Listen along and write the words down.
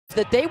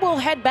that they will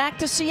head back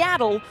to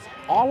Seattle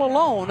all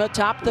alone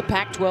atop the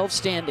Pac-12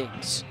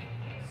 standings.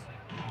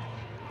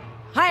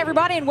 Hi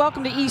everybody and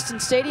welcome to Easton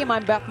Stadium.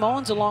 I'm Beth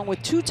Mullins along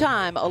with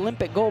two-time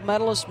Olympic gold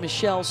medalist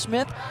Michelle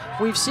Smith.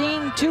 We've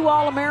seen two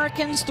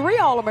All-Americans, three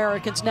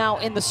All-Americans now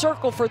in the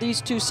circle for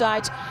these two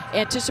sides,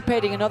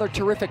 anticipating another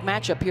terrific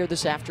matchup here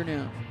this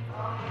afternoon.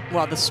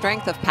 Well, the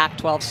strength of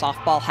Pac-12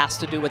 softball has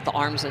to do with the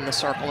arms in the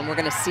circle, and we're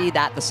going to see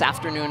that this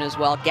afternoon as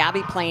well.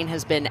 Gabby Plain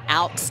has been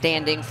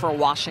outstanding for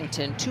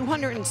Washington.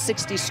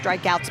 260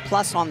 strikeouts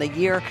plus on the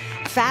year.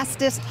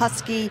 Fastest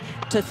Husky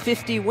to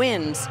 50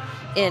 wins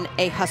in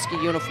a Husky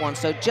uniform.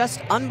 So just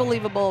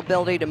unbelievable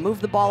ability to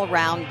move the ball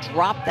around,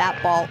 drop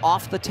that ball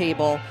off the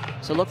table.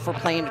 So look for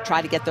Plain to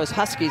try to get those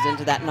Huskies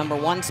into that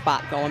 #1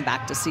 spot going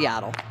back to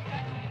Seattle.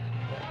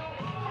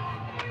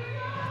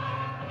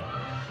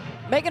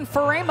 Megan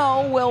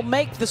Faremo will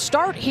make the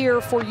start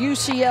here for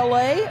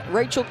UCLA.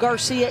 Rachel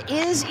Garcia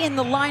is in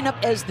the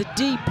lineup as the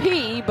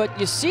DP, but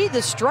you see the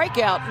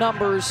strikeout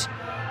numbers,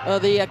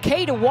 the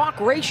K to walk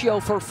ratio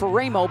for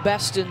Faremo,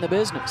 best in the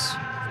business.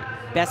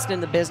 Best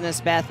in the business,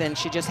 Beth, and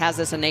she just has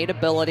this innate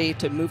ability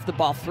to move the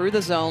ball through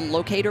the zone,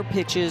 locate her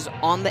pitches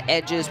on the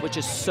edges, which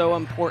is so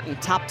important.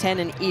 Top 10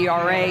 in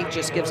ERA,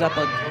 just gives up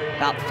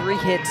about 3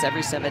 hits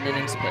every 7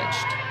 innings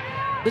pitched.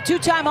 The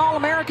two-time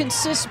All-American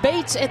Sis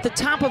Bates at the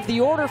top of the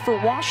order for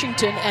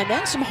Washington, and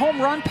then some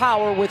home run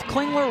power with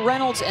Klingler,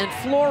 Reynolds, and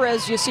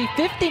Flores. You see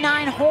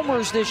 59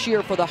 homers this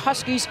year for the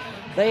Huskies.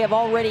 They have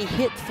already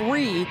hit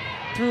 3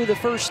 through the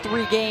first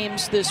 3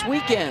 games this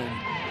weekend.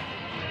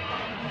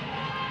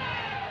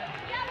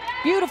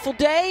 Beautiful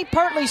day,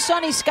 partly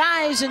sunny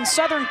skies in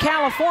Southern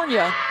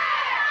California.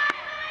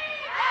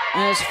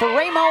 As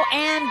Faremo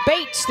and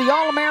Bates, the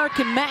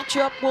All-American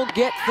matchup, will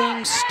get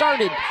things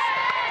started.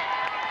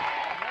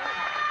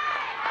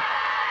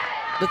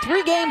 The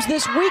 3 games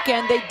this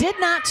weekend, they did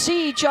not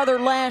see each other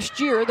last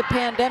year. The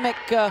pandemic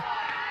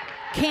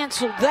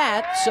canceled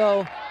that,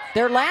 so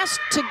their last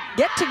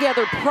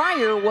get-together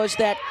prior was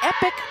that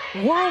epic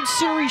World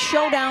Series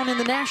showdown in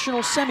the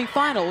national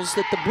semifinals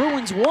that the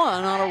Bruins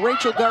won on a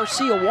Rachel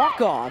Garcia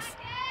walk-off.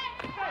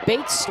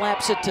 Bates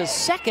slaps it to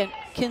second.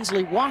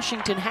 Kinsley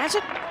Washington has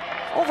it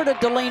over to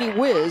Delaney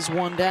Wiz,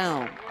 1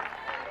 down.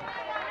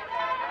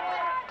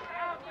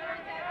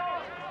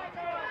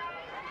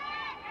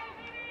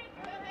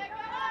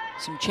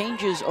 Some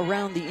changes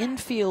around the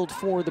infield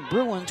for the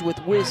Bruins with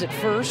Wiz at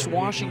first,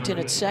 Washington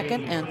at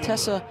second, and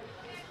Tessa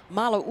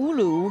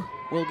Malaulu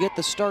will get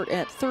the start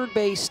at third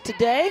base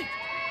today.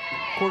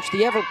 Of course,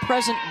 the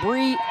ever-present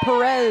Bri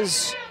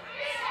Perez,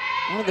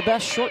 one of the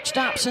best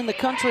shortstops in the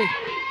country,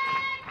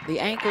 the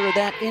anchor of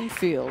that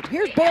infield.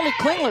 Here's Bailey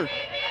Klingler,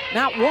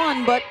 not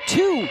 1 but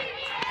 2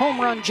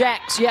 home run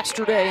jacks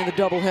yesterday in the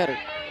doubleheader.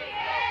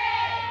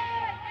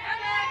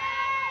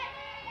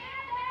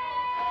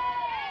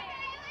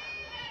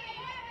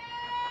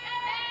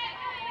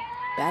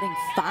 Batting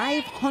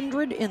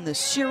 .500 in the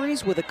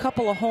series with a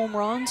couple of home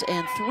runs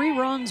and 3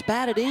 runs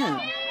batted in.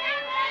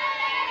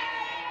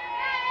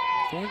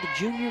 For the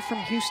junior from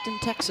Houston,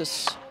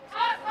 Texas.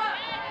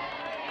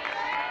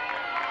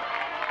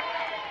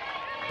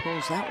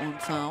 Pulls that one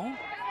foul.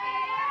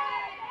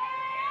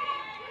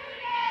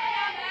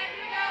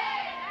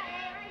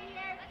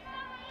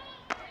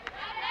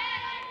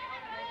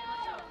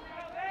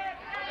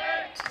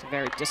 It's a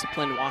very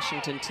disciplined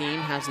Washington team,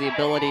 has the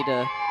ability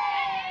to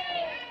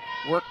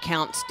work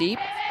counts deep.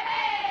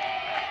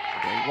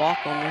 They walk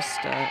almost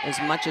as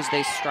much as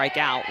they strike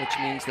out, which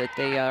means that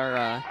they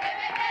are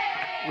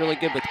really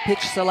good with pitch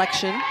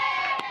selection.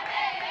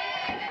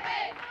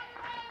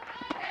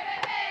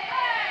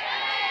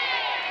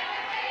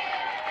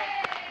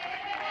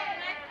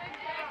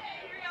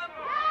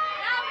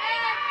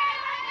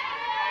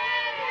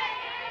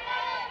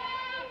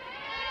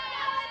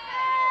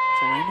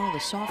 Faremo, the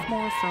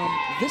sophomore from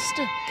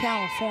Vista,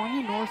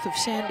 California, north of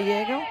San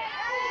Diego.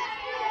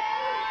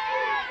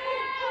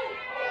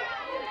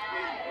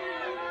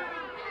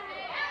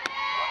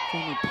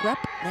 Former Prep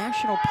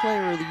National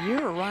Player of the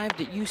Year, arrived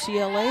at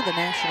UCLA, the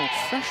National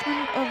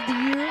Freshman of the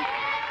Year.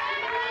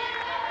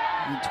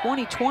 In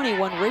 2020,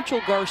 when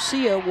Rachel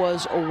Garcia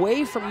was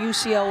away from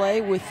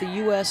UCLA with the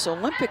U.S.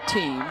 Olympic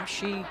team,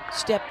 she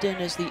stepped in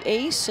as the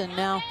ace and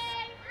now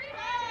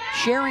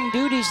sharing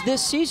duties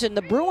this season.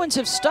 The Bruins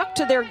have stuck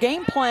to their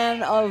game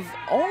plan of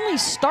only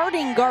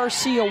starting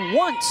Garcia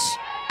once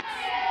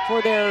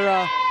for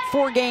their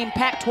 4-game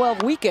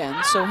Pac-12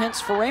 weekend, so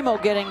hence Faremo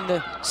getting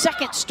the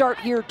second start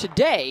here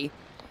today.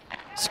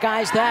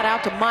 Skies that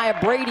out to Maya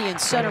Brady in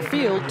center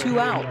field, 2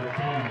 out.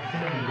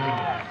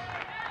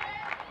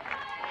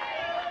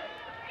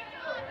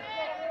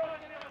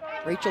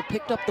 Rachel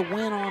picked up the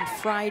win on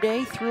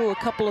Friday, threw a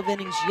couple of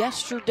innings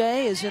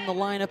yesterday, is in the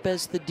lineup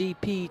as the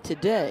DP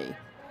today.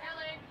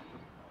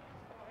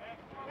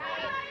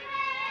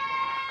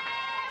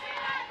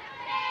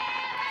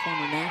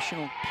 Former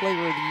National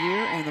Player of the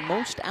Year and the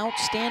most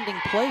outstanding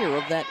player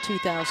of that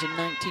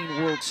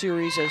 2019 World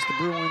Series as the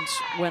Bruins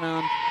went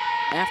on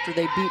after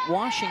they beat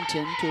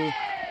Washington to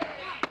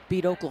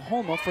beat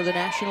Oklahoma for the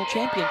national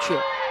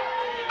championship.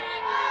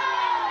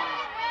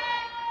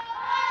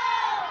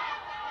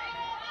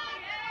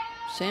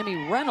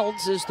 Sammy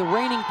Reynolds is the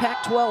reigning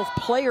Pac-12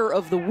 Player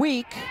of the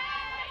Week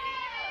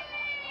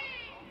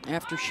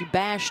after she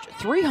bashed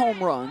 3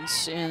 home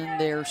runs in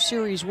their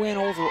series win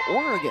over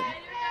Oregon.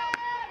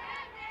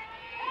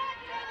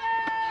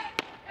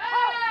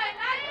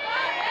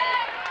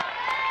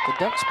 The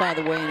Ducks, by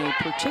the way, in a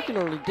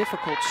particularly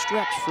difficult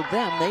stretch for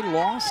them. They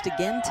lost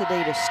again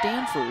today to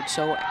Stanford,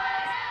 so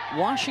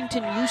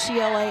Washington,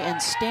 UCLA,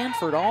 and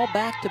Stanford all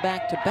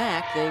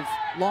back-to-back-to-back. They've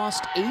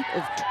lost 8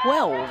 of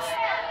 12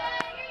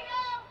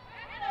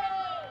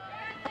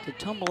 to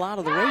tumble out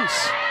of the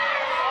race,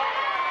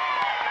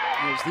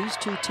 as these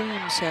two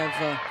teams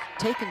have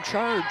taken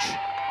charge.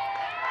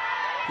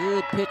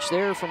 Good pitch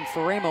there from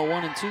Faremo,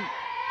 1 and 2.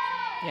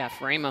 Yeah,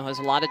 Faremo has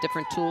a lot of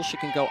different tools. She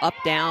can go up,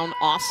 down,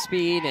 off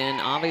speed, and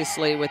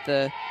obviously with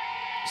the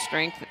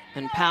strength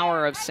and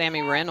power of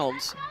Sammy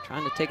Reynolds,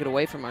 trying to take it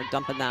away from her,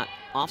 dumping that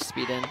off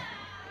speed in.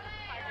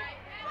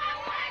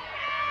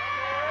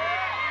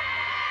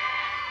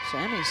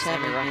 Sammy's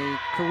having a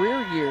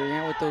career year, you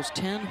know, with those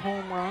 10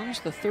 home runs,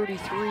 the 33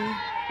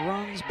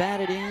 runs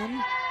batted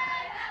in.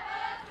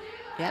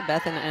 Yeah,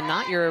 Beth, and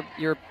not your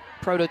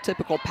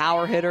prototypical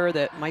power hitter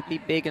that might be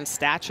big in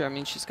stature. I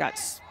mean, she's got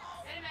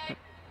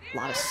a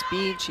lot of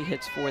speed. She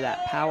hits for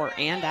that power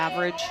and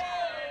average.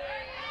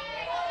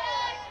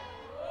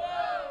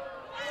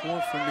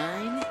 4 for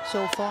 9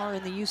 so far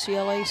in the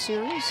UCLA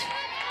series.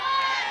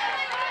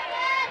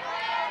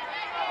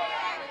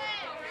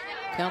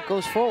 Count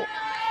goes full.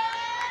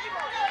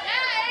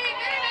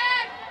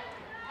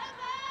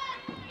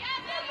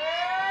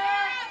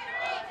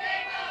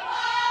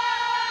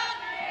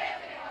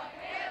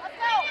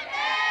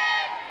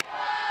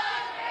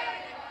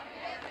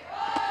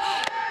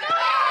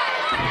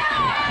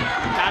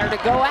 To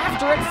go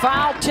after it,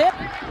 foul tip.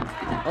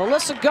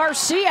 Alyssa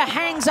Garcia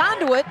hangs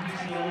onto it,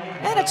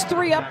 and it's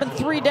 3 up and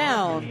 3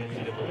 down.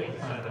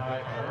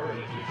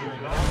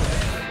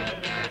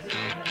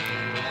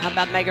 How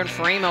about Megan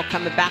Faremo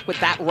coming back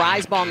with that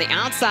rise ball in the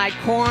outside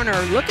corner?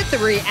 Look at the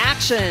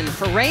reaction.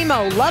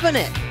 Faremo loving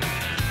it.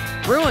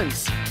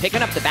 Bruins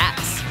picking up the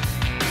bats.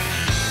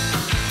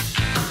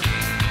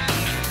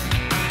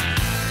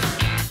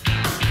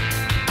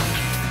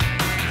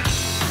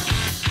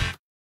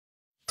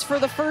 For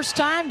the first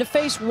time to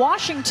face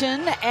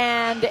Washington,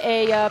 and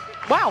a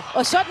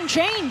sudden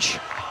change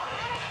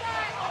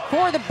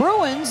for the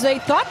Bruins. They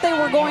thought they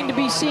were going to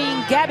be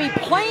seeing Gabby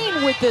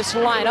Plain with this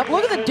lineup.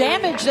 Look at the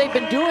damage they've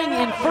been doing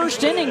in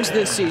first innings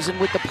this season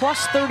with the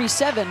plus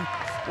 37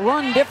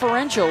 run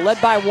differential,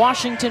 led by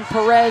Washington,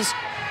 Perez,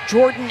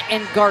 Jordan,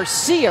 and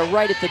Garcia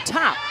right at the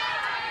top.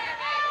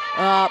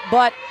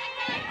 But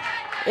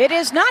it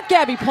is not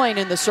Gabby Plain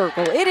in the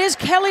circle. It is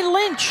Kelly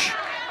Lynch,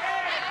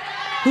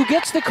 who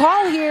gets the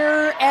call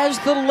here as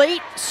the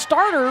late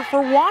starter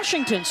for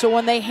Washington. So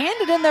when they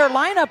handed in their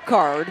lineup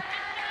card,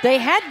 they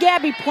had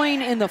Gabby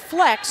Plain in the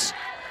flex,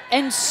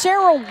 and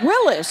Sarah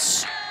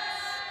Willis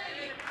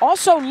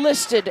also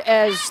listed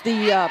as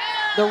the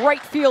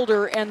right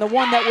fielder and the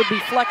one that would be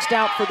flexed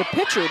out for the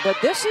pitcher. But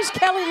this is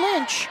Kelly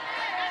Lynch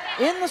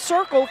in the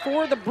circle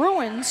for the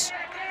Bruins.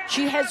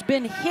 She has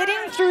been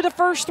hitting through the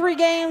first 3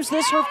 games.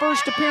 This her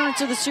first appearance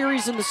of the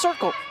series in the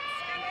circle.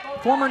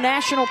 Former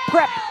National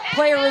Prep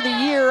Player of the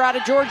Year out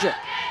of Georgia.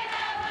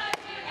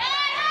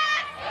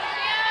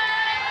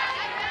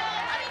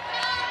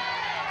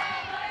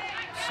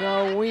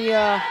 So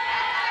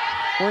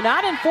we're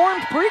not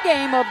informed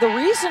pregame of the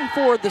reason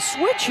for the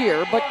switch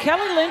here, but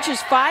Kelly Lynch is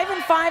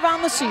 5-5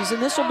 on the season.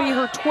 This will be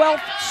her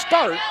 12th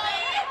start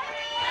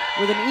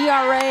with an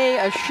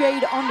ERA a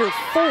shade under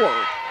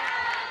 4.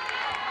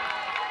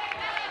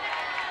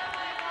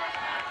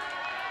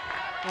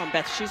 Well,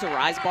 Beth, she's a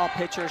rise ball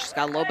pitcher. She's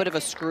got a little bit of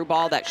a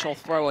screwball that she'll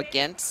throw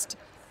against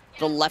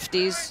the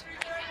lefties,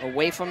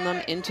 away from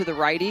them, into the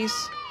righties.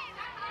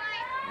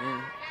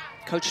 And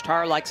Coach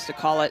Tar likes to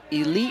call it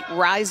elite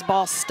rise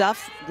ball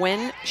stuff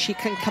when she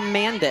can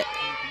command it.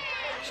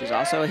 She's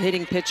also a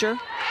hitting pitcher.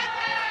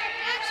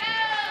 So,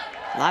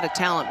 a lot of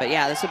talent, but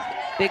yeah, that's a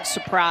big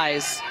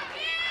surprise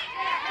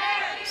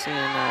seeing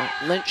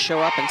Lynch show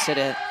up instead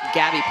of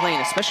Gabby Plain,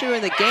 especially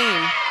in the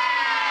game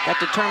that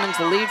determines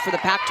the lead for the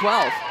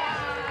Pac-12.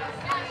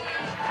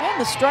 And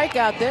the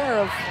strikeout there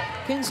of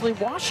Kinsley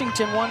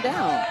Washington, 1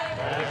 down.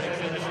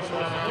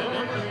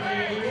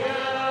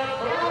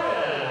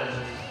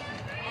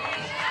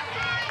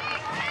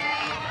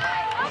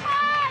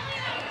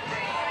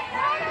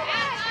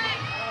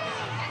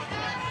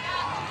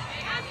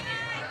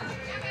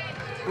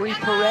 Bree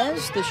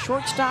Perez, the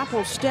shortstop,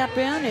 will step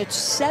in. It's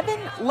 7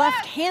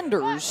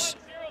 left-handers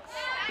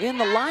in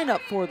the lineup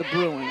for the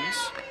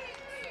Bruins.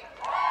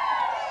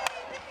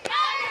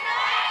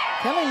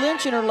 Kelly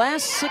Lynch in her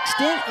last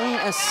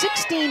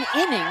 16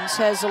 innings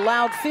has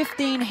allowed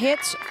 15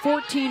 hits,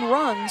 14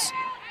 runs,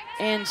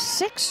 and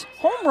 6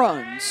 home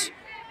runs.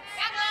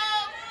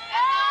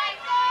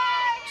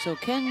 So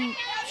can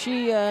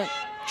she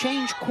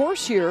change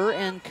course here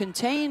and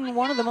contain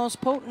one of the most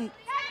potent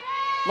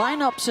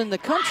lineups in the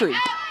country?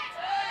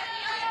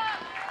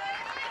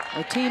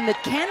 A team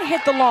that can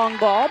hit the long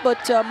ball,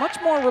 but much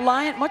more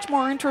reliant, much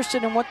more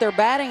interested in what their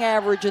batting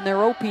average and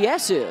their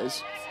OPS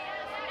is.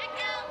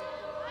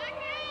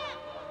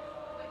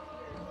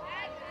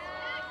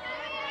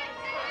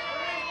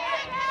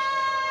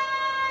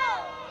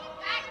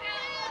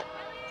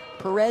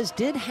 Perez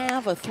did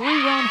have a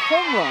 3-run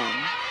home run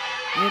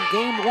in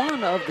game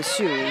 1 of the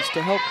series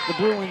to help the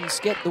Bruins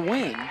get the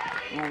win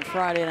on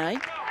Friday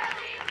night.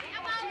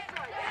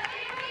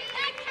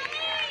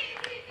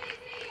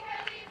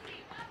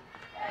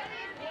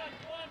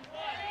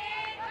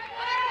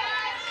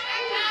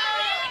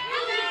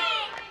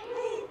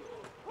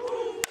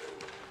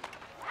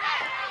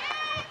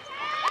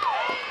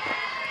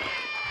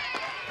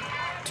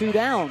 Two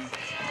down.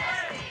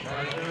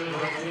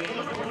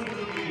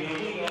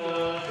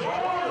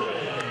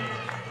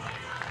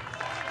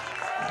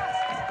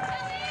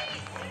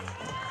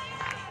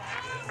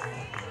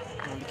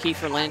 The key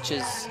for Lynch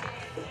is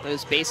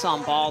those base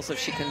on balls. If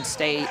she can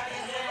stay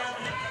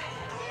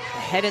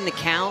ahead in the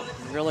count,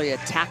 really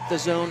attack the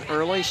zone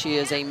early, she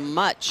is a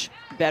much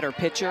better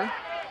pitcher.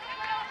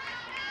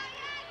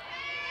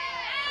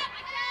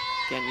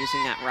 Again,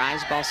 using that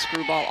rise ball,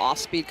 screwball,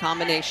 off-speed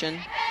combination.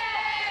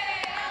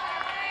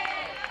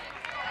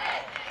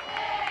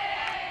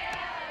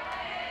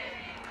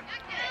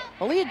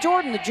 Aaliyah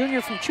Jordan, the junior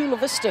from Chula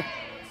Vista.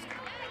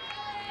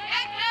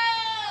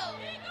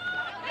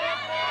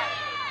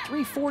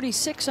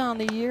 346 on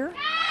the year.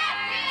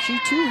 She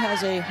too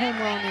has a home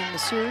run in the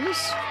series.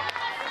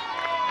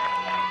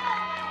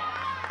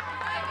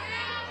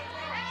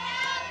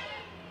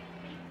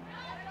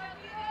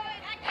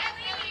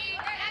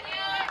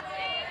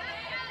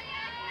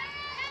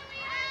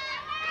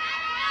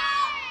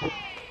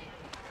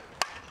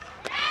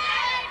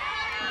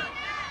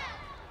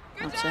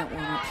 That's that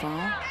one up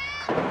foul.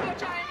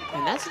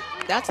 And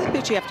that's the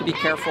pitch you have to be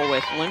careful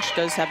with. Lynch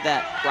does have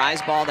that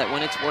rise ball that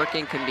when it's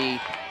working can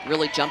be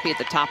really jumpy at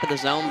the top of the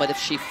zone, but if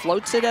she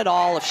floats it at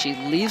all, if she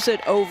leaves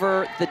it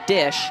over the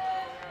dish,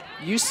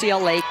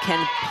 UCLA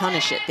can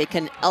punish it. They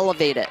can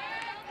elevate it.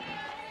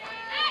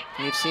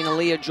 You've seen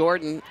Aaliyah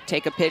Jordan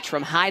take a pitch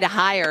from high to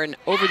higher and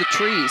over the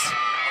trees.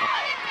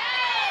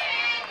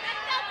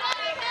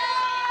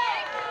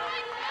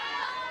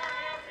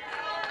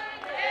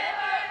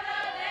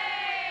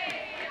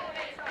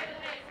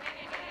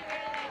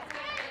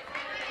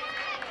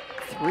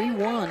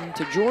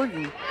 To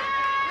Jordan.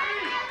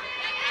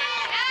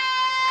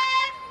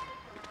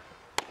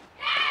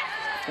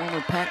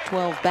 Former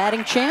Pac-12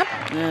 batting champ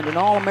and an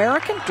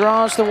All-American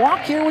draws the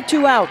walk here with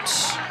 2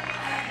 outs.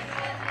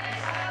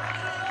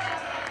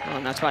 Well,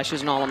 and that's why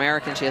she's an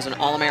All-American. She has an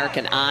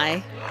All-American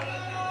eye.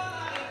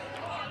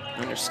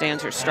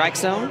 Understands her strike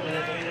zone.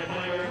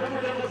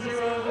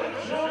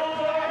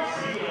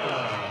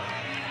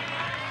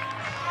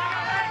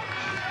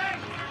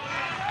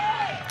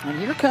 And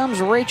here comes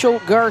Rachel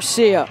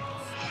Garcia.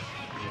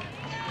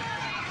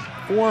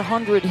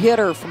 400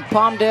 hitter from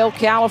Palmdale,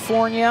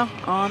 California,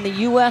 on the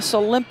U.S.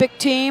 Olympic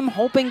team,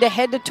 hoping to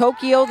head to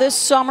Tokyo this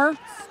summer.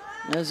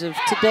 As of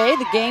today,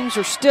 the games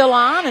are still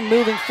on and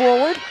moving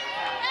forward.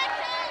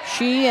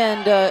 She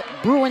and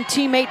Bruin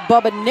teammate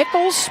Bubba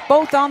Nichols,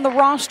 both on the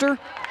roster,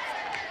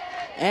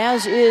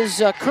 as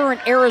is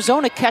current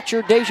Arizona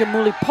catcher Deja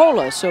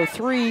Mulipola. So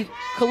 3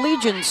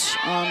 collegians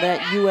on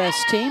that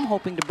U.S. team,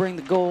 hoping to bring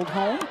the gold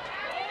home.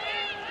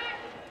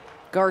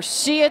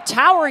 Garcia,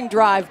 towering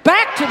drive,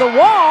 back to the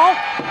wall,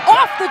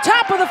 off the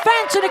top of the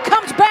fence, and it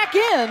comes back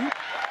in.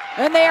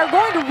 And they are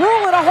going to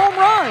rule it a home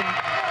run.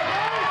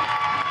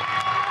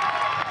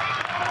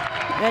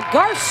 And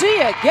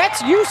Garcia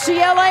gets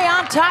UCLA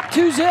on top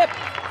 2-zip.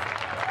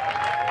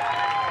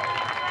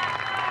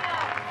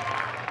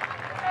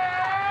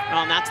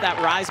 Well, and that's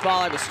that rise ball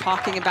I was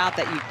talking about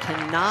that you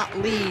cannot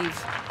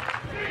leave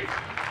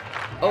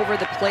over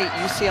the plate.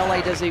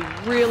 UCLA does a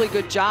really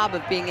good job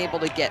of being able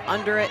to get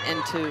under it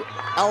and to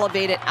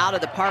elevate it out of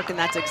the park, and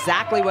that's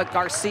exactly what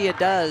Garcia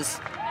does.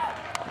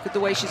 Look at the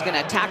way she's going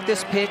to attack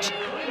this pitch.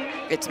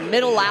 It's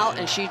middle out,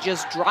 and she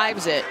just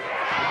drives it.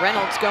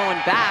 Reynolds going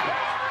back.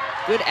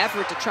 Good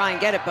effort to try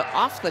and get it, but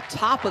off the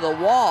top of the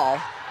wall.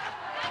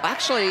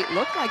 Actually,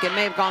 looked like it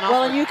may have gone off.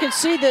 Well, and you can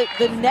see that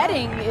the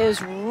netting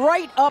is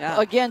right up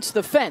against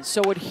the fence,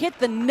 so it hit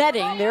the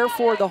netting,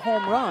 therefore the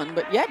home run.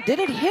 But yeah, did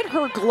it hit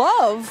her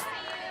glove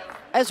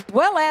as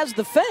well as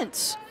the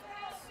fence?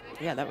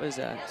 Yeah, that was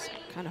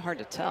kind of hard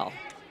to tell.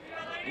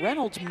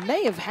 Reynolds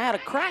may have had a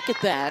crack at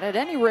that. At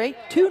any rate,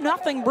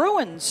 2-0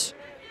 Bruins.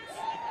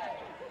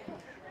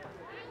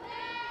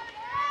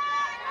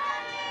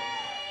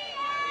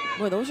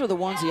 Boy, those are the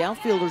ones the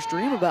outfielders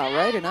dream about,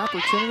 right? An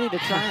opportunity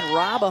to try and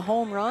rob a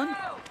home run.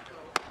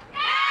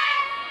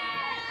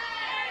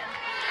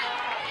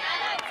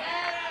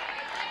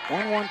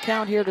 One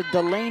count here to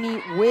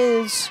Delaney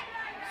Wiz,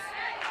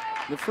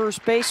 the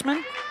first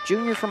baseman,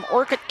 junior from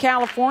Orchid,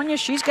 California.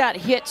 She's got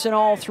hits in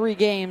all 3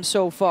 games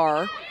so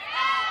far.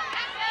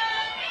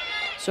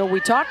 So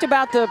we talked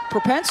about the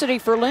propensity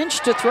for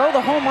Lynch to throw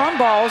the home run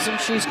balls, and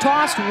she's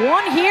tossed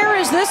one here.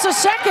 Is this a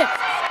second?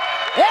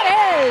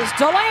 It is.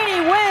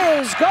 Delaney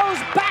Wiz goes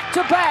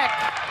back-to-back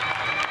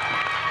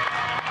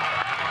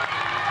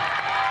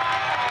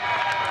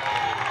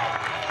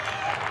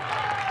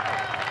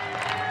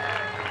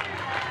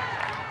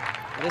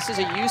This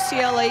is a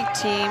UCLA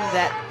team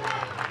that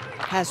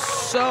has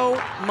so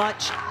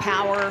much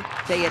power.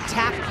 They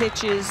attack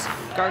pitches.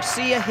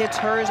 Garcia hits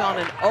hers on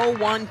an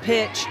 0-1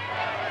 pitch.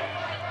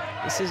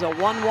 This is a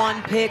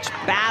 1-1 pitch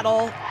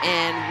battle,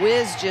 and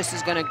Wiz just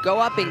is gonna go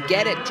up and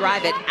get it,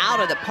 drive it out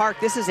of the park.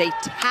 This is a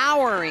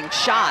towering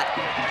shot.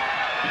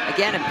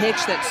 Again, a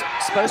pitch that's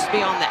supposed to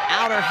be on the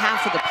outer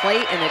half of the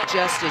plate, and it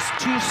just is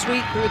too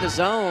sweet through the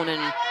zone,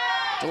 and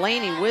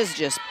Delaney Wiz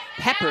just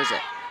peppers it.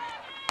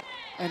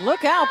 And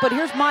look out, but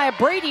here's Maya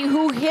Brady,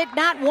 who hit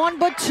not 1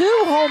 but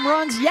 2 home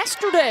runs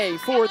yesterday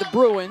for the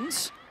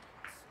Bruins.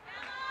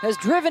 Has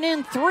driven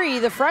in 3,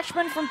 the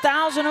freshman from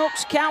Thousand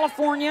Oaks,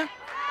 California.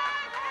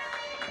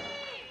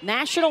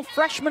 National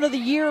Freshman of the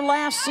Year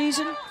last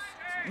season.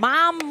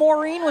 Mom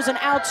Maureen was an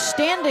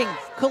outstanding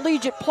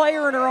collegiate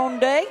player in her own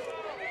day.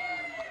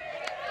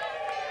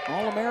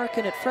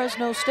 All-American at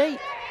Fresno State.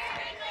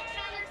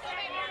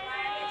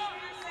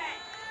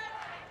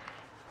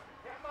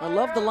 I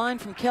love the line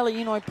from Kelly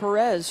Enoy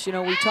Perez. You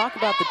know, we talk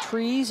about the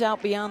trees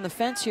out beyond the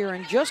fence here,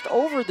 and just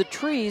over the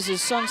trees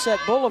is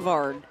Sunset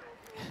Boulevard.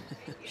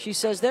 She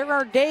says, there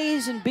are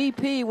days in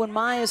BP when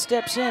Maya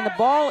steps in. The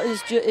ball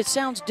is, it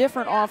sounds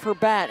different off her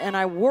bat, and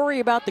I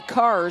worry about the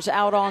cars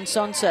out on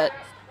Sunset.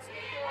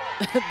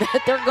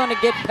 That they're going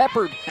to get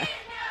peppered.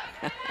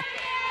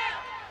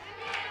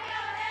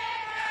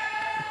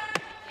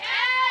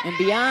 And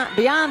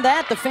beyond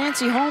that, the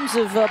fancy homes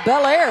of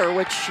Bel Air,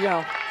 which, you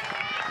know,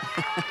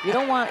 you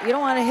don't want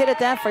to hit it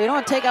that far. You don't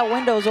want to take out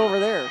windows over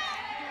there.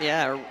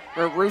 Yeah,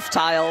 or roof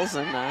tiles,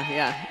 and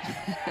yeah.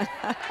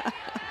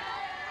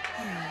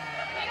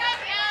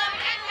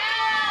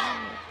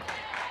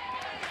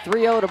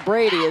 3-0 to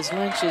Brady as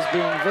Lynch is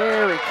being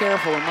very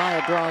careful, and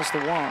Maya draws the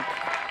walk.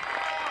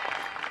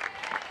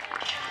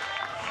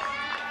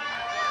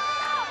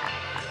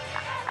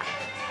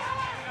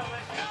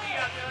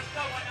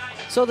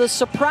 So the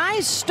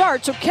surprise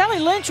start. So Kelly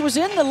Lynch was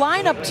in the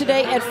lineup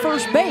today at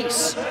first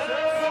base.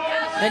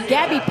 And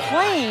Gabby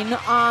Plain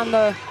on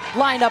the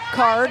lineup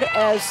card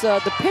as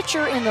the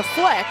pitcher in the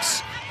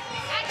flex.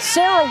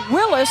 Sarah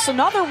Willis,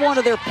 another one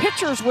of their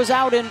pitchers, is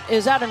out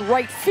in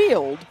right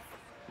field.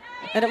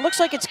 And it looks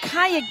like it's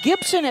Kaya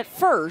Gibson at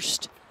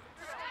first.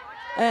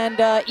 And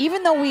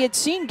even though we had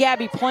seen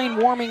Gabby Plain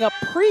warming up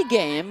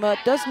pregame,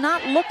 does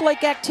not look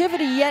like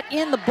activity yet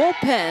in the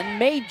bullpen.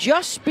 May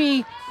just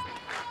be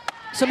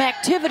some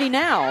activity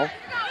now.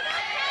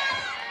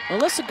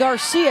 Alyssa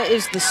Garcia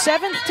is the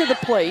 7th to the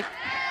plate.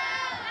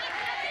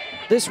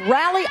 This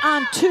rally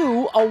on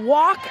 2, a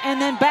walk,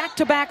 and then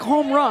back-to-back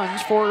home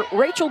runs for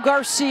Rachel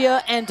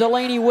Garcia and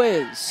Delaney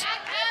Wiz.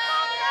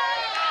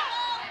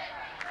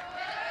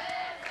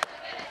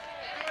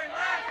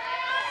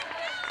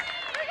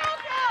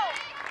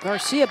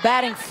 Garcia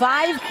batting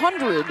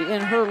 .500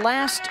 in her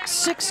last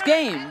 6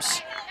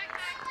 games.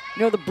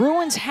 You know, the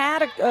Bruins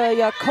had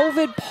a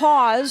COVID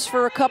pause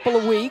for a couple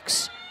of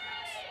weeks.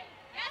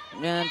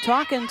 And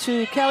talking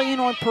to Kelly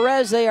Enoy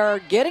Perez, they are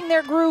getting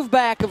their groove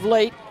back of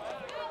late.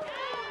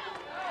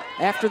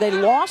 After they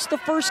lost the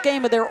first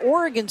game of their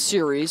Oregon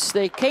series,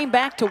 they came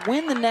back to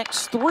win the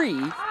next 3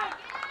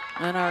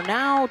 and are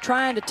now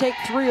trying to take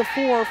 3 or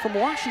 4 from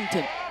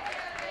Washington.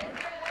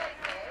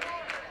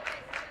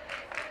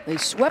 They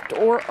swept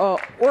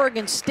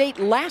Oregon State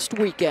last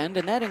weekend,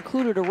 and that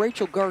included a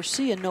Rachel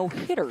Garcia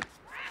no-hitter.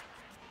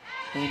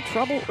 In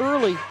trouble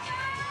early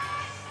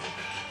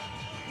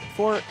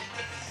for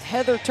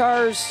Heather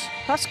Tarr's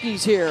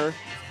Huskies here,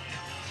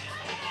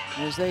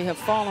 as they have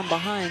fallen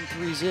behind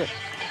 3-0.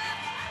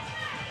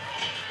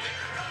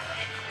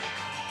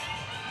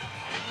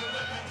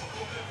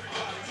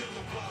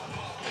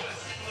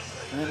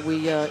 And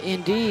we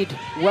indeed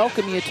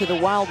welcome you to the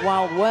Wild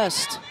Wild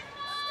West.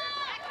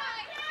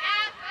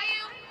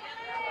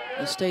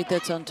 A state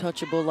that's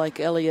untouchable like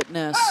Elliott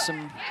Ness.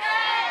 Some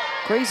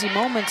crazy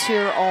moments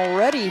here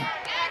already.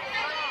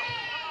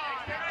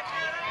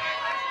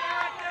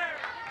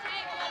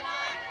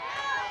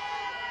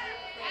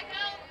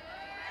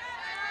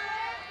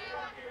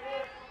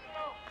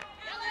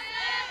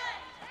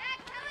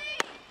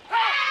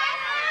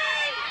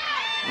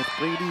 With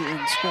Brady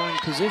in scoring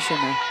position,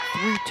 a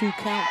 3-2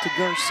 count to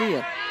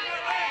Garcia.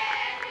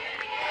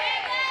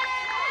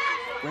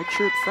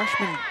 Redshirt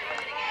freshman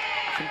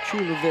from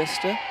Chula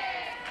Vista.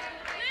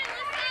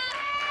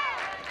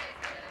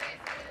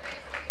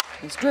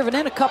 He's driven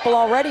in a couple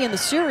already in the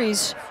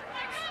series.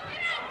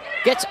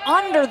 Gets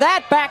under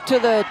that, back to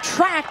the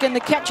track, and the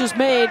catch is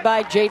made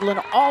by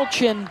Jadlyn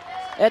Alchin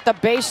at the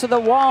base of the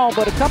wall.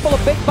 But a couple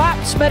of big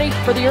bops, Smitty,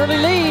 for the early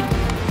lead.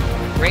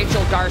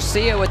 Rachel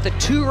Garcia with the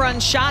 2-run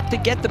shot to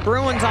get the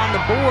Bruins on the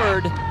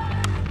board.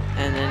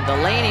 And then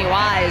Delaney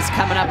Wise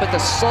coming up with a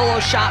solo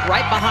shot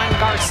right behind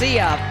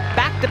Garcia.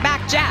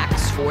 Back-to-back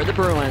jacks for the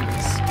Bruins.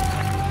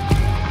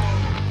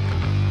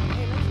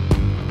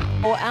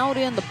 Out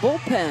in the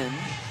bullpen.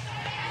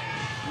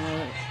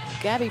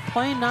 Gabby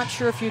Plain, not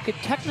sure if you could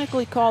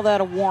technically call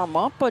that a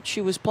warm-up, but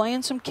she was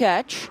playing some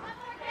catch.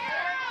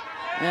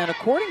 And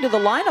according to the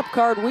lineup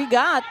card we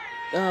got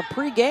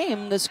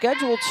pre-game, the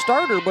scheduled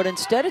starter, but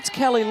instead it's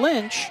Kelly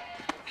Lynch.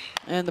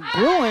 And the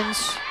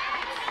Bruins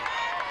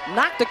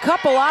knocked a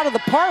couple out of the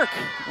park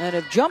and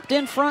have jumped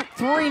in front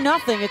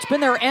 3-0. It's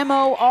been their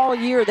MO all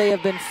year. They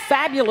have been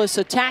fabulous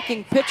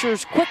attacking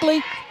pitchers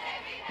quickly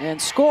and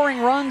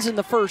scoring runs in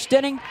the first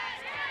inning.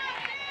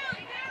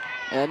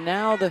 And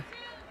now the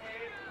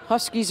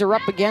Huskies are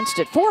up against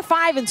it. 4,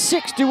 5, and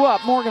 6 due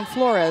up. Morgan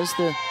Flores,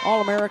 the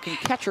All-American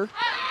catcher,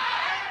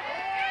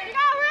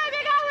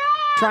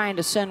 trying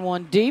to send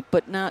one deep,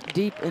 but not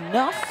deep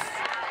enough.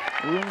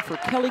 Room for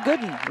Kelly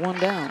Gooden, one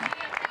down.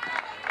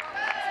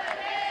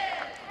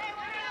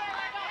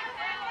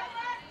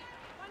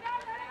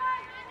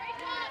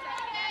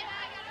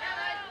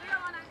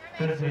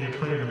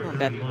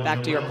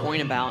 Back to your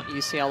point about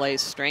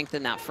UCLA's strength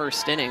in that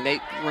first inning. They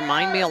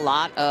remind me a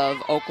lot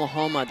of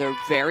Oklahoma. They're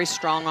very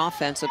strong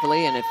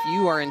offensively, and if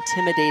you are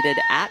intimidated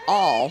at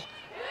all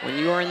when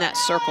you are in that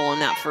circle in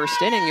that first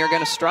inning, you're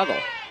going to struggle.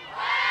 And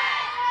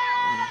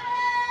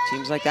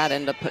teams like that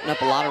end up putting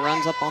up a lot of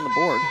runs up on the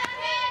board.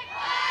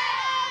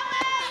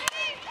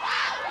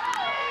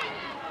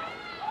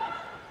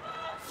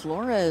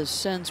 Flores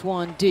sends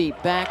one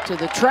deep back to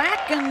the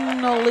track,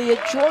 and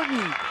Aaliyah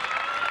Jordan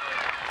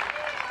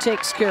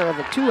takes care of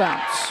it. 2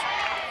 outs.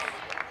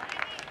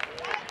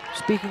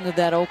 Speaking of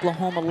that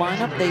Oklahoma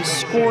lineup, they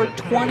scored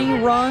 20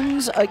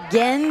 runs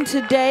again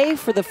today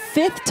for the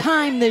 5th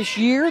time this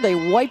year.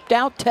 They wiped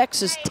out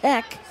Texas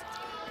Tech.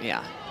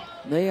 Yeah.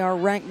 They are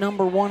ranked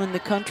 #1 in the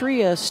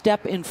country, a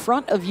step in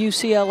front of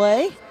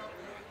UCLA.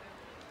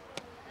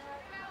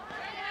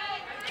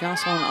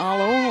 Jocelyn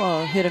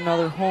Allo hit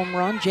another home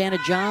run. Jana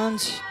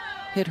Johns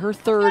hit her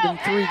 3rd in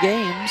 3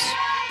 games.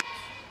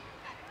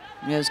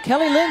 As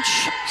Kelly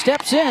Lynch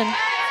steps in.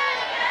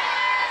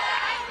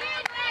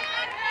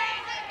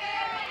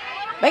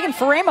 Megan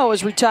Faremo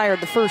has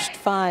retired the first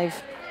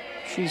 5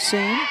 she's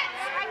seen.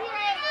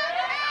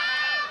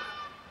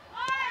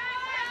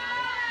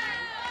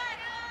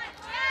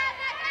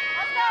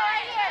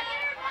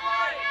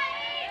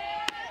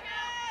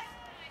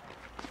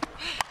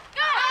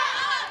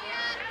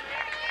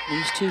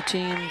 These two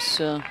teams,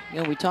 you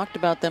know, we talked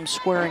about them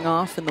squaring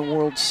off in the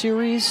World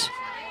Series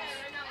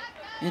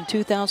in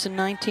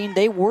 2019.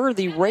 They were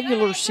the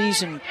regular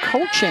season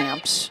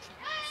co-champs.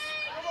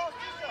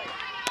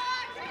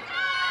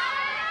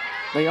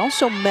 They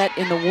also met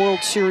in the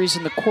World Series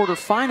in the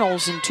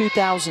quarterfinals in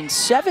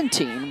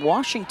 2017.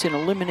 Washington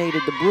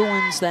eliminated the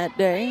Bruins that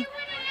day.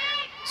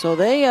 So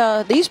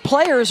they, these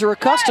players are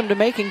accustomed to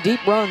making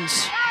deep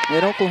runs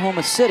at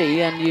Oklahoma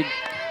City, and you'd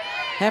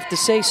have to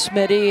say,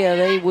 Smitty,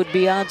 they would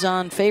be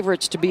odds-on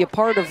favorites to be a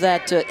part of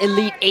that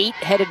Elite 8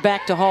 headed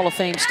back to Hall of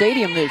Fame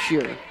Stadium this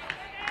year.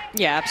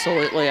 Yeah,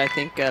 absolutely. I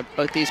think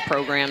both these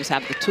programs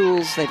have the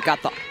tools. They've got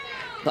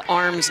the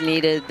arms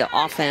needed, the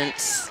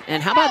offense.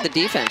 And how about the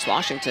defense?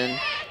 Washington,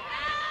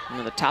 one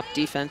of the top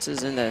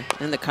defenses in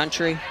the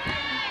country.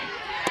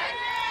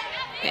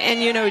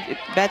 And, you know,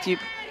 Beth,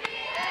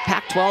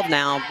 Pac-12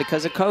 now,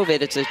 because of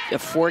COVID, it's a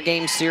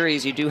 4-game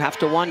series. You do have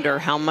to wonder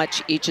how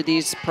much each of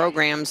these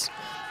programs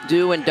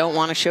do and don't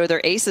want to show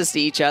their aces to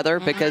each other,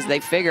 because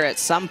they figure at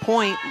some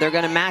point they're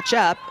going to match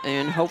up,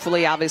 and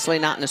hopefully, obviously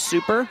not in a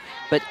super,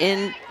 but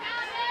in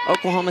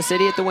Oklahoma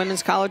City at the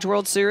Women's College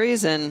World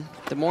Series. And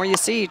the more you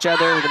see each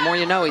other, the more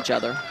you know each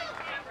other.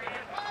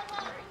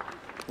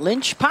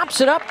 Lynch pops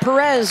it up.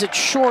 Perez at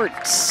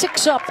short.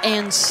 6 up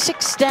and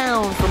 6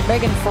 down for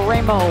Megan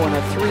Faremo, and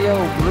a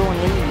 3-0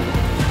 Bruin lead.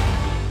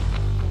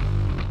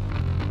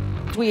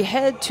 We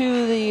head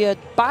to the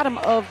bottom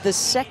of the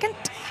 2nd.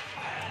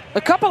 A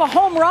couple of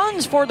home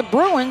runs for the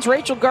Bruins.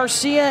 Rachel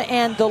Garcia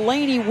and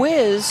Delaney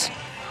Wiz,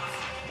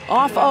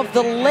 off of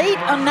the late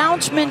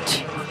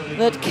announcement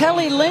that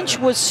Kelly Lynch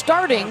was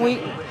starting.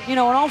 You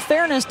know, in all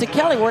fairness to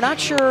Kelly, we're not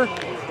sure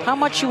how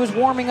much she was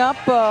warming up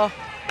or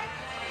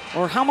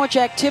how much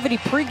activity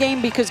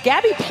pregame, because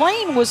Gabby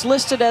Plain was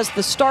listed as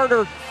the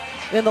starter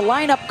in the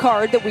lineup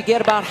card that we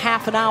get about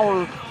half an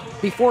hour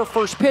before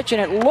first pitch.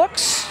 And it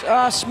looks,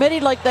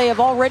 Smitty, like they have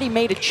already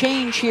made a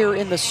change here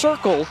in the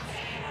circle.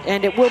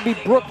 And it will be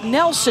Brooke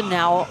Nelson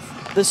now,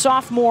 the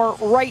sophomore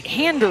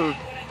right-hander,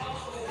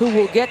 who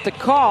will get the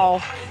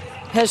call.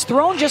 Has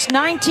thrown just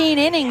 19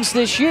 innings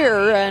this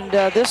year, and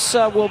this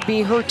will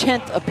be her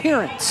 10th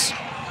appearance.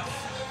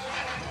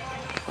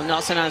 Well,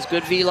 Nelson has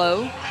good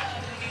velo.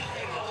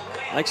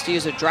 Likes to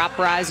use a drop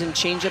rise and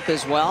changeup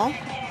as well.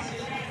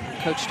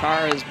 Coach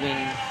Tarr has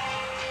been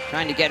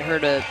trying to get her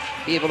to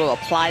be able to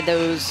apply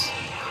those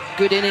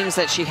good innings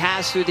that she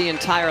has through the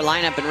entire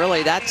lineup, and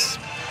really that's,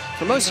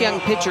 for most young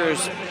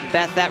pitchers,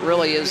 Beth, that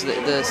really is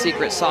the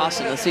secret sauce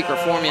and the secret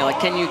formula.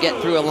 Can you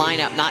get through a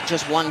lineup not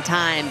just one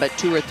time, but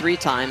 2 or 3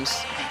 times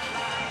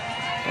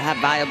to have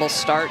valuable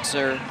starts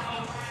or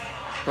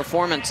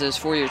performances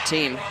for your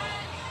team?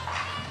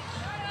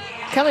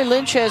 Kelly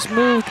Lynch has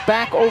moved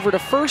back over to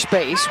first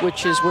base,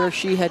 which is where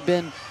she had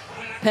been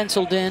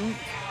penciled in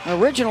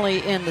originally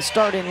in the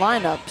starting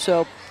lineup.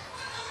 So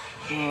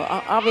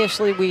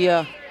obviously we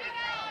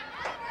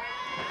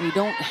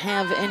don't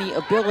have any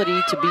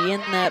ability to be in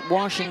that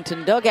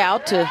Washington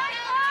dugout to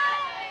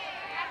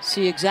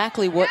see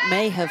exactly what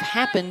may have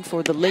happened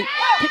for the late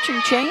pitching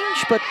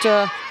change, but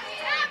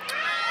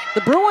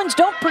the Bruins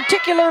don't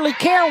particularly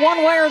care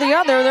one way or the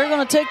other. They're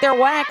going to take their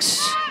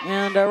whacks,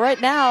 and right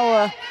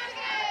now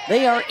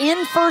they are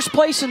in first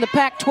place in the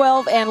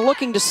Pac-12 and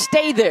looking to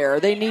stay there.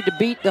 They need to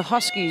beat the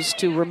Huskies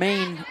to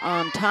remain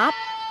on top.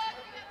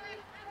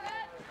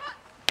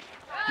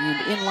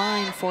 And in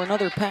line for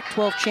another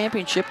Pac-12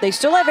 championship. They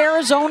still have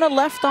Arizona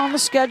left on the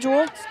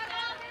schedule.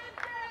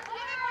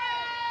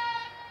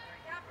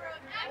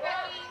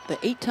 The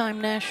 8-time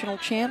national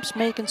champs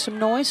making some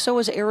noise. So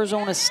is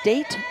Arizona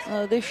State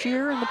this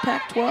year in the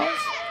Pac-12.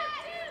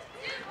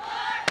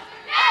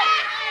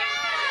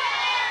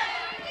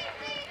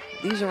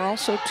 These are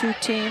also two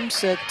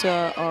teams that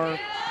are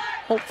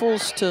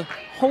hopefuls to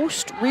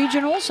host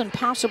regionals and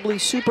possibly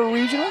super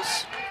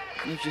regionals.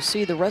 As you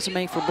see the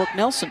resume for Brooke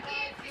Nelson.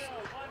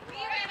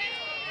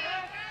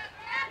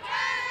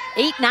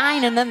 8,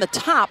 9, and then the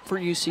top for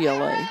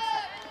UCLA.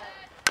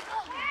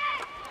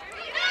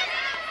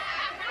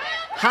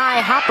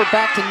 High hopper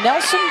back to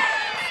Nelson.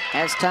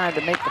 Has time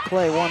to make the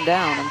play, 1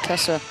 down, and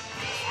Tessa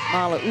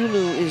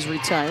Mala'ulu is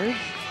retired.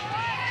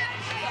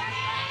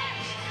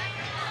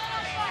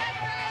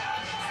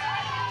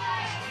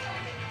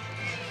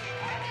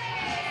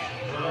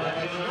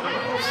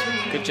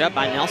 Good job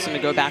by Nelson to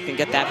go back and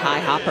get that high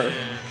hopper.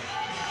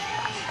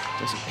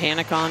 Doesn't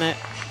panic on it.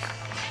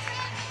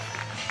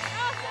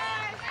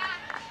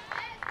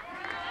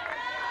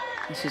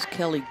 This is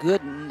Kelly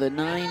Gooden, the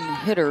 9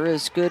 hitter,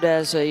 as good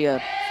as a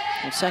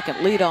second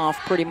leadoff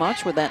pretty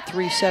much with that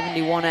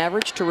 371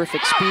 average.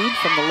 Terrific speed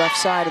from the left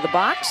side of the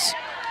box.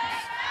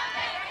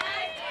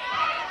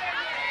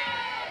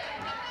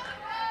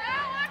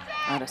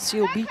 Out of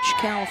Seal Beach,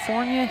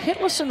 California.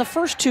 Hitless in the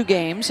first 2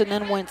 games and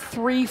then went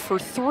 3 for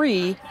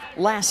 3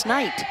 last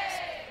night.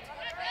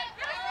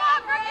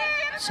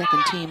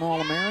 Second team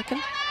All-American.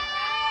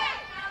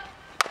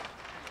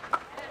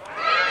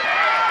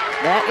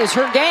 That is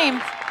her game.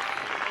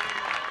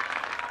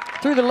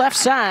 Through the left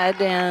side,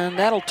 and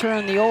that'll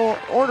turn the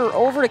order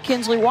over to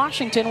Kinsley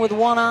Washington with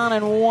 1 on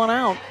and 1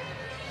 out.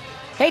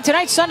 Hey,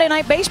 tonight's Sunday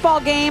night baseball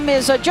game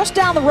is just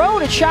down the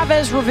road at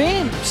Chavez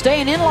Ravine.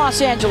 Staying in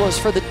Los Angeles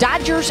for the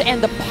Dodgers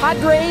and the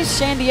Padres.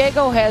 San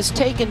Diego has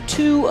taken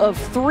 2 of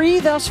 3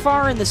 thus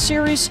far in the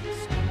series.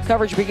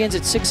 Coverage begins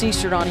at 6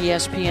 Eastern on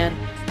ESPN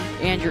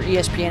and your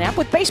ESPN app.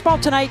 With baseball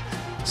tonight,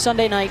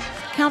 Sunday night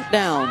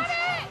countdown.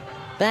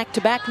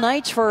 Back-to-back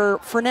nights for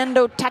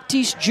Fernando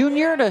Tatis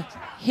Jr. to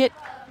hit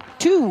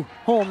 2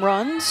 home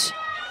runs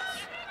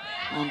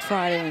on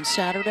Friday and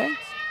Saturday.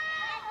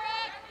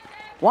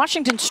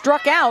 Washington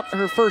struck out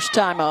her first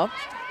time up.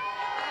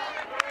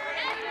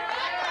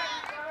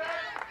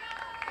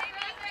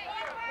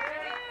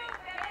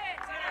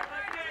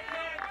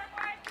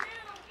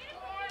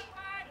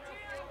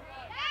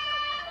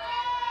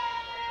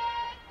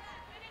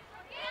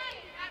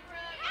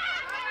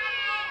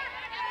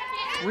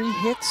 Three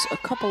hits, a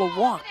couple of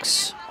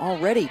walks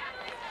already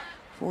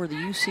for the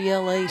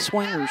UCLA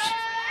Swingers.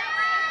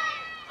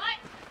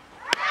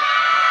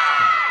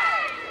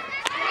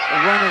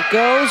 The runner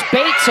goes,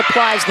 Bates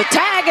applies the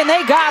tag, and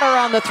they got her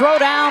on the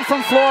throwdown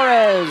from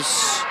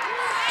Flores.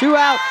 2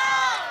 out.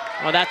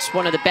 Well, that's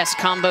one of the best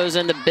combos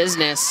in the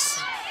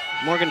business.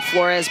 Morgan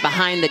Flores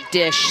behind the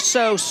dish,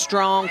 so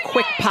strong,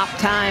 quick pop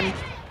time,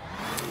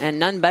 and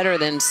none better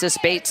than Sis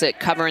Bates at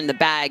covering the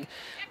bag.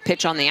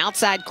 Pitch on the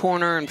outside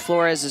corner, and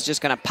Flores is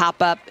just going to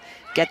pop up,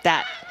 get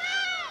that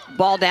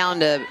ball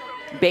down to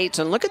Bates.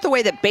 And look at the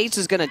way that Bates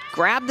is going to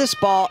grab this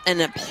ball and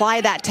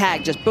apply that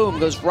tag. Just boom,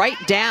 goes right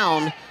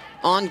down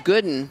on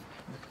Gooden.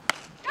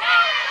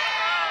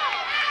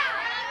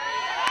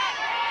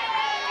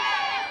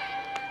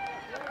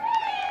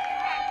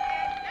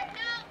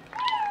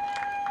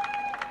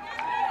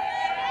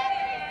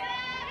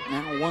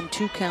 Now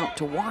 1-2 count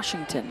to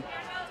Washington.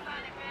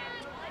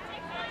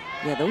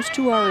 Yeah, those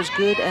 2 are as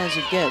good as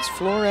it gets.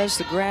 Flores,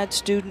 the grad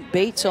student,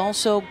 Bates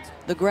also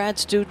the grad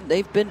student.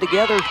 They've been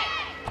together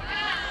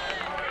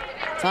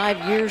 5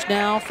 years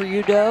now for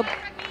UW.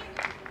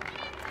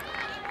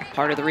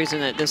 Part of the reason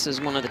that this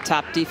is one of the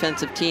top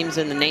defensive teams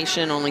in the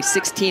nation. Only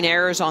 16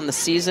 errors on the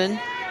season.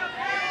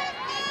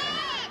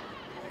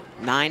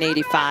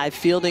 .985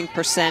 fielding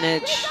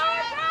percentage.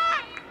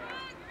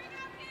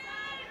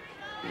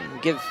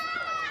 And give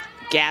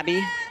Gabby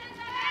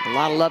a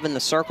lot of love in the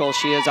circle.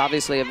 She is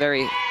obviously a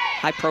very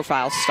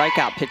high-profile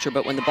strikeout pitcher,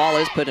 but when the ball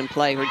is put in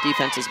play, her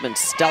defense has been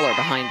stellar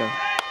behind her.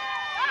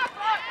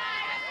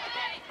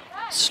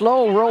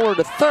 Slow roller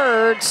to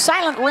third.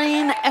 Silent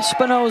Rain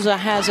Espinoza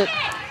has it.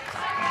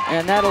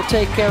 And that'll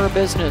take care of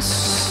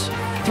business.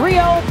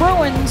 3-0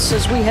 Bruins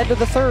as we head to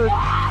the third.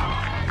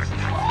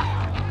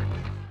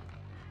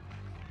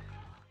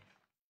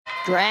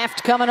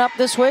 Draft coming up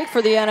this week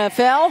for the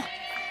NFL.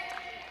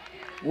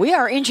 We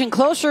are inching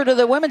closer to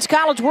the Women's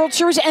College World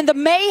Series and the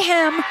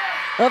mayhem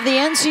of the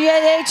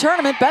NCAA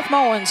tournament. Beth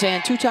Mowins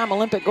and 2-time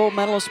Olympic gold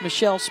medalist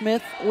Michelle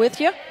Smith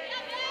with you.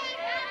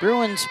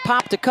 Bruins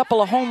popped a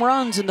couple of home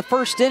runs in the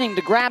first inning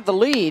to grab the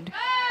lead.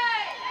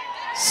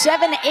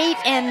 7, 8,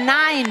 and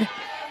 9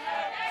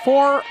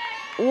 for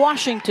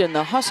Washington.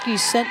 The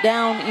Huskies sent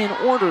down in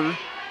order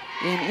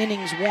in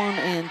innings 1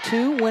 and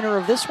 2. Winner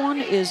of this one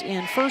is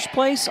in first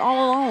place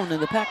all alone in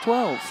the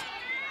Pac-12.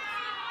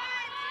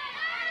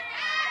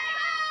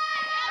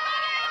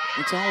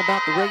 It's all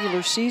about the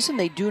regular season.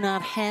 They do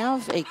not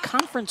have a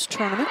conference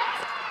tournament.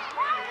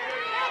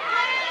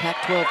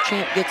 Pac-12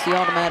 champ gets the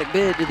automatic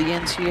bid to the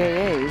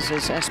NCAAs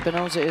as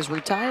Espinoza is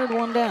retired,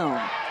 1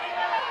 down.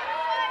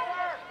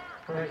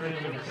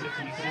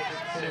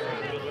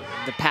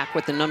 The Pac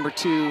with the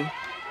 #2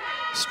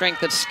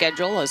 strength of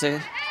schedule as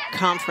a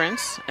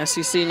conference,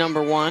 SEC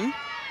 #1.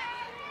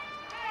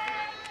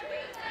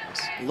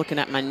 Looking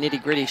at my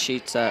nitty-gritty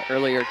sheets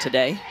earlier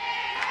today.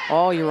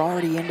 Oh, you're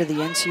already into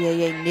the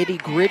NCAA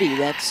nitty-gritty.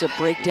 That's a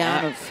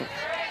breakdown of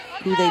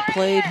who they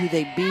played, who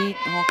they beat,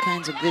 all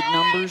kinds of good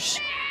numbers.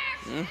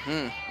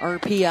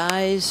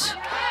 RPIs.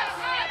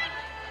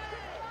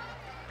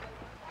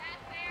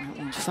 That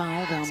one's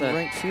foul down the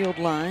right field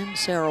line.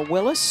 Sarah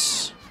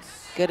Willis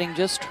getting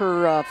just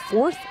her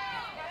 4th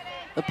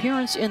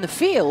appearance in the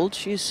field.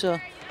 She's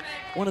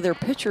one of their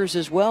pitchers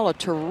as well, a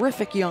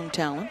terrific young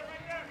talent.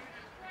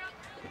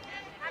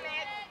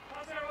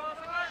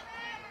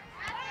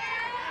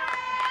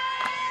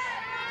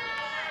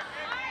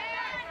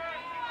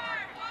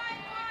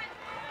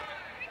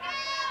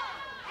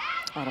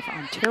 Out of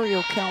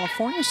Ontario,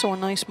 California, so a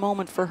nice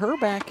moment for her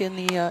back in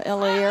the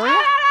LA area.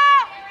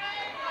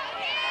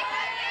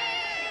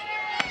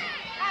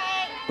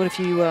 But if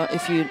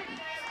you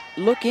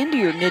look into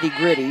your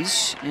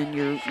nitty-gritties and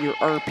your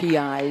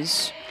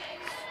RPIs,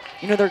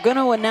 you know, they're going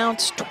to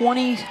announce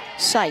 20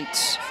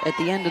 sites at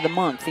the end of the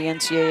month, the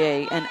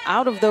NCAA, and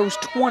out of those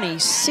 20,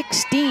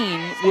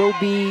 16 will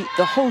be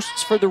the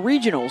hosts for the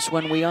regionals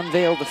when we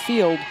unveil the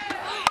field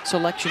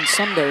selection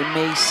Sunday,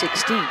 May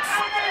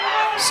 16th.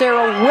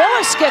 Sarah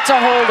Willis gets a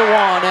hold of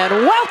one,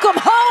 and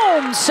welcome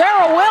home,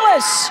 Sarah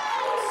Willis.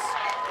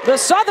 The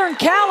Southern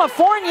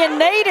California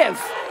native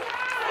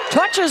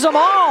touches them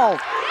all.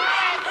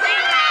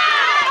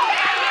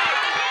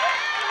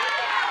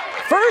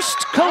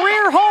 First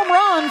career home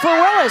run for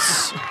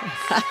Willis.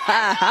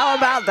 How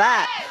about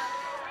that?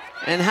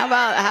 And how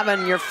about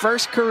having your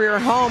first career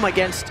home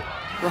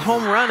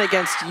run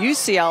against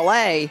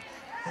UCLA?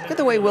 Look at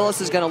the way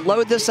Willis is going to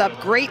load this up.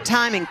 Great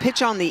timing,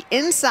 pitch on the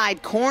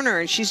inside corner,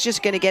 and she's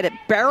just going to get it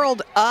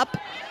barreled up.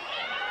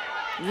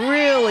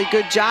 Really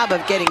good job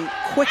of getting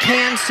quick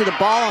hands to the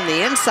ball on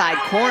the inside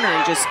corner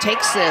and just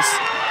takes this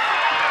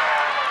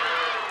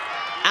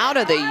out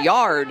of the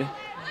yard.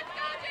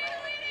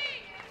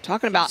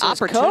 Talking about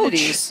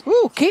opportunities. Coach.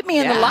 Ooh, keep me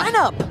in the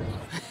lineup.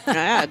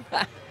 Yeah.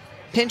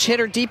 Pinch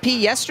hitter DP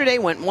yesterday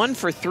went 1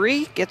 for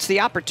 3, gets the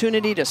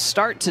opportunity to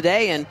start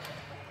today, and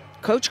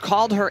Coach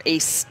called her a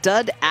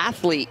stud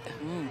athlete.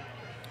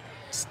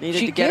 Just needed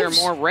to get her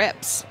more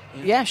reps.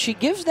 Yeah, she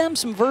gives them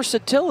some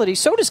versatility.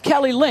 So does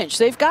Kelly Lynch.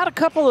 They've got a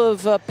couple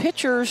of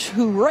pitchers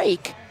who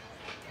rake,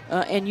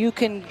 and you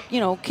can, you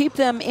know, keep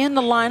them in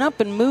the lineup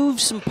and move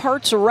some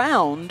parts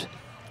around.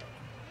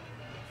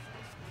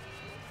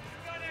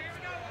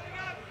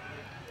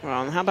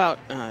 Well, and how about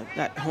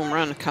that home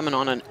run coming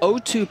on an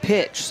 0-2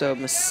 pitch? So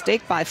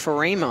mistake by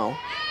Faremo.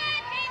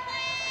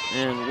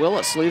 And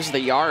Willis leaves the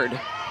yard.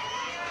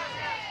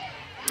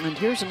 And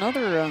here's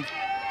another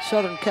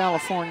Southern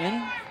Californian,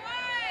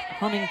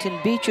 Huntington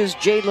Beach's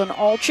Jalen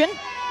Alchin.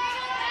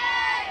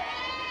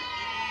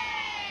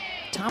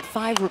 Top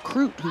 5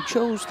 recruit who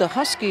chose the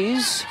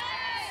Huskies.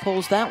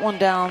 Pulls that one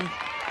down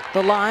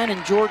the line,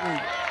 and Jordan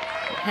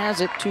has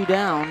it 2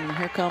 down. And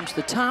here comes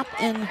the top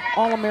and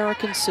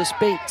All-American Sis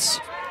Bates.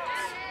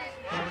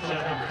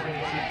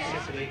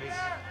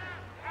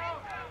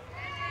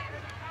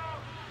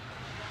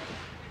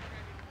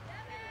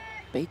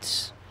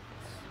 Bates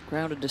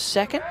grounded to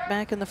second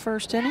back in the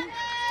first inning.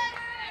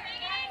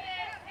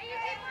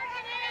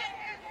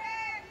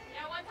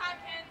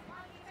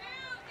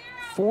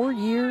 Four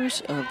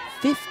years of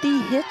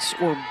 50 hits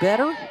or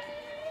better.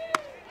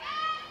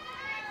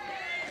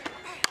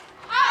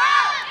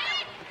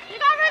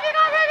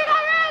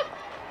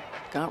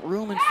 Got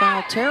room in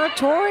foul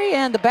territory,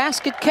 and the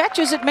basket catch,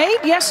 is it made?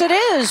 Yes, it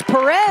is.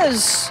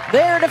 Perez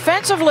there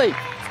defensively.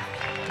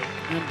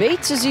 And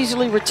Bates is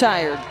easily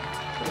retired.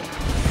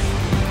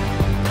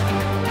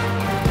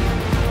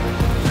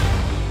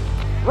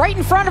 Right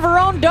in front of her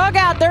own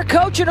dugout, they're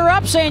coaching her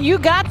up, saying, you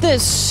got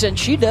this, and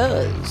she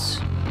does.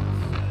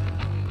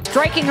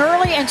 Striking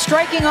early and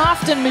striking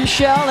often,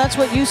 Michelle. That's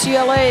what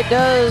UCLA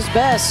does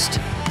best.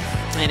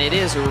 And it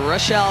is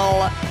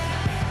Rochelle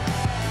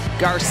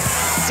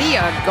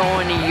Garcia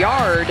going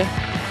yard,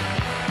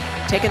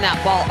 taking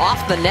that ball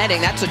off the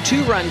netting. That's a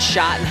 2-run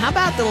shot. And how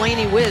about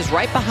Delaney Wiz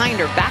right behind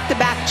her?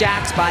 Back-to-back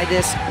jacks by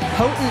this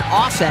potent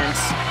offense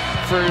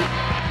for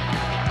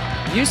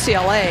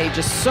UCLA.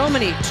 Just so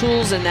many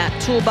tools in that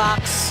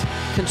toolbox.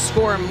 Can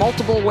score in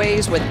multiple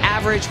ways with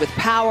average, with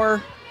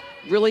power.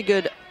 Really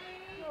good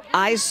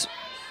eyes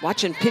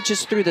watching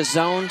pitches through the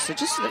zone. So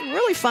just a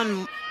really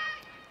fun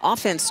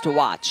offense to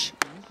watch.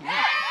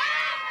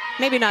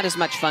 Maybe not as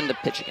much fun to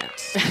pitch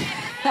against.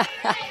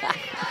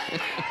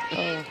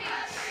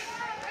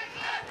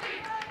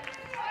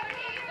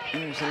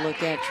 Here's a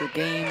look at your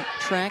game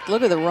track.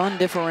 Look at the run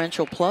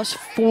differential, plus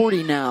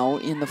 40 now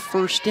in the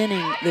first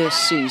inning this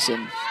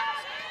season.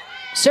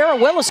 Sarah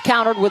Willis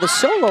countered with a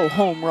solo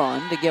home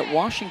run to get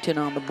Washington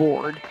on the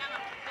board.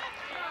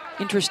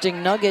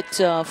 Interesting nugget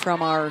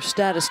from our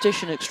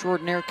statistician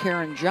extraordinaire,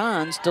 Karen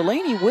Johns.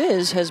 Delaney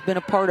Wiz has been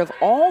a part of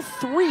all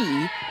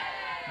 3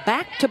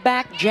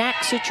 back-to-back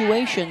jack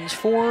situations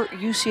for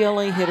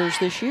UCLA hitters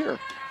this year.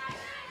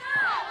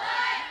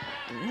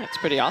 Yeah, it's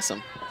pretty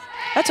awesome.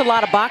 That's a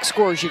lot of box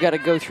scores you got to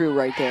go through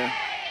right there.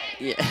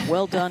 Yeah.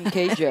 Well done,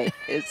 KJ.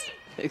 It's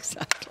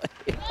exactly.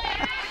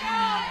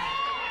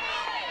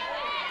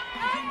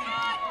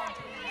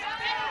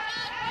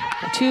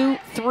 2,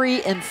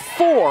 3, and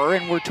 4,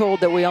 and we're told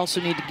that we also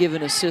need to give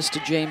an assist to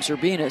James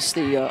Urbinas,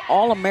 the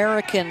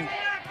All-American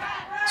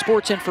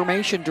Sports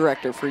Information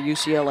Director for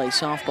UCLA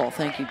Softball.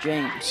 Thank you,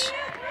 James.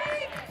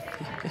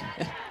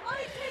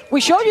 We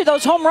showed you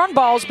those home run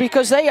balls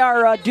because they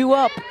are due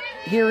up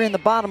here in the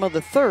bottom of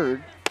the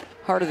 3rd.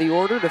 Heart of the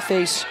order to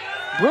face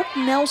Brooke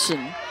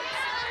Nelson,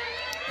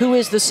 who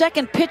is the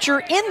 2nd pitcher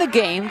in the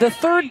game, the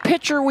 3rd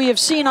pitcher we have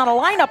seen on a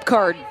lineup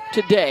card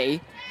today.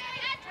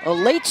 A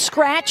late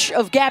scratch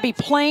of Gabby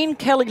Plain.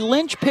 Kelly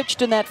Lynch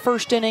pitched in that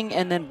 1st inning,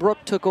 and then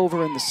Brooke took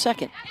over in the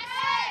 2nd.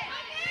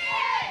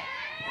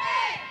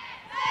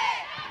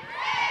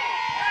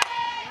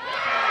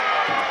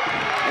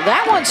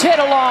 That one's hit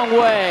a long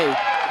way.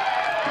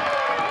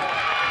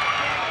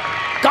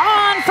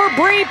 Gone for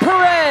Bree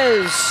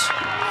Perez.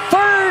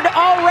 3rd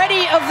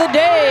already of the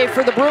day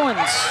for the Bruins.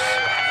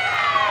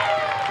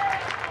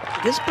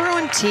 This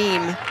Bruin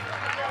team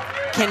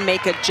can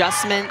make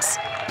adjustments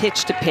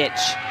pitch to pitch.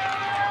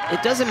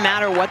 It doesn't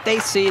matter what they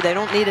see. They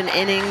don't need an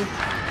inning.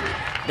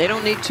 They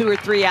don't need 2 or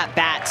 3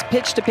 at-bats.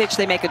 Pitch to pitch,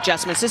 they make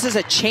adjustments. This is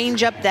a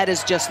changeup that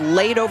is just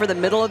laid over the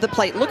middle of the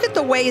plate. Look at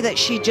the way that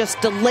she just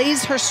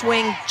delays her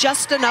swing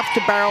just enough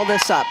to barrel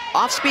this up.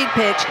 Off-speed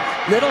pitch,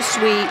 little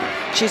sweet.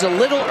 She's a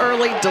little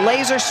early,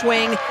 delays her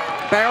swing,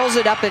 barrels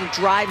it up and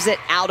drives it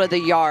out of the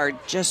yard.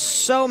 Just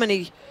so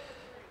many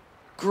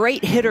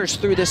great hitters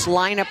through this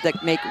lineup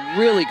that make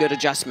really good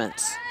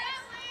adjustments.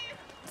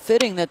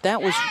 Fitting that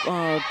that was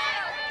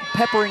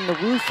peppering the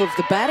roof of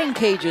the batting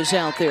cages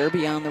out there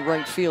beyond the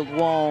right field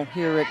wall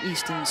here at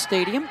Easton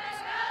Stadium.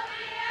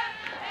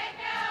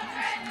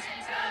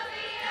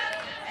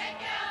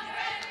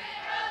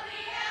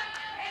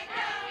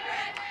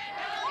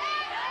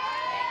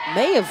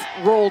 May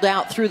have rolled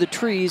out through the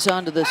trees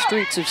onto the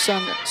streets of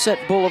Sunset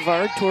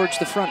Boulevard towards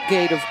the front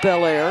gate of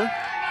Bel Air.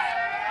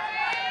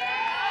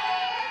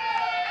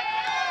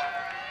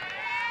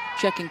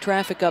 Checking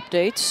traffic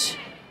updates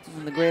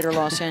in the greater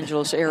Los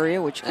Angeles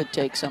area, which could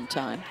take some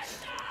time.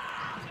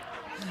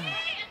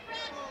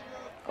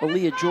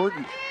 Aaliyah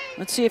Jordan.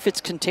 Let's see if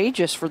it's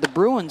contagious for the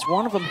Bruins.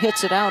 One of them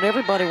hits it out.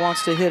 Everybody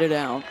wants to hit it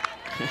out.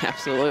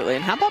 Absolutely.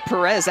 And how about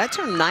Perez? That's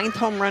her 9th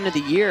home run of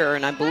the year,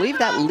 and I believe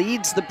that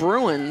leads the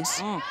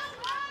Bruins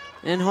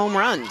in home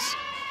runs.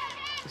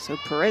 So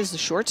Perez, the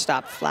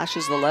shortstop,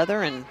 flashes the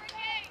leather and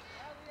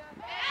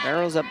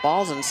barrels up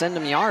balls and send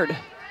them yard.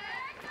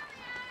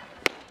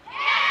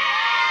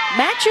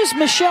 Matches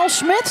Michelle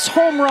Smith's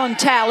home run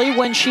tally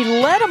when she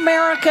led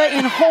America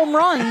in home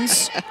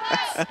runs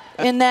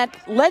in that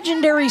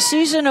legendary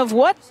season of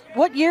what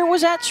year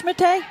was that,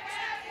 Schmitte?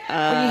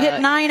 When you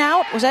hit 9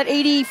 out? Was that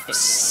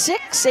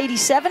 86,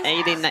 87?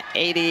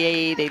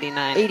 88,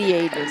 89.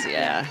 88.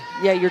 Yeah.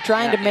 Yeah, you're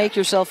trying to make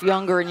yourself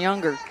younger and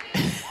younger.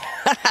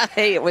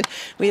 Hey,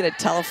 we had a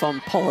telephone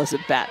pole as a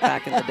bat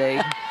back in the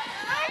day.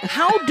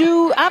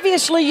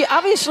 Obviously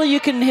you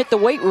can hit the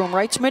weight room,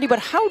 right, Smitty? But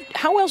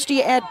how else do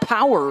you add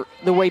power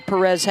the way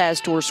Perez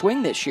has to her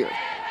swing this year?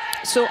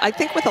 So I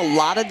think with a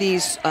lot of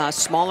these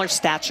smaller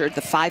statured,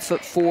 the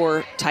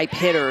 5'4" type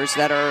hitters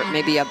that are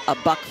maybe a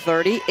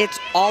 $130, it's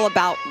all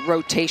about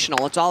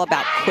rotational. It's all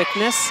about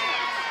quickness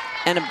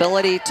and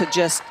ability to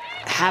just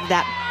have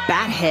that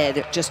bat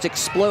head just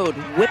explode,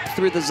 whip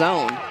through the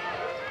zone.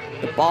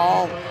 The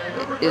ball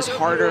is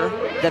harder,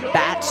 the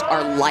bats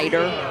are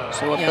lighter,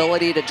 so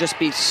ability to just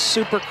be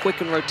super quick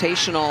and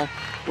rotational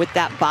with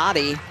that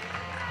body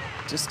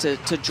just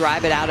to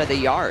drive it out of the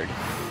yard.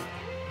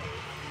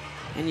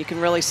 And you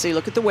can really see,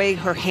 look at the way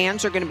her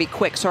hands are going to be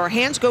quick. So her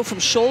hands go from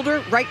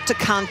shoulder right to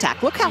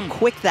contact. Look how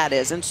quick that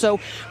is. And so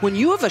when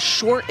you have a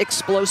short,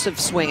 explosive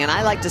swing, and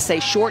I like to say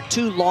short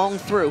to long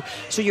through,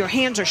 so your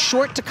hands are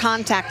short to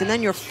contact and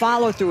then your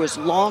follow through is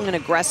long and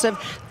aggressive,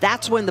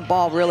 that's when the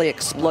ball really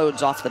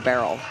explodes off the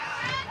barrel.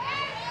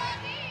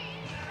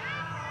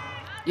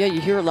 Yeah, you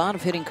hear a lot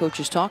of hitting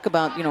coaches talk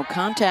about,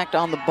 contact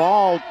on the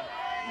ball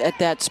at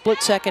that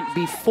split second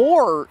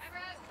before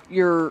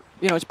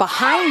it's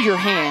behind your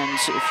hands,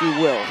 if you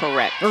will.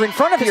 Correct. Or in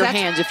front of your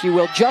hands, if you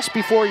will, just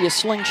before you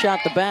slingshot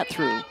the bat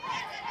through.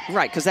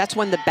 Right, because that's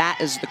when the bat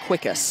is the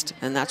quickest,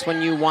 and that's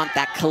when you want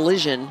that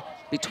collision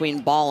between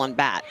ball and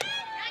bat.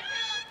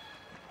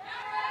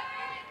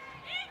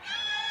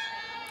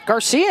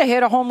 Garcia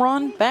hit a home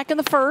run back in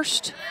the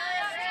 1st.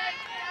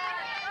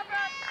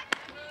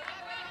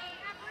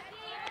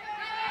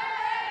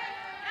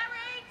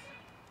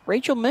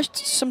 Rachel missed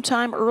some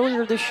time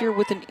earlier this year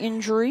with an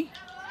injury.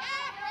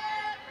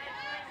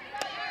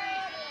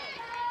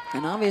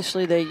 And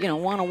obviously they,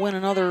 want to win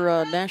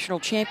another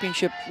national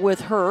championship with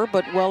her,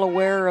 but well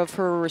aware of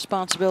her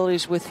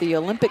responsibilities with the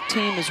Olympic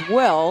team as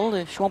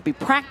well. She won't be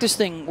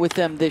practicing with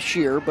them this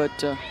year,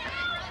 but of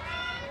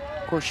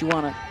course you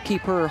want to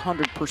keep her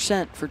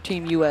 100% for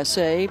Team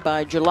USA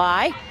by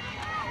July.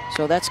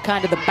 So that's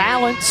kind of the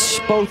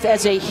balance, both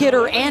as a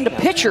hitter and a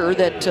pitcher,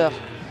 that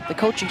the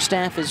coaching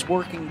staff is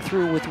working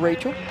through with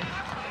Rachel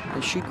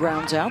as she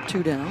grounds out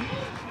 2 down.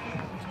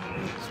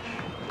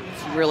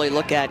 Really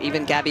look at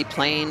even Gabby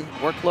Plain,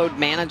 workload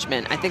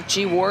management. I think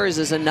G Wars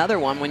is another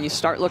one when you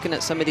start looking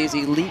at some of these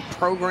elite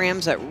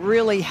programs that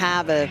really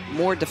have a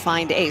more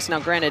defined ace. Now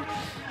granted,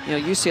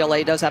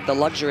 UCLA does have the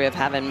luxury of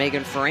having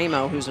Megan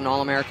Faremo, who's an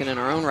All-American in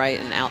her own right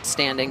and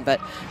outstanding, but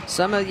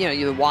some of,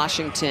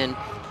 Washington,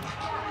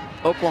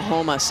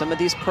 Oklahoma, some of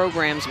these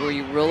programs where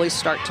you really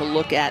start to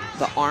look at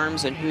the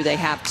arms and who they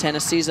have.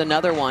 Tennessee's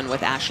another one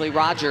with Ashley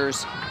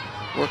Rogers.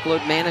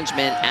 Workload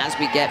management as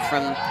we get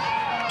from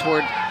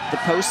toward the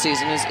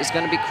postseason is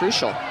going to be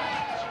crucial.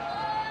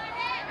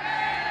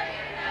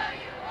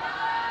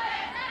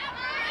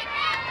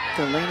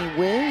 Delaney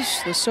Wiz,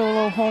 the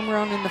solo home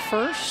run in the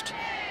first.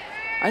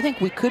 I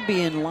think we could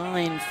be in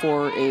line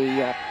for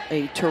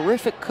a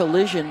terrific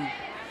collision,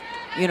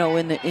 in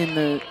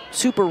the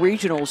super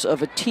regionals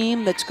of a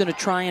team that's going to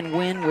try and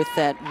win with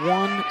that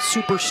one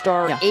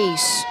superstar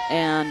ace,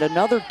 and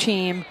another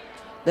team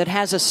that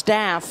has a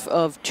staff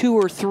of 2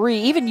 or 3,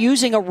 even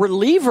using a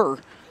reliever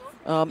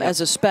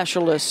as a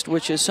specialist,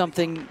 which is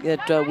something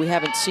that we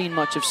haven't seen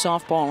much of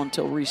softball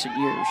until recent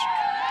years.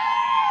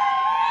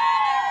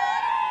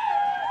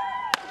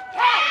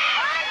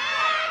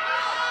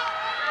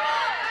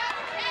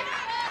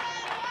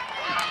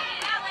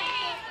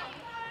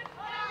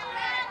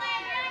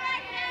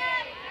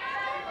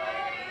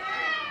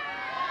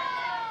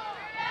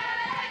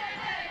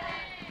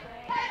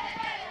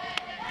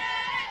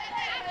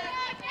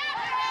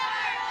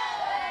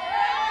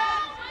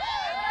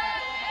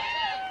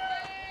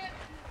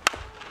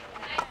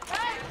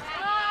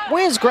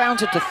 Wiz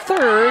grounds it to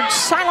third.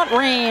 Silent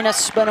Rain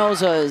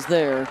Espinoza is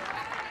there.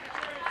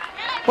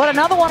 But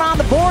another one on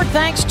the board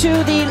thanks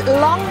to the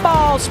long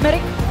ball, Smitty.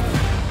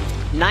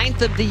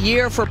 9th of the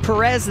year for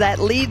Perez. That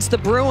leads the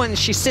Bruins.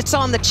 She sits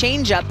on the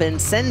changeup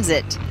and sends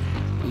it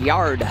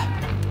yard.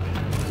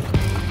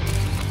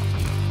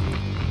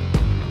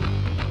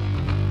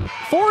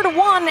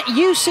 4-1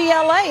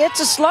 UCLA. It's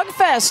a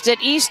slugfest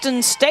at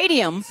Easton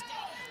Stadium.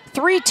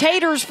 3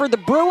 taters for the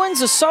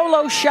Bruins, a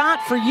solo shot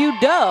for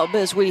UW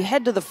as we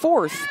head to the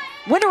 4th.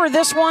 Winner of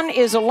this one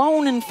is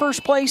alone in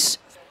first place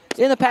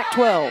in the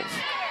Pac-12.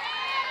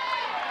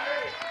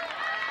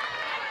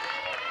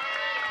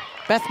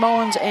 Beth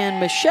Mullins and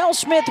Michelle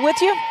Smith with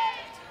you.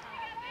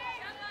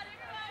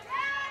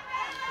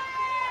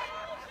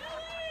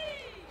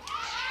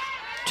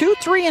 Two,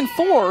 3, and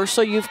 4,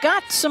 so you've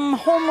got some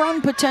home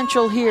run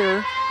potential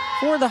here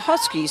for the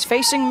Huskies,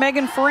 facing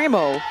Megan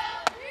Faremo.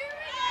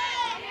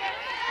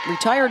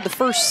 Retired the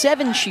first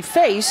 7 she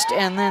faced,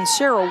 and then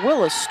Sarah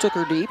Willis took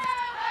her deep.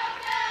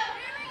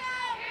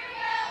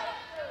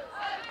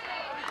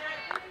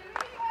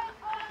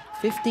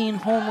 "15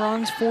 home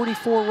runs,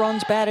 44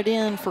 runs batted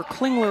in for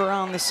Klingler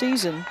on the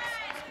season.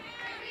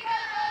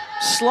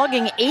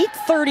 Slugging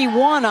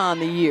 .831 on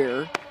the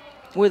year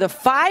with a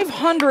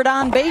 .500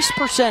 on base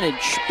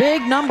percentage.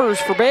 Big numbers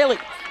for Bailey.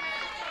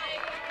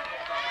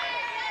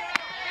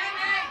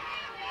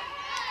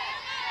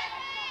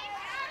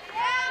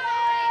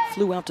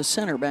 Flew out to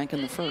center back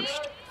in the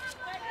first.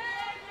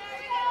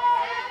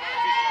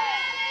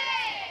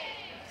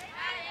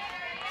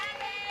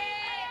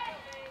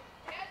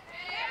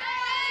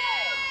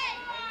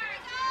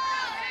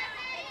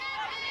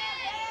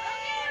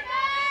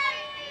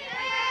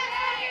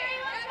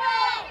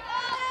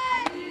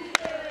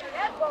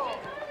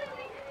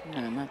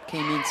 And that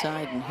came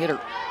inside and hit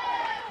her.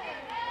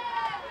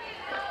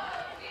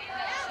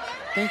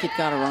 I think it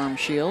got her arm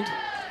shield.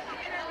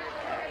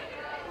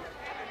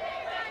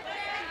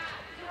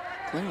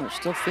 Klingler's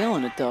still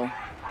feeling it, though.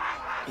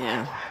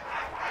 Yeah.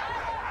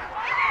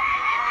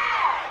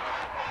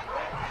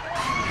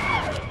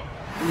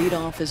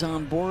 Leadoff is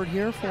on board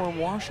here for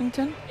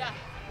Washington.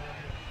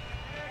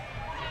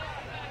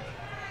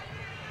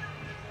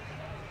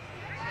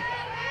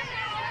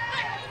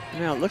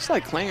 It looks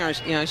like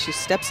Klingler's, she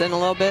steps in a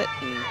little bit,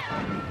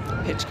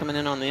 and pitch coming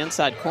in on the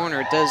inside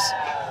corner. It does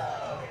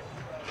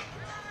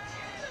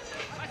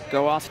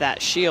go off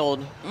that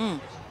shield.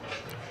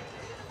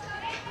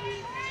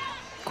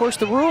 Of course,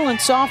 the rule in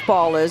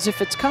softball is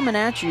if it's coming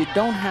at you, you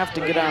don't have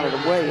to get out of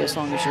the way as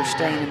long as you're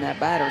staying in that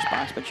batter's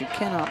box, but you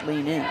cannot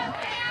lean in.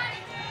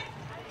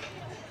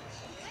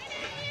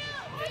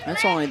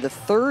 That's only the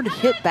 3rd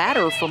hit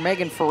batter for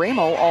Megan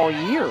Faremo all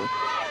year.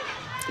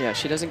 Yeah,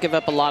 she doesn't give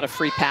up a lot of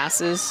free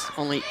passes.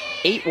 Only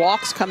 8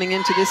 walks coming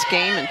into this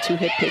game and 2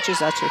 hit pitches.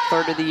 That's her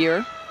 3rd of the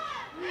year.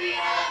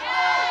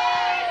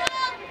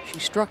 She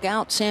struck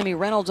out Sammy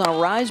Reynolds on a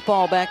rise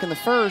ball back in the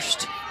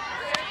first.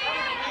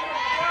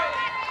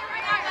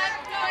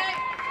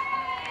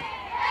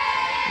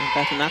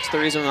 Beth, and that's the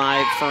reason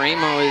why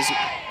Faremo is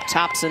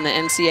tops in the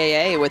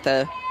NCAA with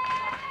a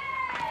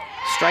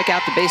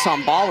strikeout to base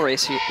on ball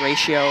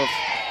ratio of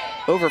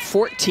over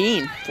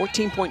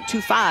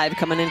 14.25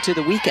 coming into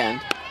the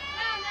weekend.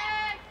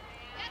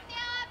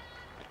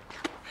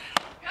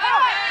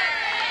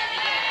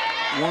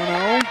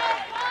 One-0.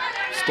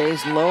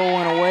 Stays low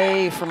and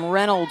away from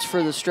Reynolds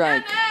for the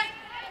strike.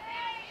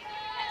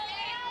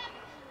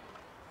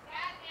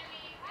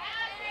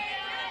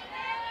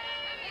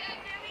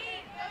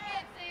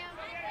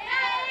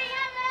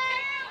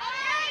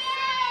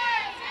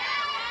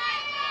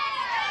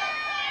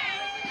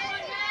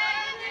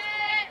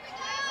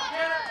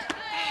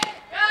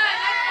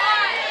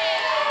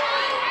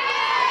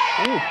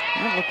 Ooh,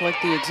 that looked like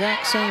the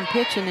exact same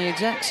pitch in the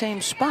exact same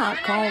spot.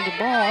 Called the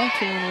ball,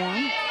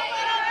 2-1.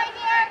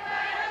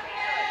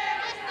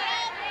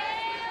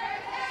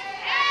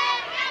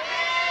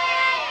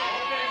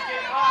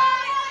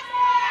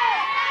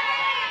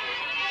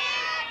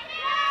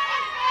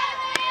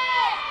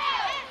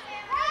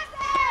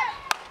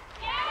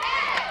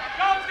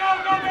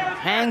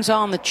 Hangs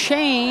on the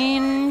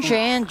change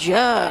and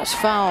just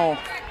foul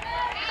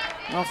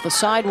off the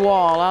side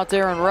wall out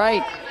there and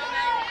right.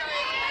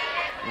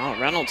 Oh,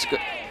 Reynolds,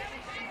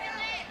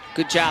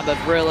 good job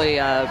of really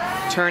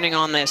turning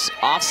on this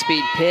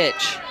off-speed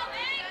pitch.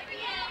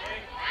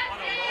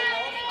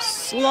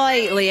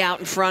 Slightly out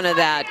in front of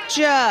that,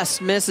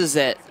 just misses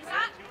it.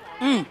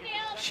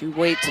 She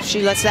waits, if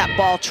she lets that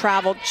ball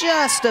travel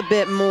just a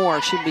bit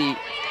more, she'd be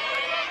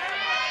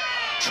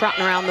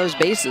trotting around those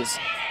bases.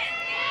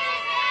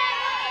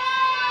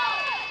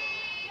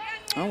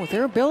 Oh, with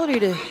their ability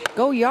to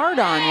go yard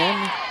on you,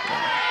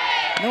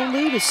 no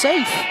lead is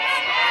safe.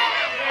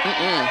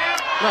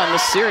 Well, in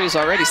this series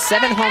already,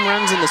 7 home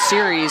runs in the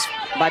series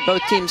by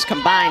both teams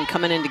combined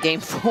coming into Game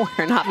 4,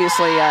 and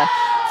obviously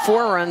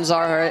 4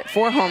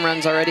 home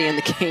runs already in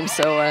the game.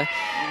 So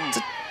it's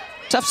a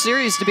tough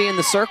series to be in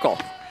the circle.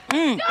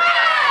 Oh,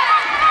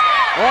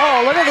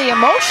 look at the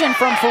emotion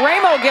from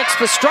Faremo, gets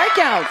the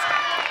strikeout.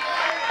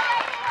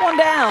 1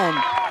 down.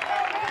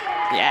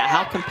 Yeah,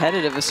 how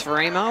competitive is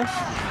Faremo?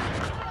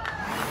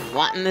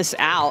 Wanting this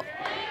out.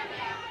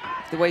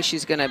 The way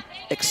she's going to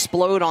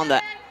explode on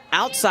the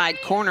outside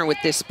corner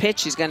with this pitch,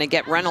 she's going to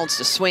get Reynolds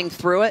to swing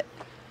through it.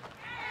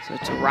 So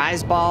it's a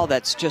rise ball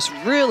that's just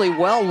really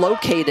well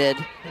located.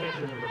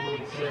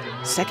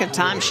 Second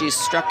time she's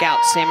struck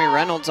out Sammy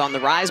Reynolds on the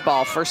rise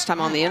ball. First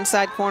time on the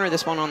inside corner,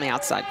 this one on the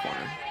outside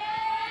corner.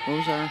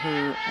 Those are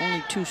her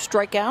only 2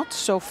 strikeouts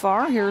so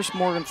far. Here's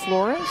Morgan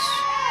Flores.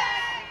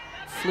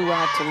 Flew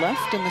out to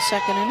left in the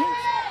second inning.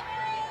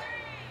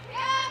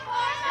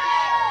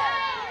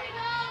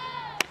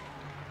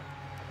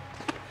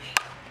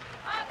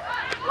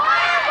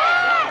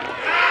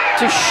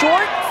 To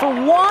short for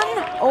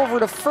 1, over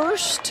to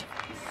first.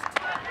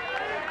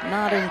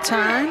 Not in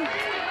time,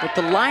 but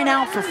the line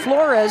out for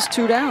Flores,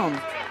 2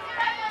 down.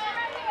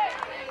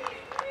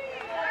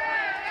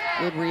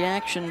 Good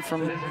reaction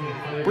from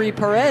Bree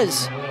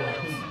Perez.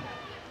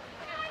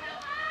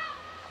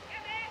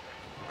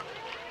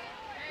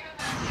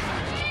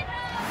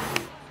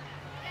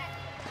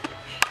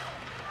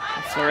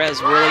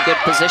 Flores, really good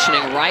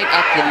positioning right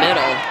up the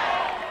middle.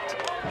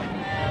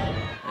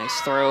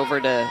 Nice throw over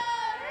to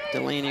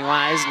Delaney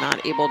Wise,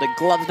 not able to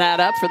glove that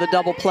up for the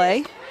double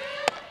play.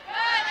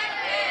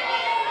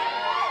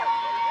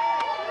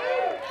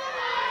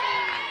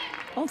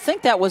 I don't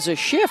think that was a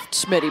shift,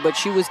 Smitty, but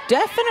she was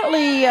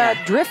definitely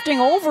drifting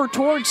over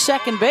towards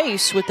second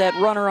base with that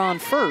runner on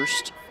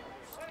first.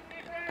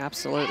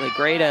 Absolutely.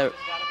 Great at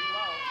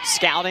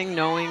scouting,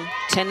 knowing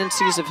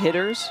tendencies of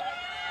hitters.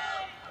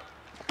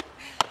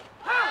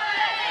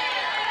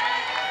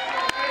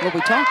 Well,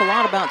 we talk a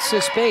lot about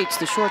Sis Bates,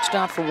 the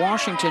shortstop for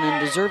Washington,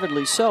 and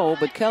deservedly so,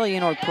 but Kelly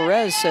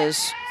Perez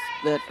says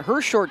that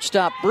her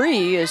shortstop,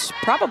 Bree, is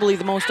probably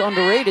the most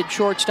underrated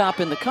shortstop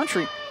in the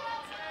country.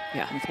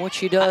 Yeah. With what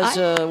she does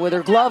with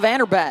her glove and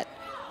her bat.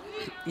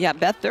 Yeah,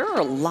 Beth, there are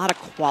a lot of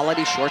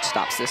quality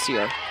shortstops this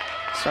year.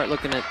 Start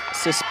looking at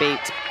Sis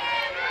Bates,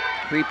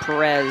 Bree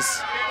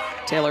Perez,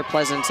 Taylor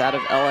Pleasance out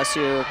of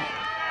LSU,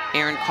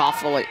 Aaron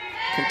Koffel at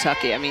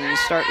Kentucky. I mean, you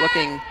start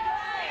looking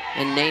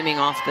and naming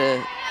off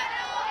the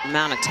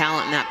amount of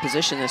talent in that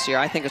position this year.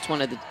 I think it's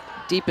one of the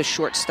deepest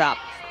shortstop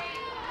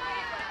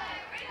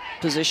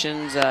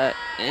positions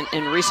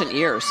in recent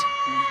years.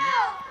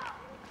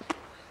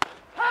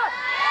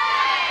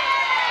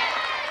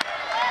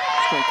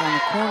 Strike on the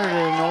corner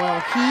to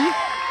Noelle He.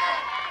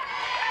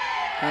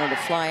 Got her to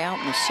fly out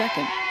in the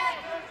second.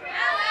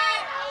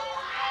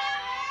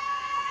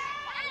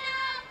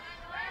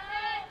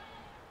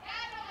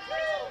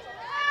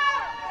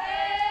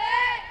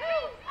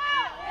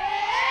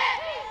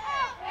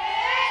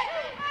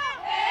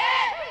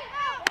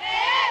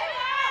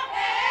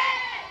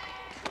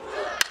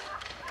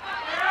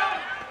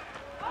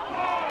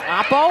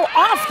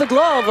 Off the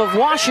glove of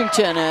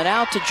Washington and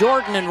out to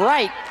Jordan and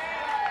right.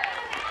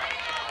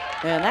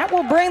 And that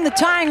will bring the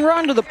tying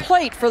run to the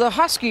plate for the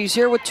Huskies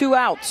here with 2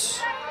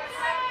 outs.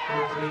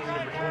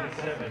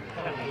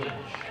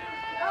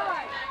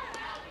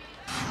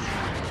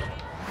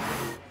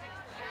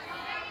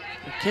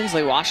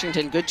 Kinsley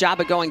Washington, good job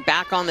of going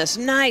back on this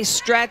nice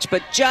stretch,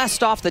 but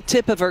just off the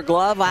tip of her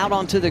glove out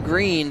onto the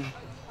green.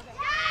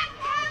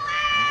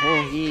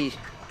 Oh, he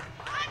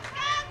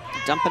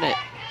dumping it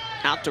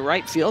out to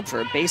right field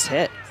for a base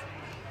hit.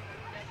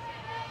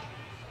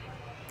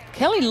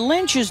 Kelly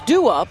Lynch is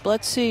due up.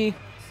 Let's see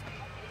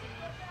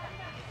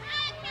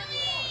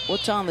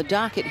what's on the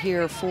docket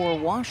here for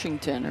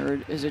Washington,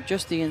 or is it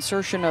just the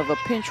insertion of a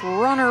pinch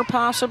runner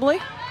possibly?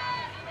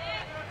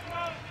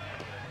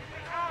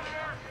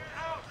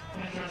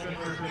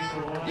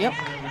 Yep.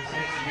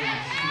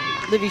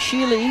 Livy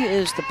Sheely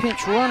is the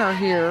pinch runner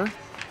here.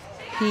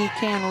 He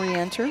can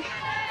re-enter.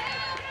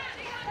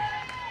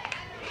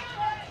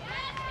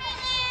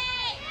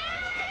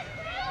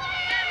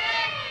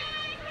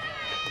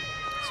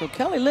 So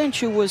Kelly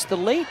Lynch, who was the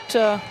late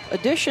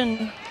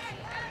addition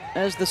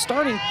as the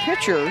starting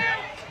pitcher,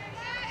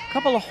 a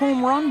couple of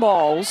home run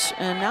balls,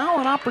 and now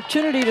an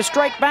opportunity to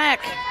strike back.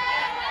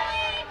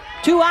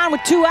 2 on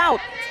with 2 out.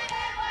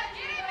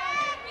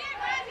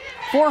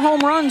 4 home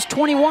runs,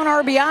 21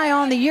 RBI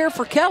on the year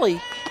for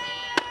Kelly.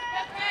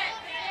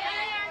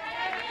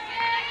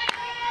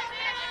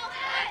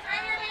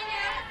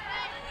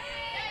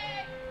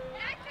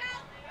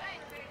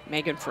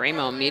 Megan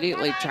Framo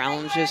immediately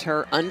challenges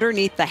her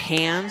underneath the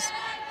hands.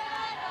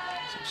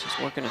 So she's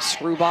working a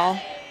screwball.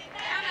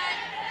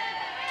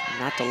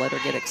 Not to let her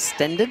get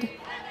extended.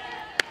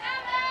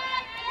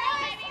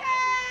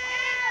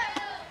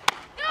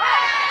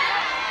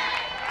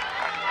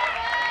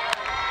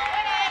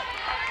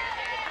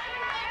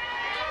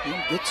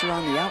 And gets her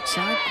on the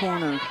outside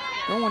corner.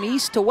 Going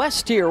east to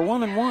west here,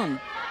 1-1.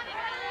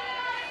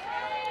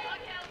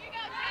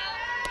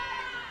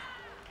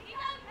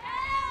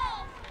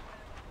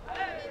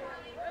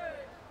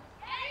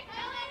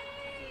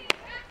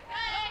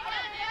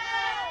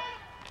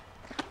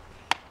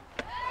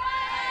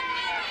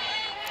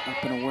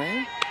 Up and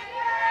away.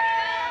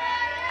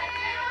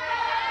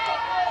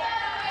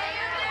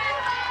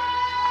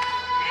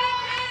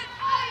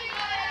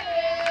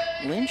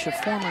 Lynch, a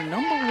former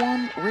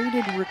 #1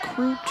 rated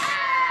recruit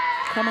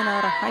coming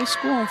out of high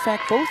school. In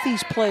fact, both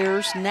these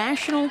players,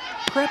 National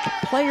Prep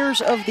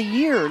Players of the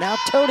Year, now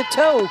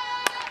toe-to-toe.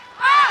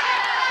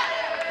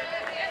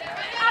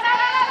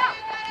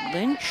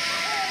 Lynch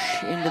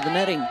into the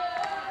netting.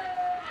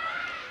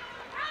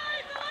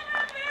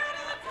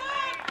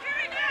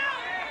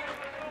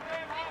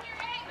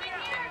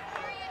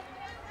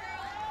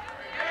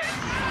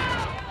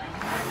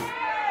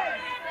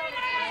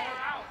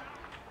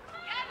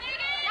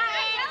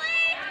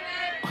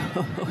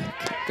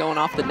 Going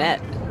off the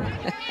net.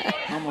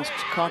 Almost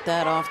caught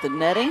that off the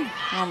netting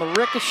on the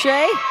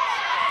ricochet.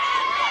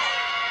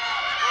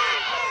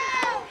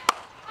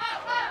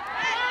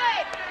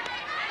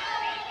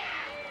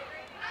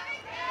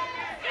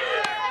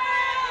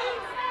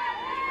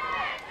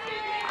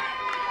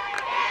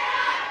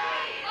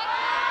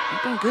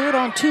 Looking good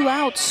on 2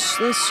 outs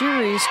this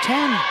series.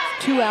 10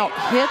 2-out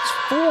hits,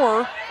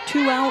 4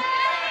 2-out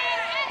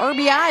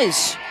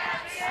RBIs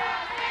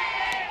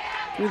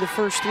through the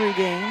first 3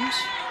 games.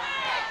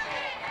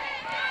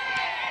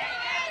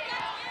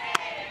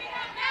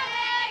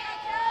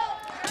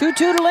 Two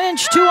to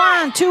Lynch, 2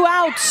 on, 2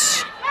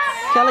 outs.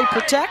 Kelly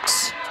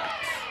protects.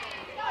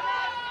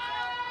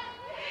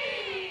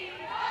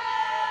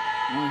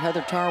 And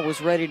Heather Tarr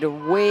was ready to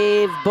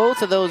wave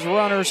both of those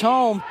runners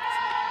home.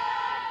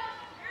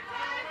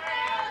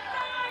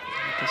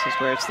 This is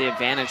where it's the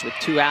advantage with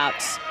 2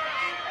 outs.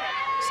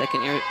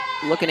 Second, you're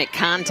looking at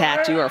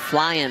contact, you are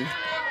flying.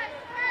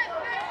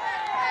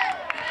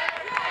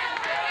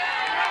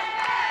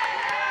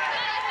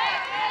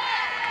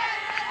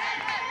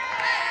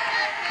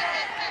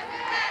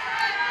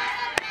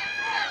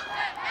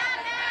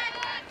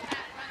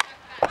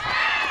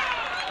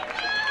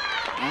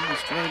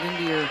 Almost right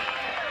into your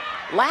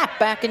lap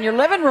back in your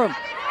living room.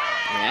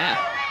 Yeah,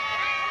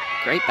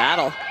 great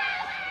battle.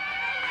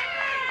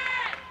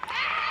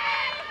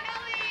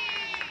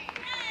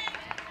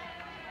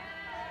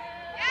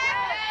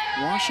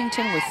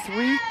 Washington with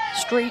 3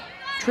 straight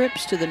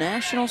trips to the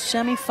national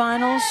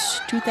semifinals.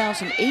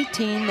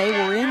 2018, they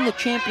were in the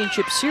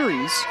championship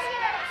series.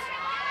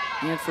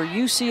 And for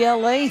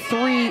UCLA,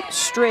 3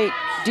 straight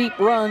deep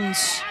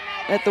runs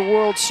at the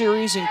World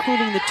Series,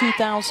 including the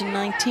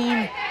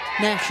 2019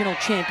 national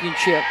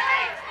championship.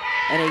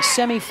 And a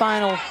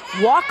semifinal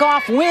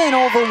walk-off win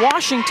over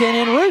Washington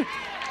en route.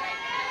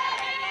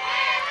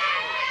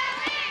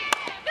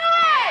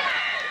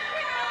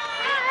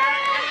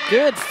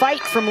 Good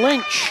fight from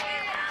Lynch.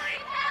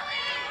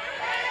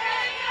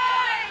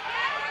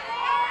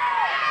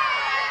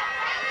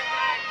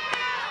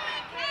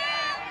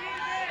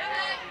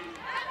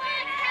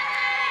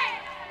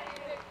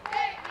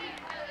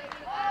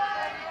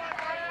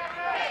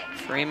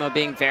 Framo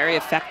being very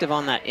effective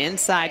on that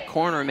inside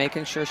corner,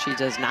 making sure she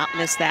does not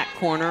miss that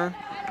corner.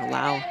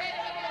 Allow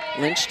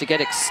Lynch to get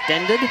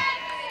extended.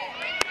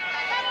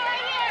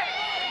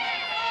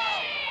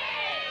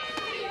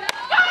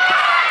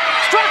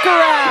 Struck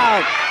her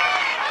out!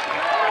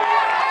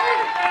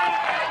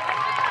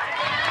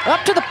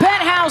 Up to the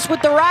penthouse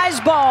with the rise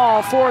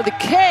ball for the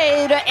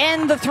K to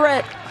end the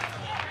threat.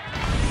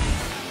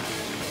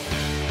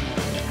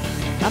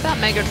 How about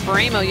Megan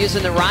Faremo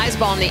using the rise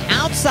ball in the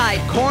outside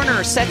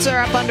corner, sets her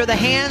up under the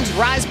hands,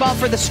 rise ball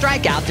for the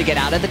strikeout to get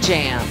out of the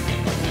jam.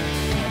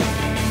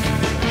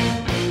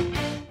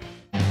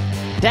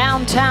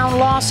 Downtown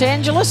Los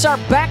Angeles, our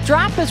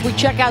backdrop as we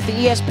check out the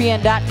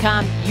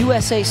ESPN.com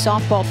USA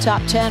Softball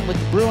Top 10 with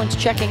the Bruins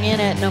checking in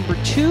at number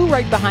 2,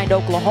 right behind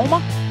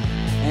Oklahoma.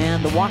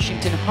 And the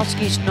Washington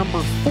Huskies number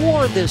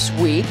 4 this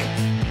week.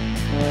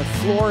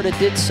 Florida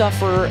did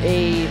suffer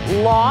a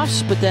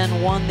loss, but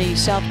then won the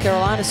South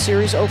Carolina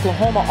series.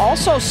 Oklahoma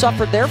also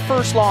suffered their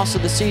first loss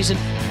of the season,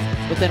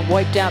 but then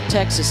wiped out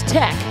Texas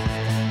Tech.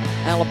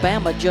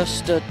 Alabama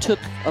just took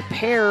a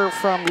pair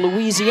from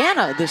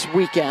Louisiana this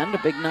weekend, a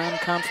big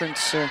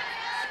non-conference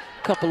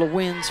couple of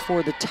wins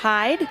for the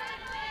Tide. A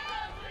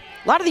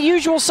lot of the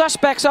usual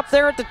suspects up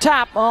there at the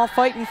top, all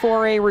fighting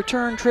for a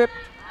return trip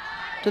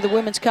to the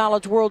Women's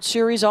College World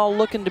Series, all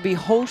looking to be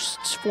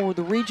hosts for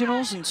the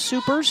regionals and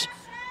supers.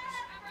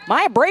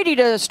 Maya Brady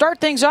to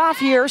start things off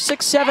here,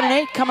 6, 7, and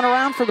 8 coming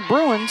around for the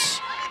Bruins.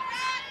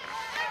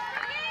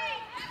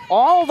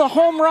 All the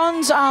home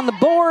runs on the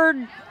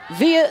board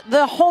via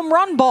the home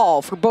run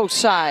ball for both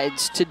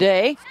sides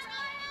today.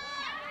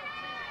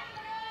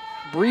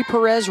 Bree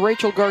Perez,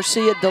 Rachel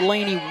Garcia,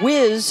 Delaney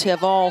Wiz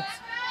have all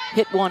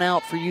hit one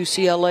out for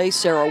UCLA.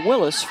 Sarah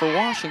Willis for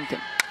Washington.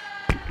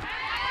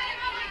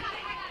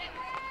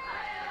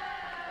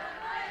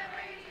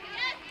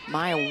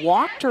 Maya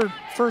walked her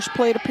first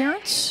plate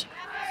appearance.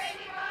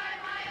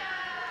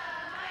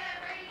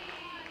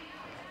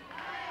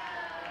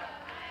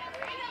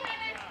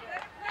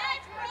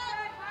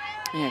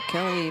 Yeah,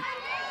 Kelly,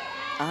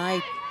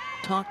 I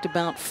talked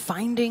about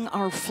finding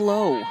our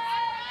flow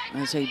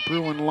as a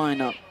Bruin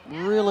lineup.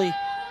 Really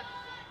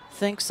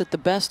thinks that the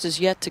best is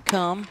yet to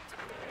come.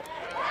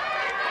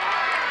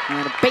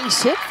 And a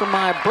base hit for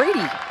Maya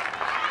Brady.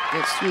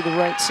 Gets through the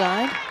right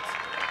side.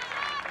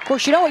 Of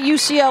course, you know at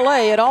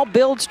UCLA, it all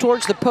builds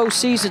towards the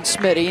postseason,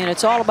 Smitty, and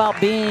it's all about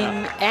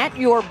being at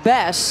your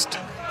best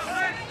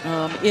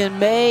in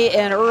May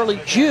and early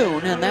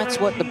June, and that's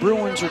what the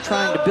Bruins are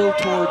trying to build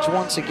towards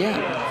once again.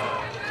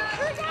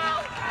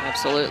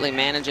 Absolutely,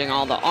 managing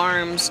all the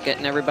arms,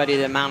 getting everybody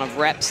the amount of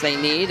reps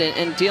they need,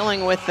 and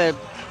dealing with a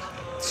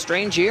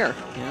strange year.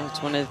 You know,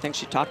 it's one of the things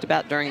she talked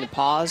about during the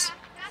pause.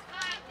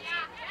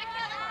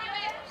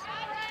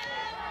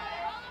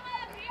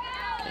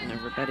 Getting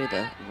everybody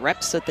the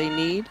reps that they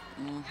need.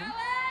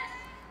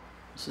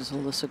 This is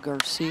Alyssa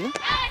Garcia.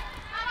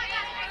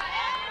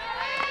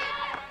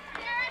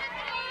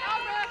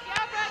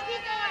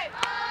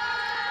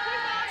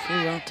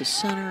 Flew out to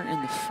center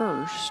in the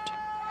first.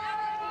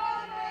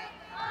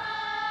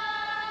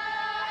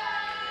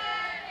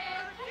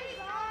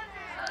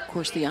 Of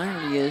course, the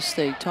irony is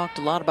they talked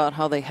a lot about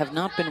how they have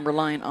not been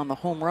relying on the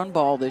home run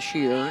ball this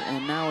year,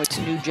 and now it's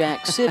New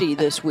Jack City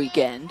this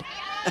weekend.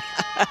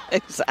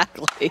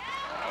 Exactly.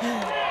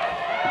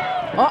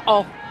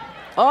 Uh-oh.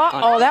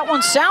 Uh-oh, that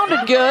one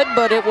sounded good,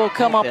 but it will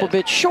come up a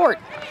bit short.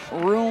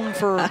 Room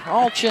for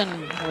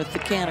Alchin with the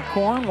can of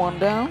corn, one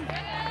down.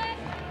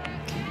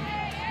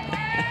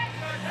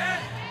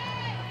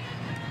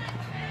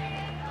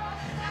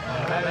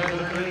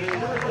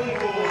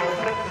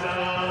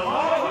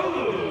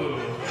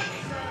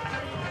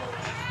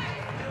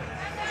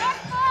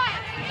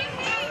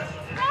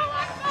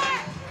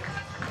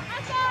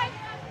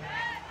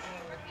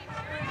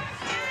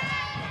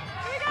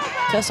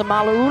 Tessa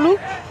Malauulu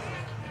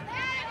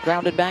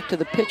grounded back to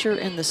the pitcher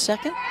in the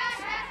second.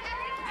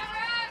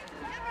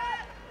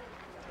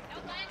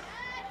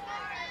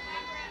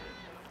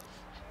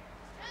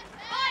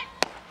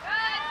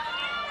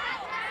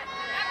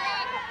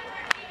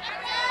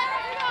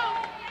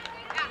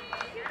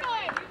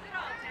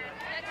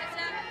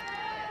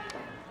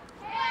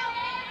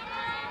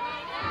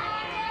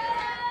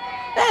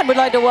 And we'd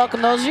like to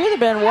welcome those of you that have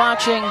been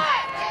watching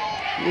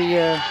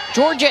the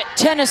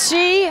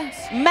Georgia-Tennessee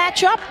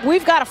matchup.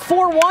 We've got a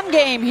 4-1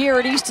 game here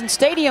at Easton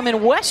Stadium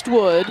in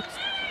Westwood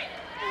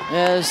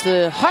as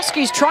the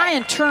Huskies try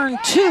and turn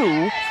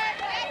 2.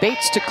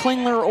 Bates to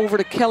Klingler over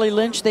to Kelly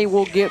Lynch. They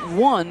will get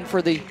 1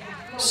 for the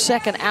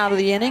second out of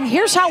the inning.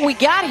 Here's how we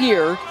got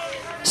here.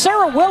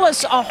 Sarah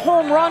Willis, a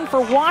home run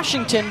for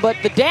Washington, but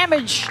the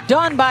damage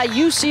done by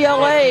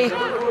UCLA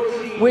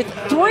with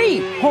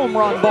 3 home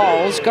run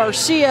balls.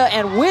 Garcia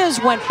and Wiz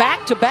went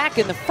back-to-back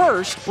in the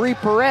first. Bree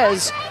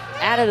Perez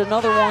added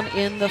another one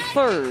in the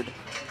third.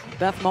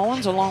 Beth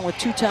Mullins, along with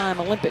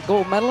 2-time Olympic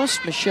gold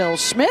medalist Michelle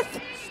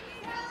Smith.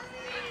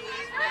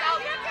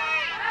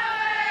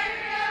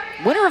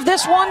 Winner of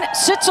this one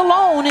sits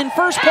alone in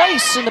first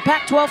place in the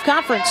Pac-12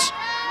 Conference.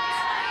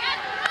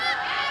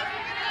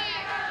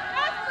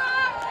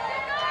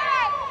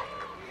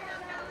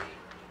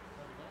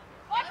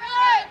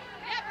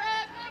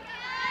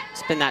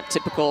 It's been that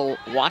typical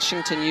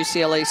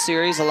Washington-UCLA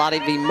series, a lot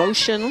of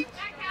emotion,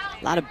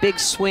 a lot of big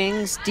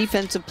swings,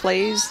 defensive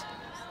plays.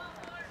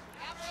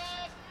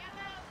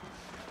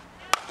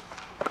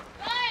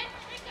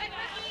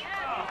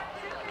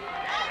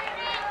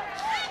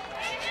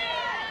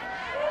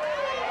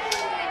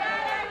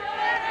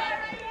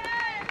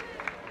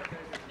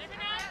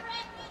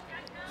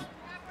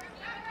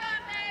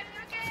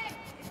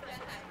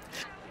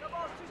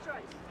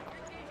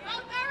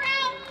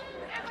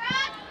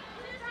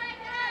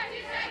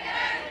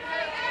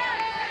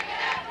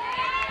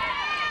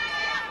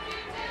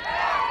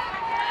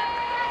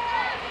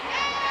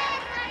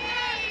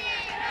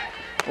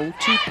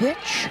 0-2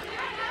 pitch.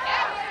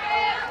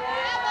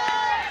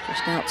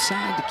 Just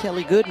outside to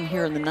Kelly Gooden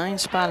here in the 9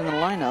 spot in the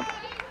lineup.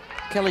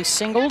 Kelly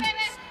singled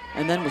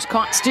and then was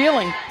caught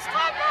stealing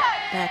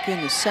back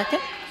in the second.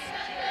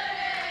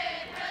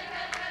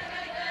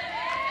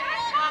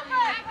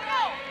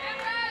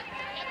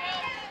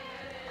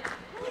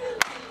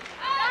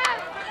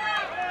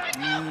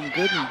 And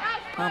Gooden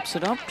pops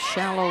it up,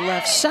 shallow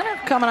left center.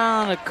 Coming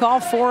on to call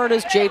for it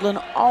is Jadlyn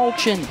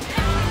Alchin.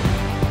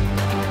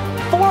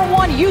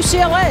 4-1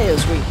 UCLA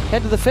as we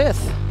head to the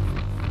 5th.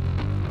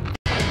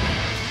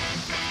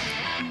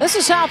 This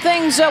is how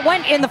things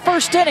went in the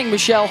first inning,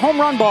 Michelle.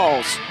 Home run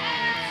balls.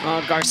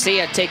 Well,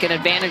 Garcia taking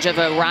advantage of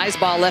a rise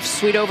ball left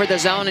sweet over the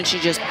zone, and she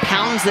just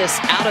pounds this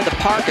out of the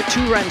park, a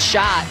 2-run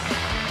shot.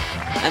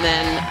 And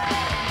then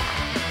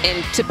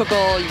in typical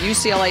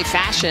UCLA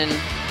fashion,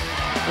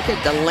 look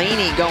at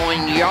Delaney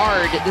going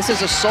yard. This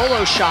is a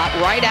solo shot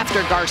right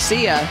after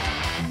Garcia.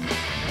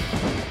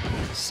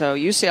 So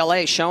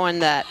UCLA showing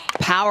that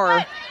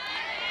power.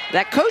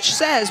 That coach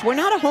says, we're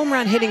not a home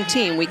run hitting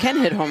team. We can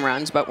hit home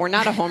runs, but we're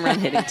not a home run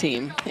hitting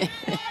team.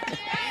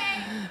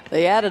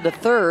 They added a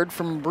third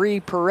from Bree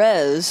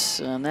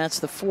Perez, and that's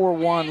the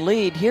 4-1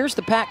 lead. Here's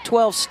the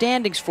Pac-12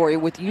 standings for you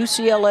with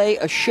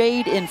UCLA a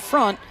shade in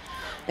front.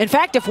 In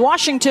fact, if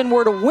Washington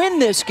were to win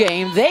this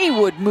game, they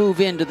would move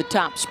into the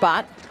top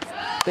spot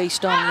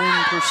based on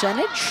win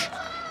percentage.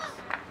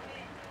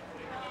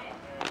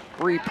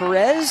 Bree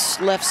Perez,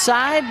 left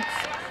side,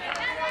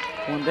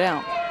 one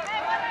down.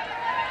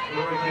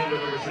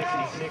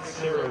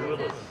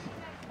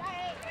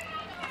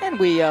 And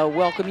we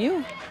welcome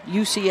you,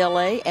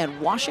 UCLA and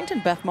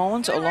Washington. Beth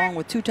Mullins, along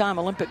with 2-time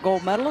Olympic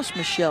gold medalist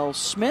Michelle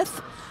Smith.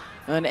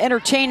 An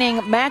entertaining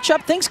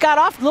matchup. Things got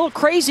off a little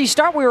crazy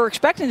start. We were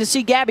expecting to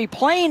see Gabby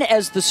Plain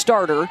as the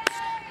starter,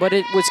 but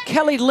it was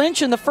Kelly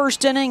Lynch in the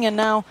first inning, and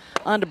now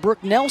on to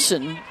Brooke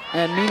Nelson.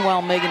 And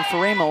meanwhile, Megan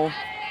Faremo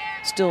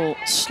still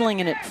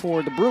slinging it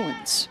for the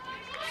Bruins.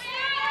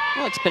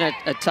 Well, it's been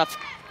a tough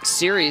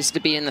series to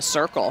be in the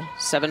circle.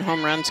 7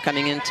 home runs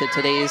coming into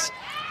today's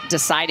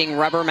deciding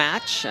rubber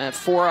match.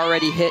 4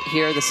 already hit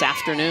here this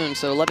afternoon,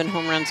 so 11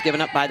 home runs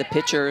given up by the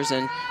pitchers.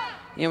 And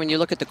you know, when you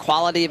look at the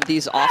quality of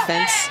these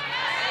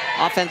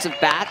offensive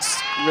bats,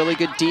 really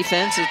good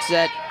defense, it's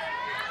that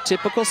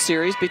typical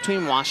series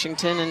between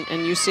Washington and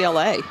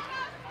UCLA.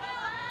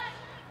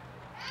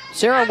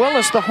 Sarah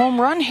Willis, the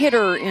home run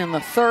hitter in the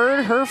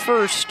 3rd, her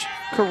first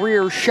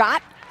career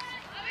shot.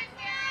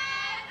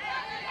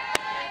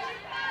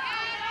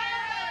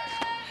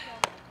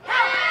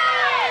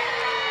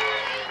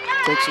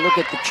 Takes a look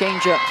at the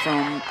changeup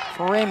from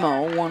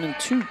Faremo,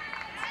 1-2.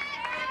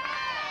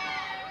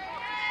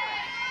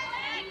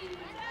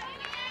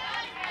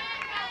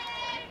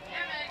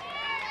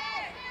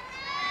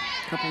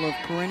 Couple of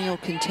perennial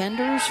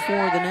contenders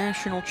for the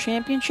national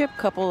championship.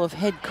 Couple of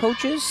head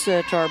coaches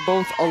that are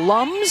both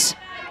alums.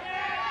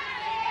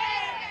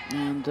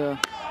 And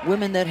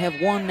women that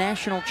have won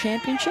national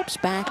championships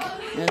back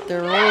at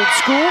their old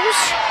schools.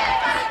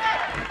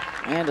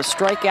 And a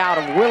strikeout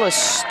of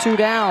Willis, 2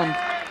 down.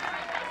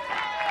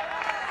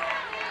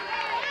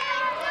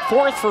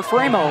 4th for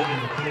Faremo.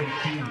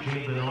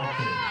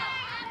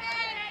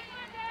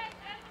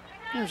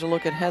 There's a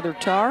look at Heather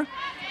Tarr.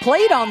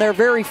 Played on their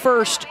very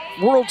first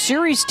World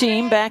Series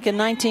team back in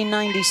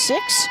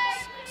 1996.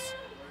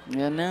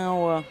 And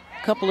now a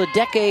couple of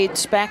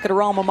decades back at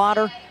her alma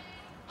mater,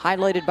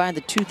 highlighted by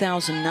the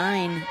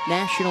 2009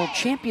 National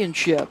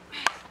Championship.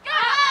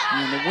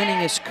 And the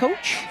winningest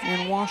coach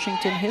in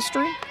Washington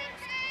history.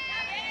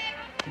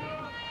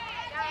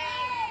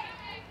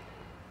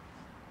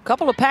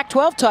 Couple of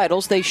Pac-12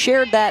 titles. They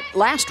shared that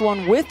last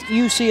one with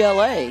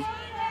UCLA.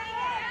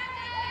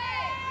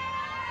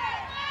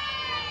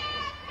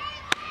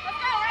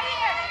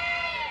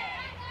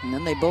 And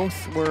then they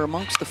both were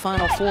amongst the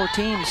Final 4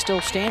 teams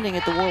still standing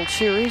at the World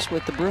Series,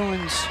 with the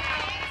Bruins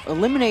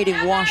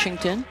eliminating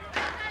Washington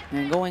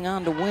and going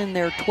on to win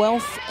their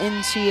 12th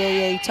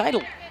NCAA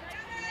title.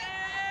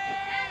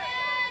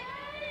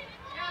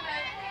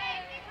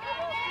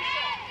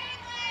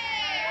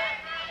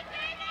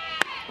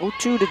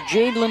 To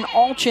Jadlyn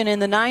Alchin in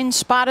the 9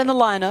 spot in the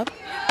lineup.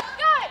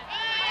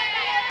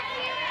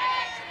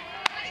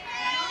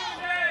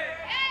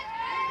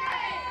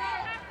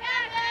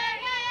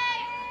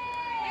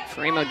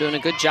 Faremo doing a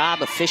good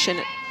job, efficient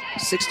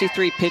at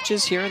 63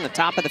 pitches here in the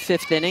top of the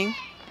 5th inning.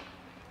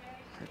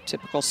 Her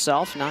typical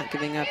self, not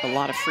giving up a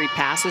lot of free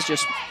passes,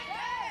 just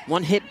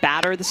 1 hit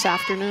batter this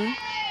afternoon.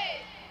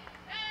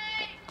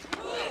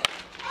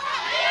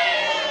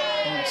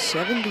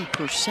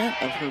 70%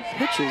 of her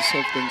pitches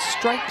have been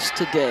strikes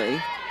today.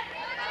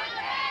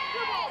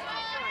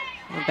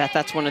 I bet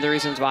that's one of the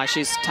reasons why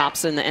she's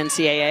tops in the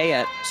NCAA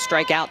at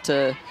strikeout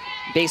to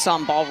base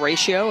on ball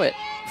ratio at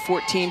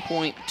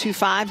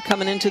 14.25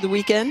 coming into the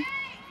weekend.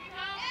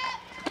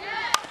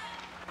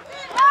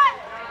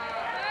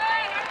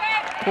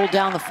 Pulled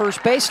down the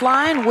first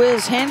baseline.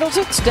 Wiz handles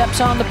it,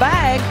 steps on the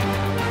bag.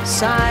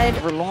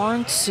 side.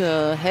 Lawrence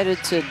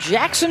headed to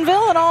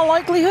Jacksonville in all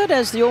likelihood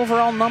as the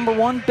overall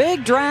 #1.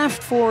 Big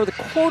draft for the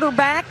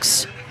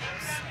quarterbacks.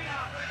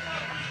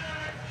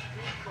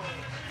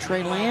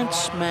 Trey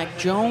Lance, Mac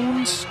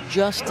Jones,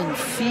 Justin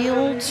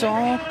Fields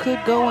all could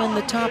go in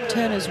the top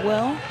 10 as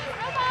well.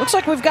 Looks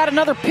like we've got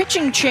another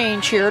pitching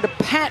change here to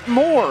Pat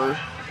Moore,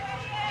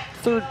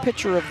 third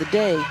pitcher of the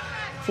day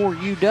for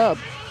UW.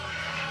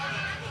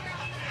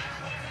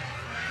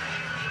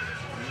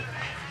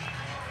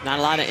 Not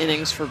a lot of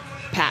innings for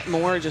Pat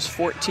Moore, just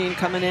 14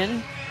 coming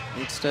in.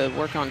 Needs to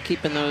work on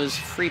keeping those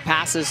free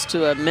passes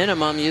to a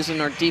minimum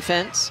using our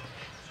defense.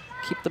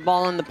 Keep the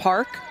ball in the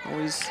park,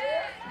 always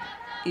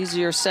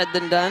easier said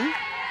than done.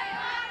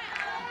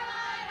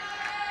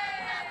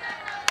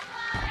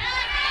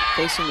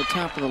 Facing the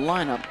top of the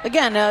lineup.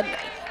 Again,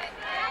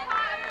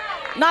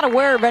 not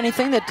aware of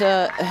anything that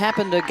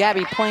happened to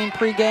Gabby Plain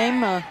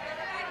pregame.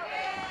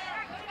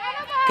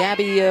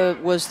 Gabby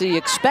was the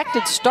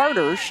expected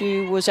starter.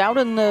 She was out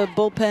in the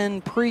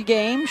bullpen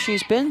pregame.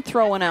 She's been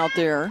throwing out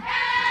there.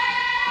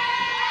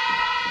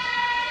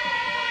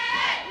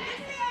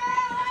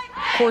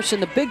 Of course,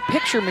 in the big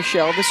picture,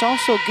 Michelle, this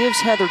also gives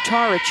Heather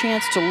Tarr a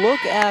chance to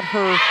look at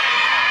her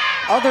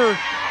other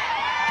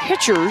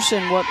pitchers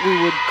in what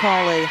we would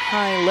call a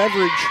high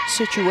leverage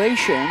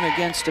situation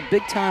against a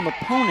big time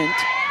opponent.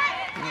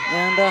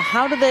 And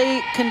how do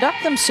they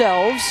conduct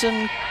themselves,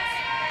 and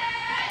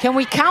can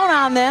we count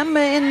on them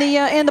in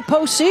the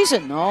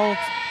postseason? All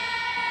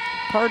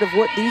part of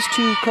what these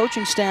two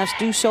coaching staffs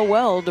do so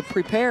well to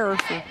prepare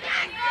for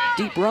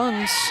deep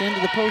runs into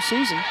the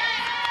postseason.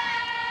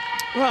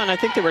 Well, and I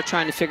think they were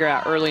trying to figure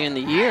out early in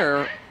the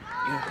year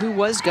who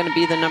was going to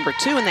be the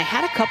 #2, and they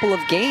had a couple of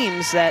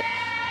games that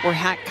were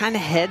kind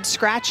of head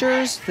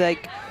scratchers.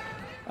 Like,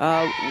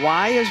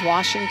 why is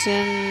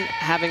Washington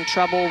having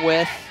trouble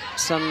with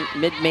some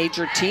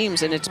mid-major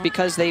teams? And it's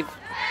because they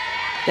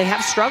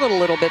have struggled a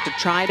little bit to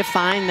try to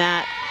find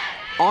that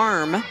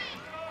arm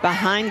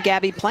behind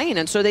Gabby Plain,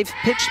 and so they've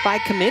pitched by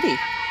committee.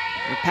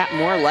 And Pat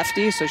Moore,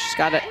 lefty, so she's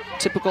got a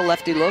typical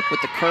lefty look with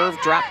the curve,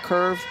 drop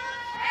curve,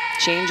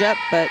 changeup,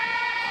 but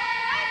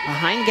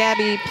behind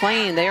Gabby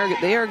Plain, they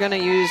are going to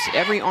use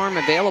every arm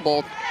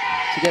available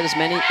to get as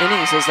many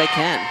innings as they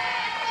can.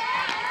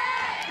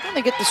 And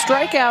they get the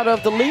strikeout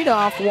of the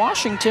leadoff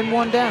Washington,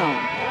 1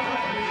 down.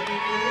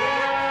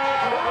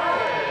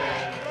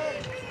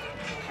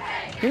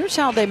 Here's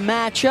how they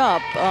match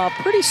up.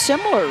 Pretty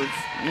similar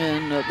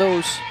in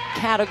those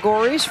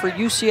categories for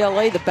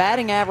UCLA. The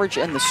batting average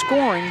and the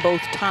scoring,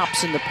 both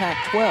tops in the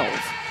Pac-12.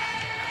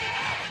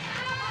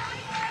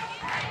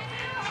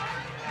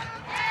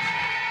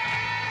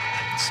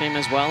 Same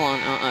as well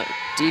on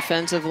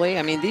defensively.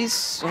 I mean,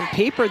 on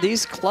paper,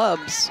 these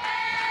clubs,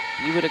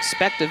 you would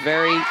expect a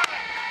very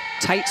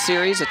tight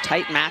series, a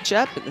tight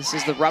matchup. This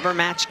is the rubber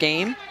match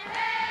game.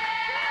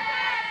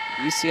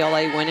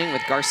 UCLA winning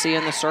with Garcia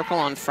in the circle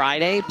on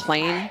Friday.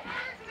 Plain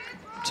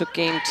took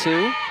game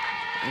 2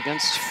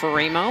 against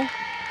Farimo.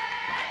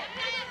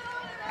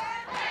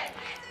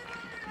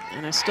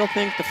 And I still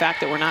think the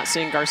fact that we're not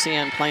seeing Garcia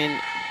and Plain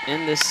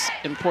in this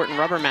important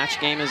rubber match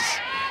game is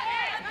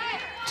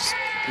just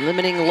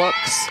limiting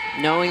looks,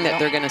 knowing that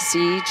they're going to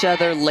see each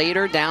other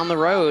later down the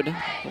road.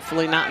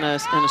 Hopefully not in a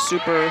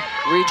super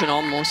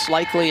regional, most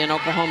likely in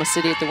Oklahoma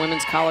City at the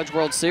Women's College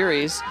World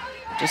Series.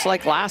 Just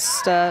like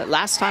last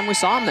time we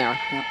saw them there.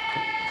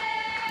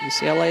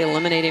 UCLA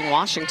eliminating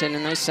Washington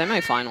in those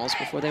semifinals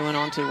before they went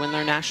on to win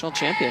their national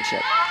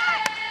championship.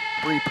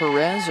 Bree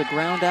Perez, a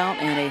ground out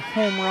and a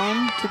home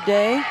run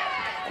today.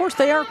 Of course,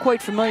 they are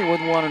quite familiar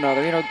with one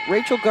another. You know,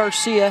 Rachel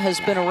Garcia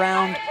has been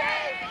around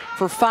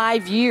for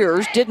 5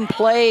 years. Didn't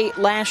play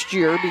last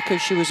year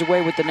because she was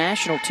away with the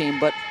national team,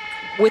 but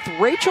with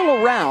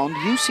Rachel around,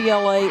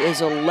 UCLA is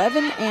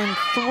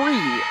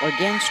 11-3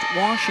 against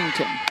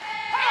Washington.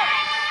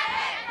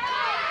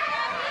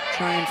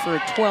 Trying for a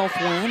 12th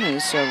win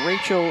as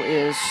Rachel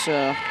is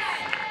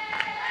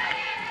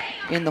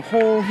in the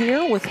hole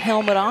here with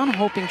helmet on,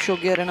 hoping she'll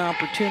get an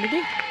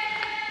opportunity.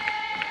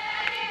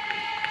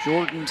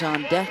 Jordan's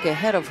on deck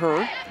ahead of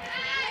her.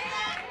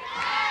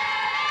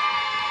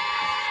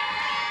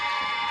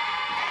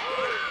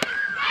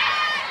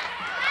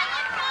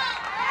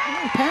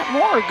 Pat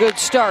Moore, a good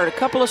start, a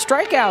couple of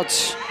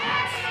strikeouts.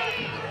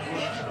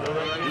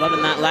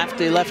 Loving that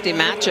lefty-lefty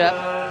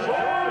matchup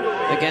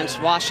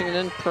against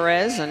Washington,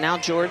 Perez, and now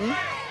Jordan.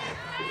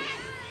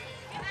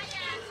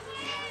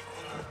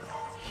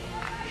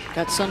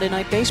 Got Sunday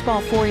Night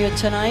Baseball for you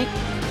tonight.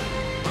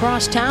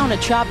 Across town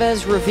at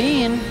Chavez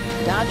Ravine,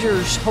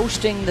 Dodgers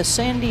hosting the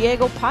San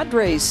Diego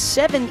Padres,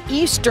 7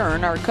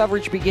 Eastern. Our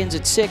coverage begins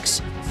at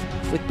 6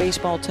 with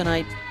baseball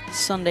tonight,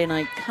 Sunday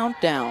Night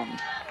Countdown.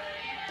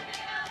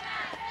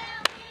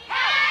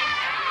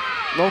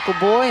 Local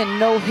boy and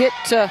no-hit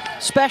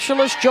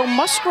specialist Joe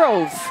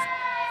Musgrove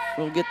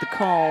will get the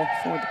call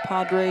for the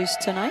Padres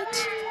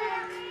tonight.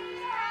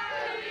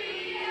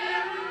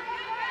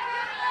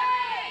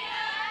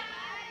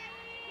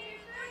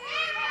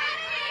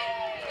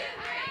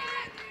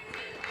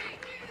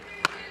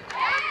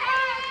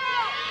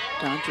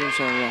 Dodgers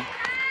are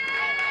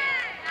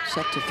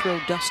set to throw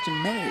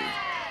Dustin May.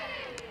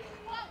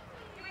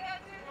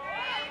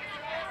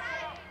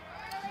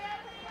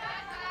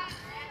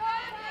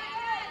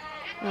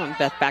 Well, and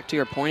Beth, back to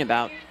your point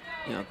about,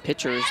 you know,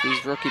 pitchers,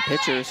 these rookie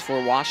pitchers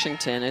for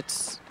Washington,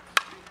 it's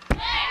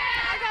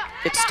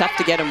tough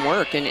to get them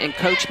work. And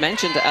Coach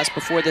mentioned to us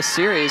before this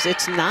series,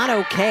 it's not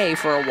okay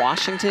for a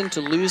Washington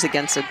to lose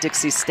against a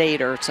Dixie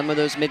State or some of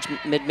those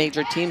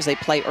mid-major teams they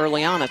play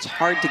early on. It's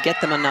hard to get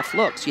them enough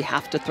looks. You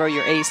have to throw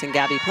your ace in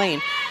Gabby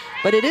Plain.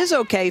 But it is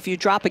okay if you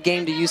drop a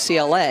game to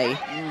UCLA,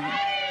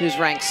 who's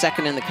ranked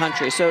second in the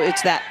country. So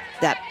it's that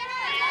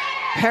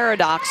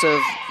paradox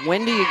of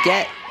when do you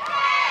get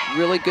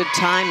really good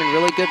time and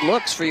really good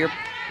looks for your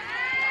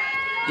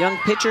young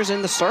pitchers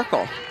in the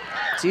circle.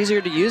 It's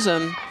easier to use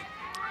them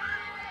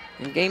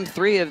in game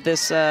 3 of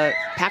this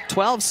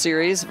Pac-12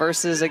 series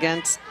versus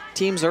against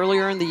teams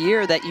earlier in the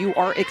year that you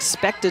are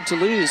expected to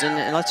lose.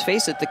 And let's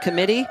face it, the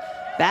committee,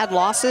 bad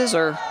losses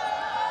are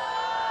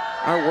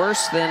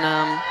worse than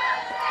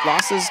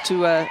losses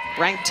to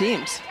ranked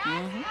teams.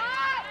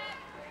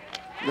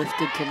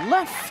 Lifted to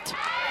left.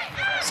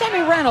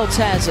 Sammy Reynolds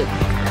has it.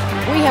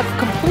 We have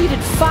completed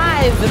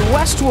 5 in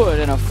Westwood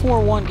in a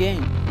 4-1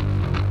 game.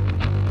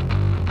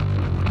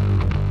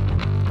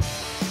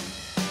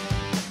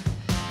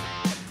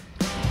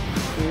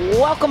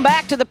 Welcome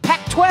back to the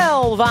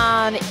Pac-12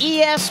 on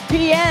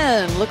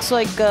ESPN. Looks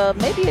like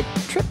maybe a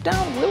trip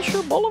down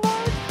Wilshire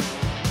Boulevard.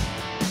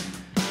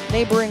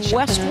 Neighboring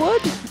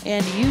Westwood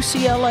and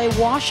UCLA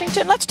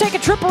Washington. Let's take a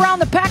trip around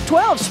the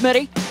Pac-12,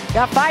 Smitty.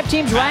 Got 5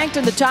 teams ranked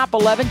in the top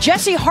 11.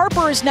 Jesse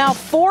Harper is now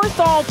 4th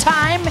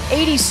all-time,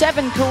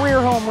 87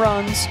 career home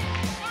runs.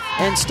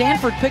 And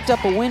Stanford picked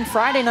up a win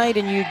Friday night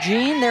in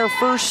Eugene, their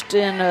first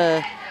in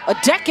a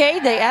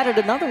decade. They added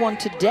another one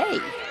today.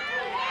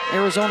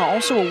 Arizona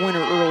also a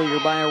winner earlier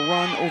by a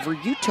run over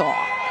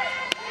Utah.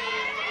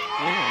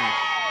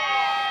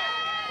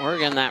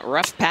 Oregon, that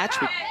rough patch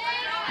we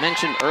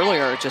mentioned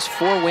earlier, just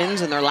 4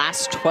 wins in their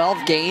last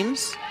 12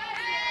 games.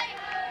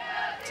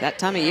 It's that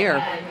time of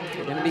year.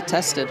 They're going to be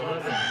tested.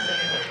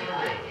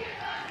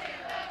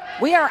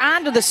 We are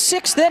on to the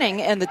 6th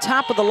inning and the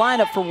top of the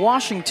lineup for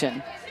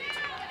Washington.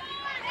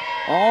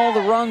 All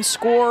the runs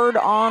scored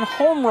on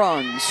home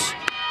runs.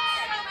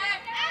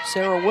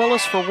 Sarah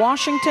Willis for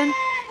Washington.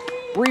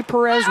 Bree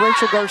Perez,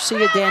 Rachel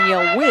Garcia,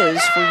 Danielle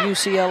Wiz for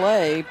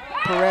UCLA.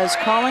 Perez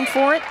calling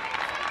for it.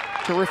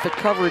 Terrific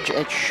coverage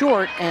at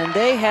short, and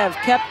they have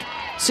kept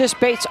Sis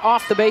Bates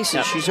off the bases.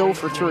 Yep. She's 0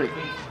 for 3.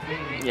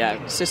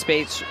 Yeah, Sis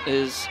Bates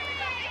is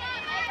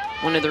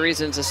one of the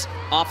reasons this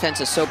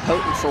offense is so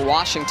potent for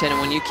Washington,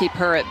 and when you keep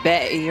her at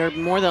bay, you're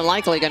more than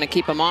likely going to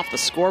keep them off the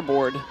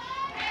scoreboard.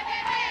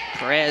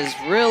 Perez,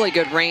 really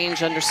good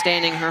range,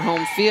 understanding her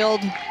home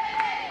field.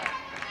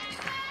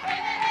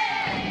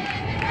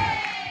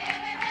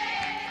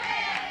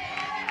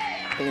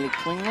 Bailey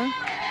Klingler.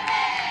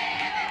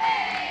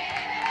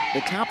 The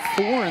top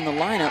 4 in the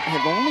lineup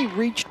have only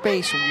reached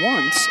base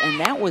once, and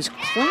that was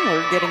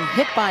Klingler getting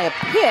hit by a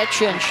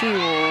pitch, and she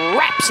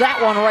wraps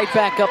that one right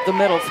back up the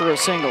middle for a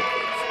single.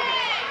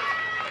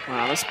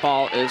 Wow, this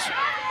ball is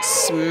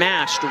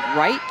smashed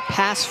right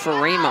past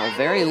Faremo.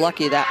 Very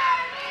lucky that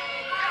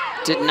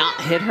did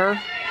not hit her.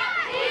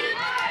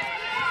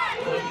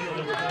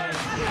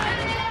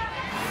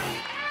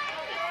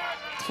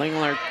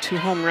 Klingler, 2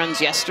 home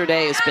runs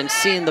yesterday, has been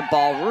seeing the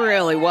ball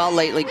really well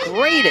lately.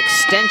 Great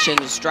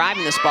extensions,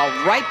 driving this ball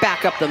right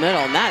back up the middle,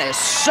 and that is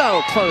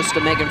so close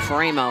to Megan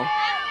Faremo.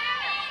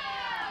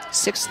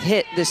 6th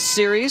hit this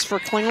series for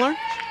Klingler.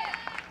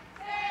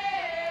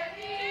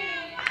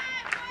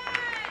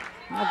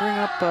 I'll bring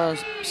up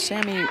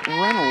Sammy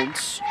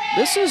Reynolds.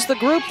 This is the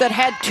group that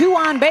had 2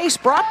 on base,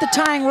 brought the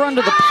tying run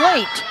to the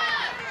plate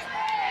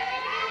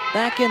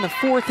back in the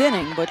 4th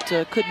inning, but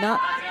could not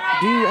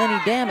do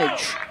any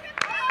damage.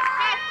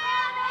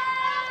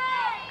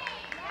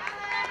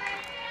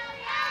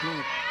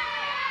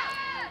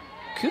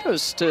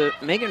 Kudos to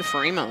Megan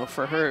Faremo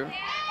for her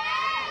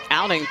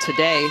outing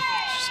today.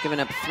 She's given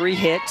up 3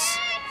 hits.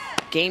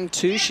 Game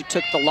 2, she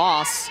took the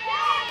loss,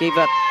 gave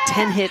up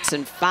 10 hits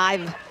and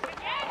 5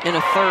 in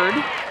a third.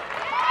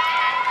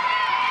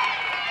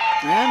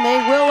 And they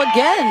will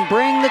again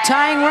bring the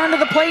tying run to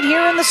the plate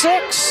here in the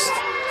 6th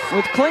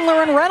with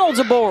Klingler and Reynolds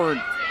aboard.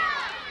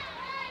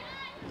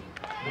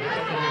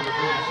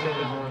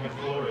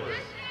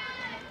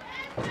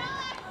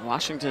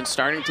 Washington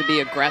starting to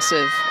be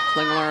aggressive.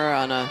 Klingler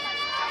on a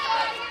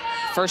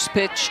first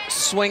pitch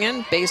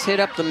swinging, base hit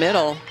up the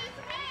middle.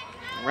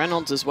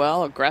 Reynolds as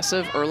well,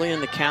 aggressive early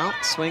in the count,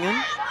 swinging.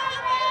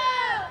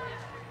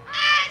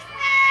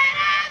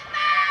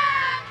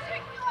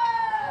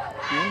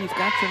 And you've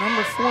got your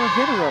number 4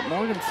 hitter up,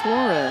 Morgan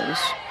Flores.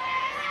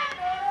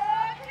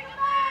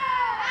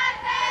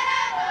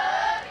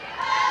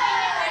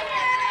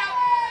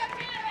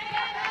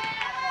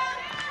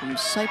 From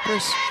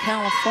Cypress,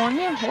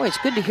 California. Boy, it's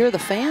good to hear the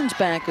fans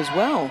back as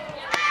well.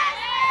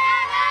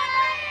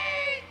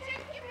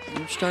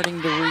 They're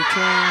starting to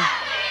return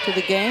to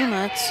the game.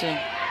 That's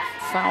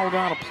fouled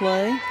out of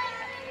play.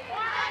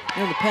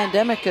 You know, the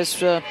pandemic has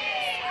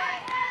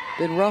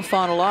been rough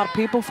on a lot of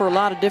people for a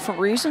lot of different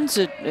reasons.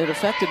 It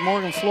affected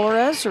Morgan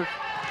Flores. Her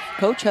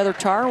coach, Heather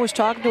Tarr, was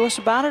talking to us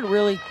about it.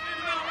 Really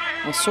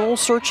a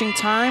soul-searching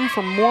time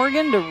for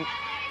Morgan to,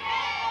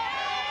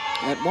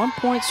 at one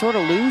point, sort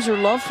of lose her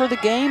love for the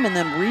game and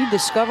then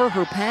rediscover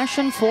her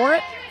passion for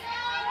it.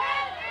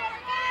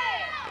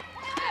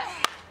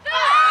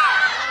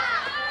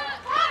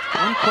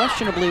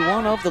 Unquestionably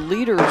one of the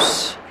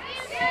leaders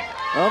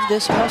of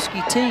this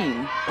Husky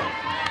team.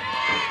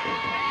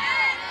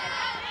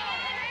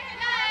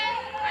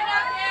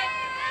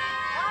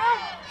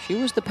 She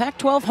was the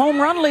Pac-12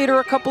 home run leader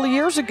a couple of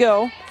years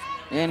ago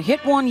and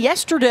hit one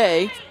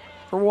yesterday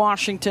for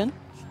Washington.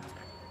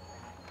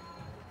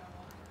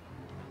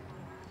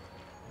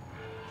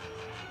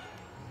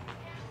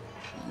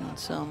 And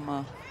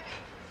some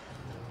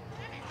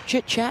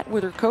chit-chat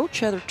with her coach,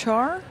 Heather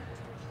Tarr.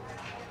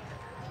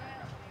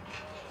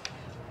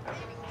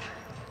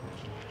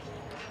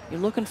 You're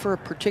looking for a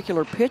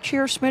particular pitch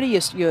here,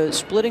 Smitty? You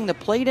splitting the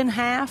plate in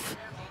half?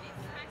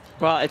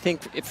 Well, I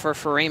think for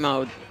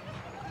Faremo,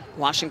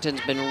 Washington's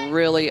been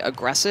really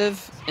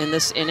aggressive in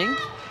this inning.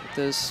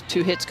 Those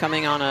 2 hits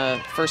coming on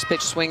a first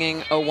pitch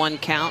swinging 0-1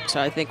 count. So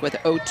I think with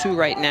 0-2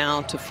 right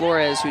now to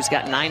Flores, who's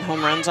got 9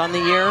 home runs on the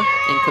year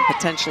and could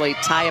potentially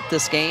tie up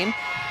this game,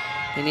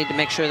 they need to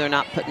make sure they're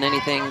not putting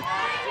anything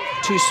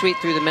too sweet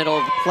through the middle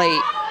of the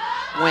plate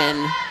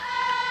when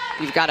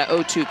you've got a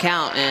 0-2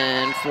 count.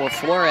 And for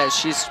Flores,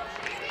 she's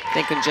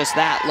thinking just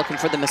that, looking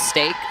for the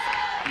mistake,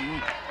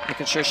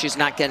 making sure she's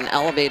not getting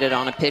elevated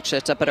on a pitch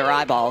that's up at her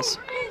eyeballs.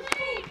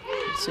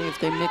 Let's see if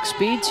they mix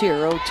speeds here.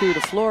 0-2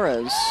 to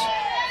Flores.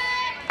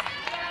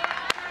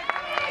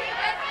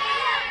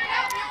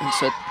 And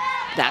so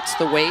that's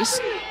the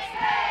waste.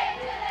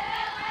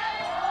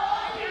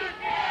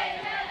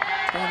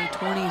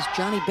 2020's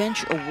Johnny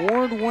Bench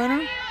Award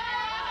winner.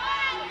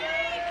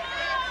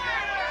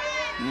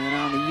 And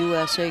on the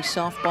USA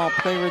Softball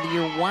Player of the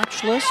Year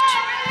watch list,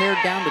 pared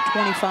down to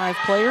 25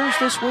 players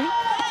this week.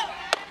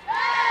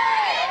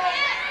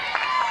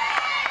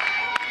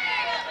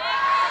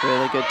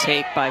 Really good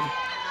take by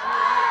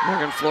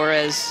Morgan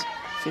Flores,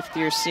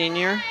 5th-year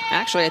senior.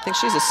 Actually, I think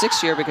she's a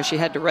 6th-year because she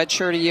had to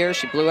redshirt a year.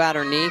 She blew out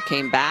her knee,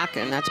 came back,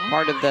 and that's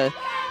part of the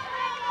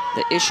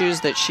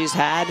issues that she's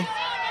had,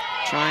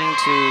 trying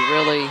to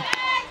really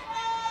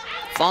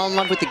fall in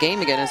love with the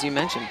game again, as you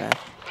mentioned, Beth.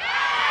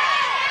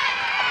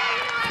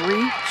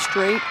 3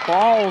 straight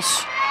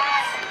balls,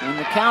 and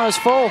the count is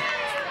full.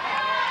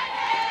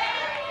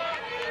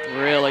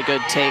 Really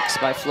good takes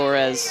by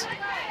Flores.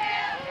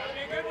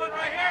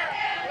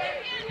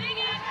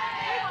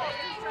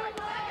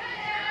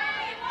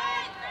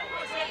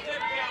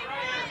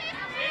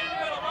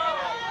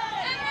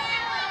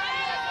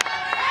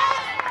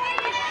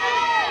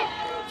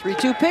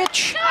 Three-two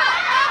pitch.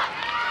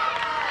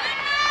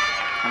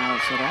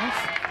 Fouls it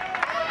off.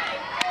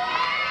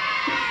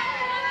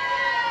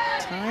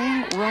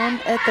 Tying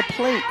run at the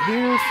plate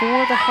here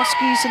for the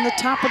Huskies in the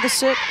top of the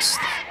 6th.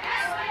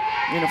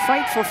 In a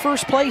fight for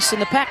first place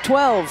in the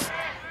Pac-12.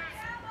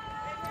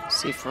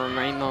 See if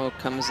Faremo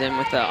comes in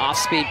with the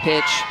off-speed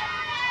pitch.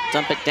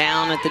 Dump it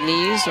down at the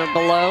knees or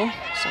below.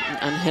 Something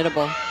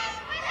unhittable.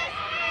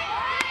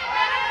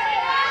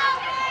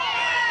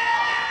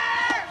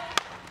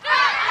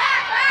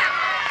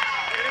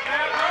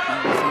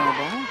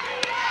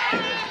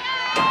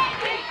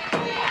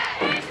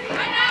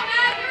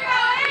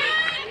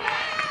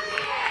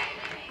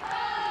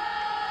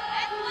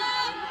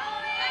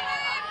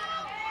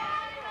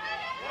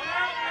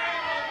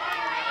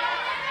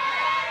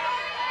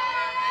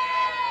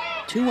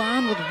 Two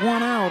on with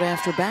 1 out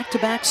after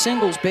back-to-back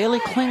singles. Bailey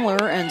Klingler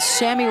and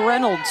Sammy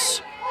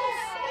Reynolds.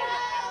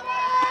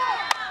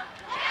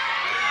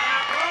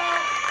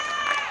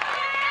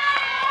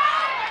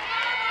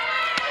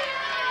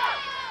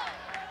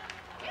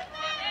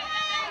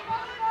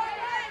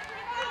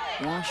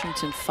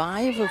 Washington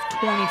 5 of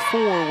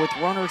 24 with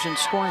runners in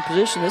scoring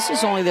position. This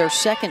is only their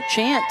 2nd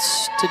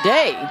chance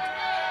today.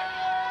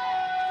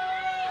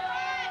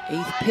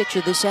 8th pitch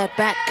of this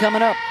at-bat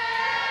coming up.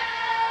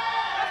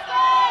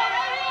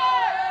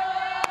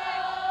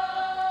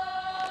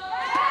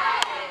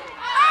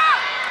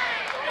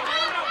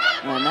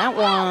 And that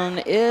one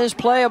is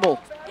playable.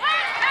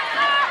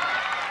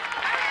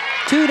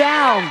 2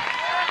 down.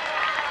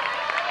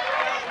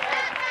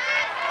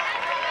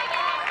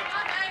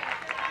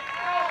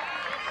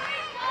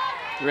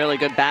 Really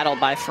good battle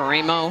by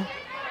Faremo.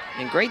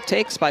 And great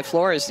takes by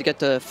Flores to get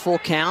the full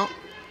count.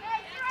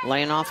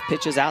 Laying off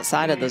pitches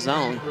outside of the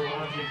zone.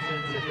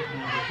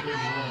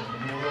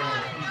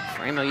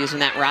 Faremo using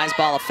that rise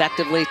ball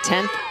effectively.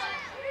 10th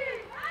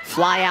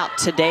fly out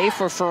today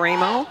for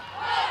Faremo.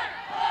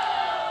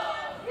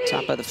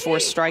 Top of the 4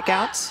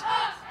 strikeouts.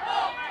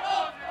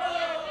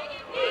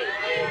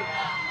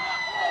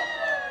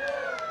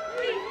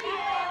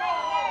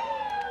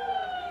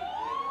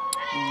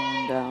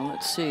 And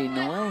let's see,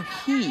 Noel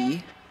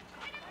He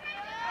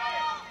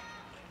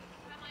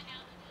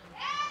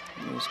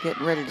is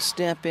getting ready to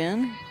step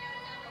in.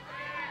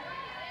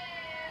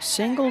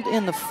 singled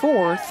in the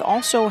fourth,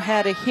 also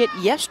had a hit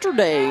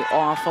yesterday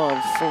off of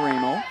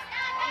Faremo.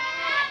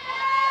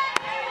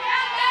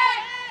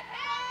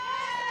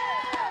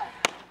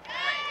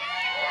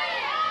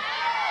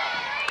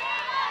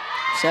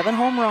 Seven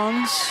home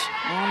runs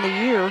on the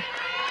year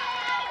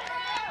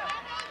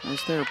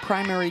as their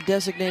primary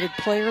designated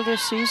player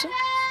this season.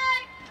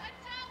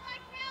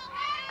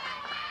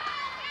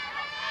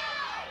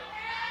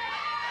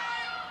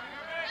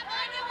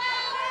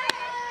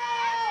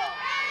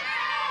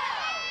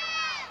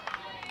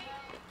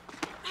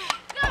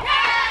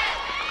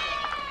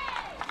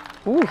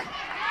 Ooh.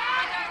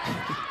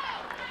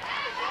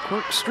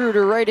 Corkscrewed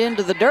her right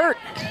into the dirt.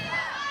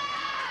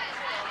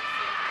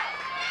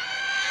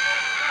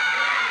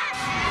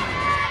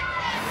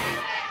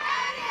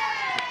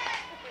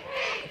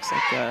 Looks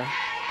like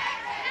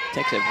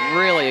takes a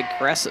really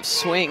aggressive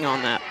swing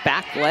on that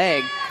back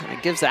leg. Kind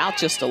of gives out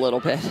just a little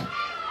bit. Boy,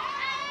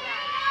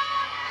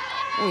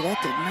 that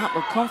did not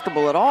look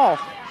comfortable at all.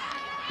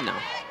 No.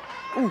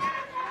 Ooh.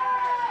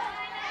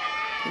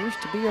 Appears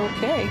to be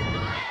okay.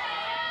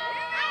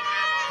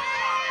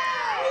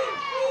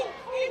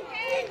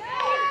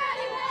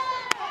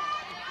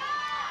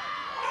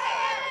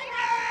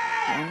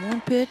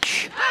 One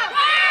pitch.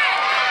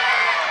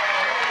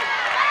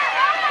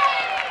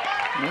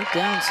 Right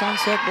down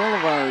Sunset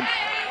Boulevard.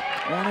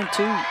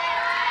 1-2.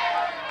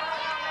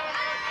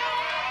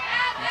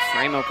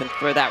 Faremo can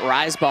throw that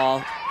rise ball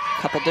a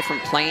couple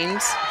different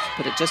planes.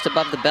 Put it just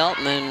above the belt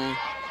and then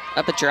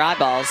up at your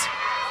eyeballs.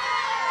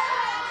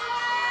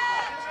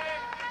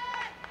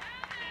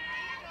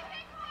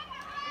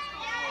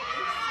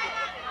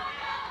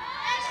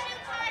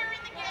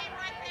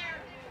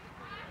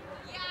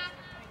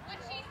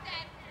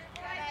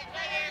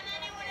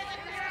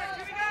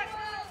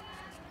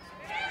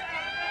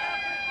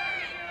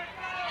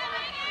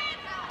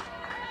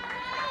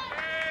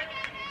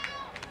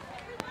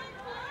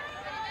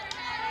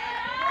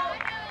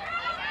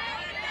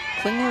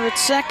 Klinger at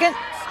second.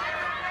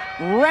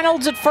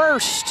 Reynolds at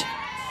first.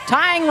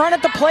 Tying run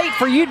at the plate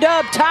for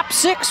UW. Top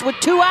six with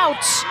 2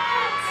 outs.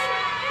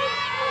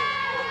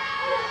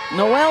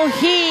 Noelle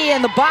He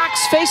in the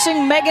box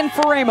facing Megan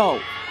Faremo.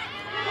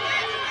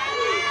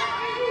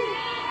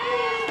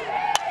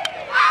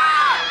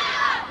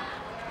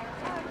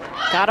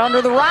 Got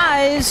under the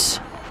rise.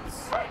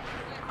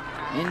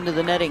 Into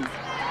the netting.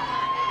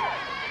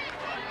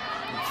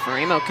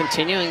 Faremo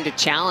continuing to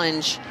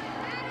challenge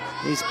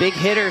these big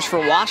hitters for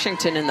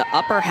Washington in the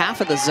upper half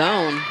of the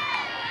zone.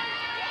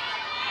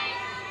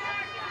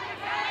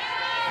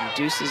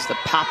 Reduces the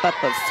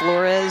pop-up of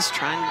Flores,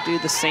 trying to do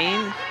the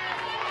same. And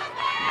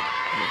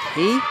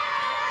He.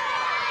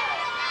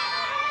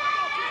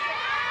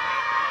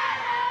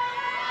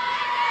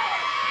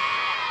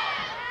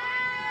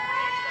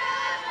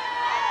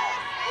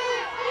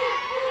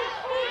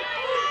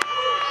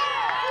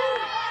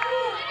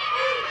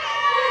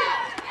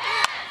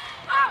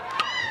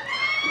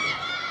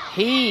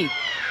 He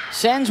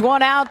sends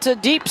one out to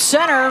deep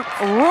center.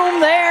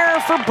 Room there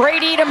for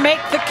Brady to make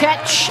the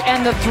catch,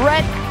 and the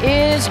threat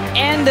is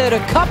ended. A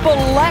couple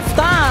left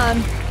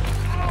on.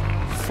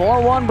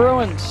 4-1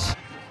 Bruins.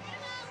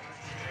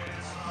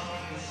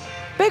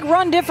 Big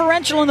run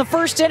differential in the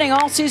first inning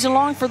all season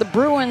long for the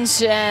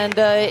Bruins, and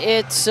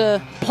it's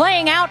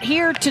playing out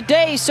here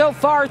today so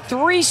far.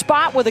 3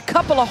 spot with a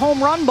couple of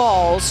home run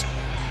balls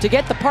to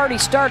get the party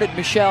started,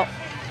 Michelle.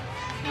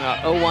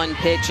 0-1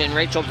 pitch, and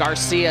Rachel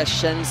Garcia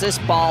sends this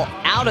ball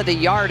out of the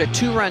yard. A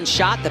 2-run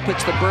shot that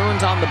puts the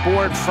Bruins on the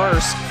board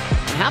first.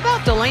 And how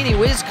about Delaney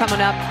Wiz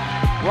coming up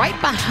right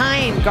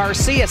behind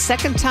Garcia?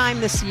 Second time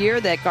this year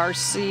that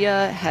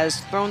Garcia has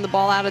thrown the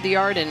ball out of the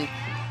yard, and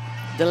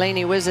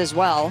Delaney Wiz as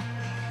well.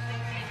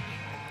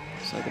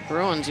 So the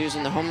Bruins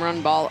using the home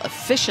run ball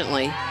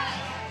efficiently.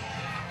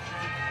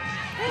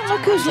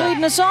 Look who's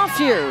leading us off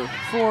here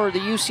for the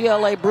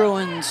UCLA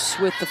Bruins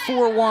with the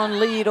 4-1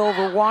 lead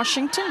over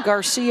Washington.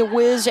 Garcia,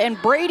 Wiz,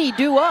 and Brady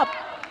due up,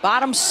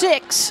 bottom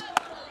 6.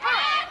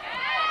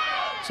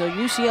 So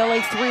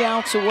UCLA 3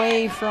 outs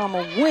away from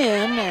a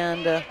win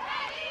and a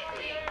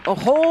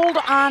hold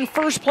on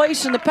first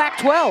place in the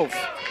Pac-12.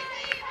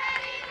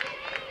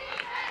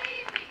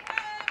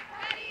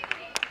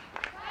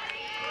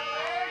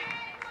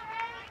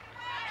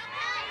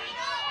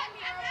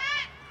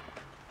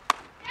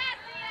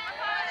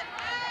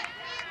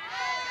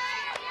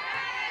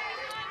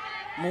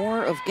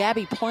 More of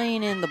Gabby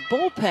playing in the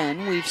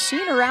bullpen. We've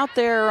seen her out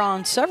there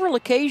on several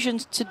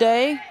occasions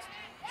today.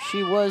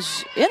 She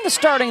was in the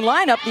starting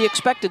lineup, the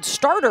expected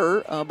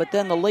starter, but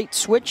then the late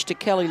switch to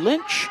Kelly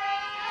Lynch.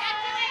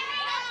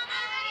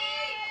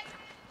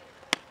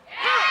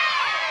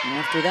 And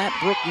after that,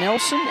 Brooke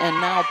Nelson, and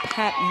now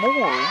Pat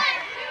Moore.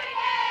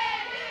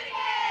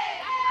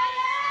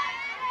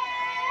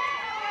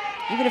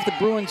 Even if the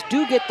Bruins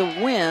do get the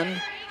win,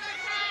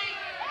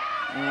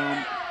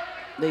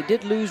 they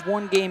did lose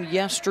 1 game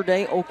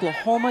yesterday,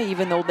 Oklahoma.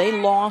 Even though they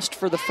lost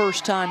for the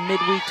first time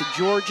midweek to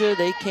Georgia,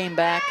 they came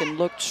back and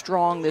looked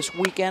strong this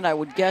weekend. I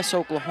would guess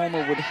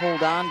Oklahoma would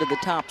hold on to the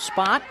top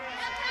spot.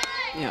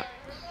 Yeah.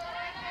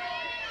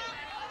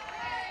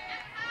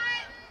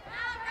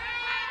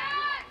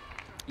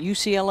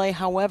 UCLA,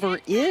 however,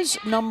 is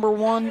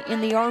 #1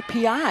 in the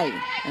RPI,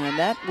 and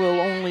that will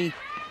only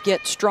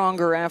get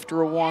stronger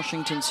after a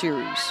Washington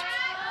series.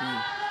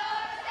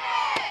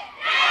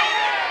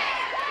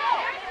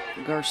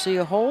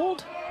 Garcia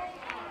hold.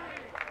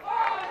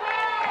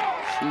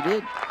 She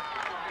did.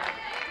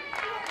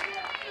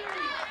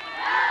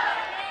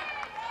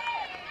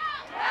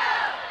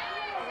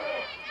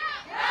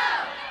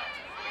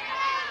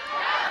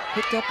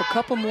 Picked up a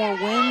couple more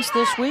wins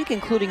this week,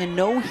 including a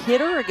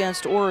no-hitter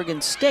against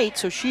Oregon State.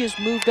 So she has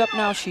moved up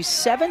now. She's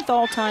 7th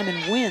all-time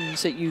in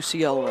wins at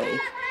UCLA.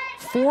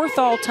 4th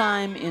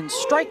all-time in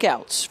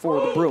strikeouts for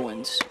the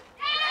Bruins.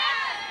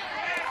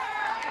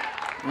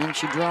 And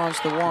she draws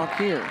the walk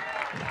here.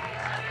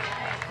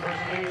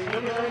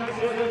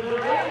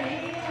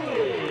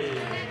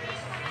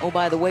 Oh,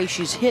 by the way,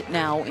 she's hit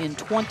now in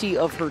 20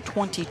 of her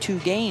 22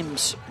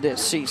 games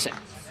this season,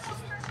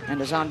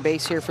 and is on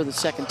base here for the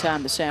 2nd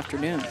time this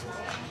afternoon.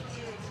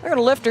 They're going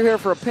to lift her here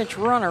for a pinch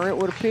runner, it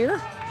would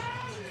appear.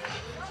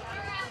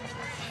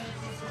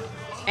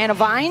 Anna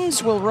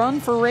Vines will run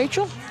for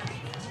Rachel.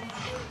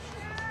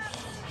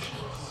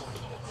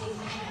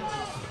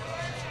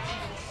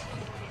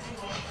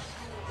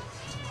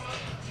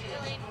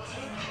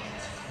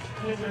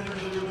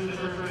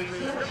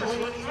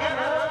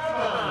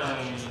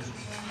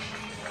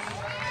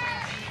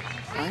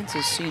 Vines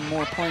has seen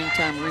more playing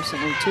time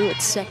recently, too, at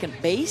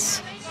 2nd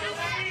base.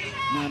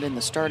 Not in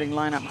the starting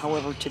lineup,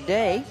 however,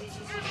 today.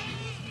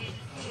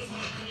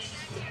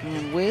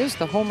 And Wiz,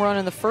 the home run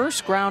in the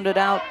 1st, grounded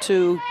out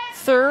to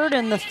 3rd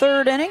in the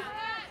 3rd inning.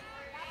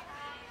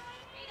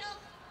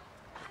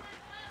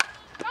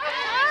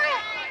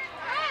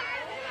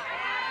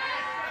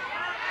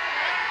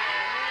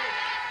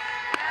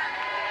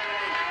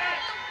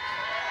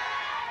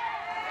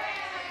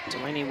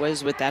 Delaney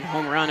Wiz with that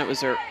home run. It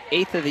was her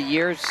 8th of the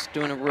year. She's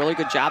doing a really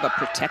good job of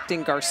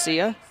protecting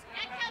Garcia.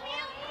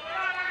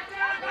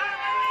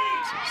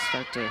 So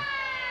start to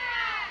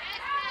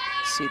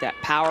see that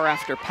power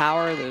after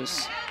power,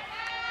 those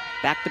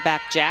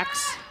back-to-back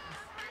jacks.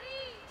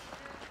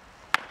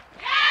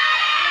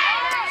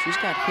 She's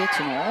got hits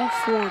in all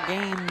 4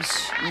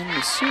 games in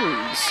the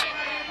series.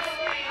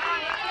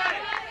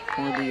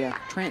 For the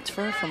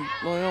transfer from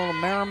Loyola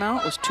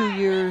Marymount, was 2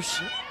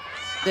 years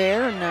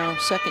there, and now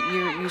 2nd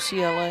year at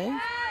UCLA.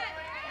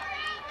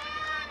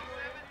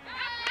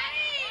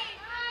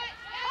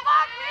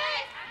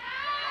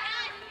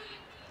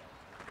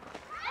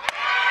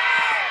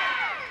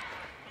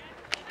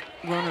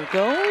 Runner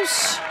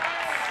goes,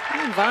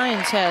 and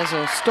Vines has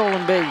a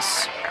stolen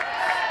base.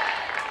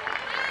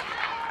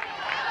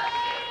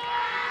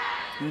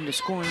 Into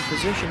scoring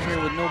position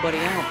here with nobody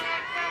out.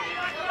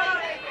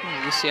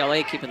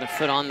 UCLA keeping their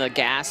foot on the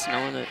gas,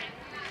 knowing that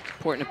it's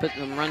important to put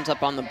them runs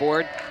up on the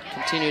board.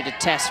 Continue to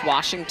test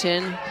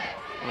Washington,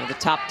 one of the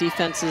top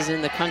defenses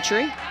in the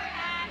country.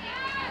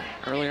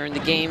 Earlier in the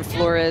game,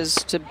 Flores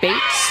to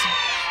Bates,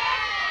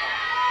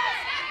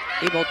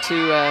 able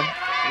to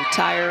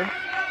retire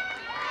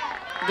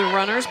the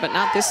runners, but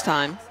not this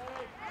time.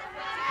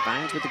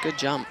 Vines with a good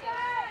jump.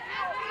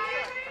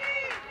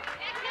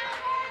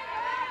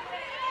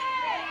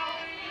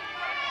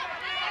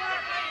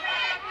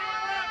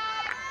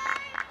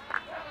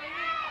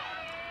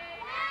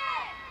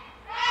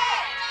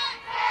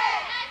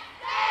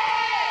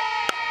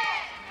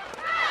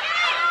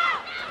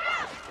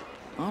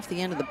 Off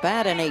the end of the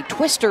bat, and a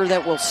twister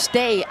that will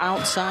stay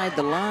outside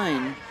the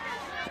line.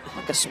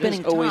 Like a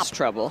spinning top. Always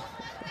trouble.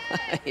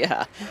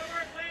 Yeah.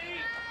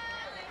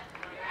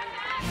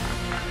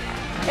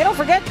 Hey, don't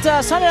forget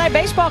Sunday Night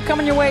Baseball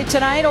coming your way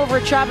tonight over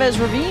at Chavez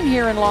Ravine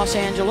here in Los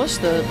Angeles.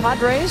 The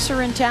Padres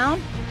are in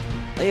town.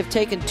 They have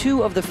taken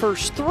 2 of the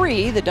first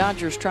 3. The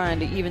Dodgers trying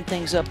to even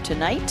things up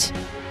tonight.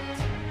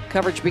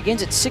 Coverage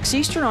begins at 6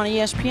 Eastern on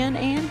ESPN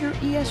and your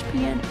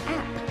ESPN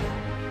app.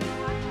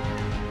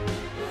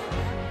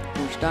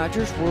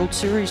 Dodgers, World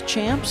Series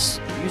champs.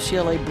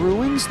 UCLA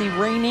Bruins, the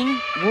reigning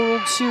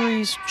World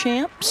Series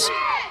champs.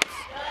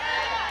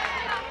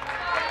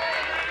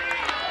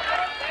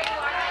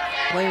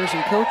 Players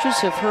and coaches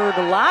have heard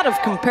a lot of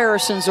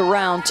comparisons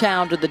around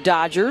town to the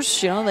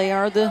Dodgers. You know, they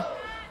are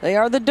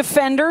the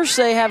defenders.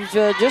 They have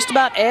just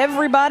about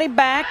everybody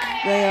back.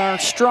 They are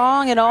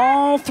strong in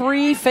all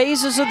 3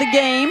 phases of the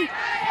game.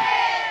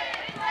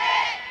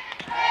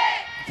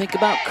 Think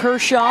about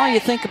Kershaw, you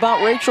think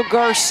about Rachel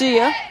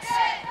Garcia.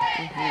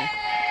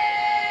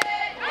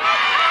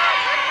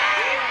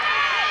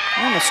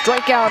 And a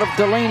strikeout of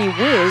Delaney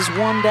Wiz,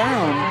 1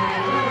 down.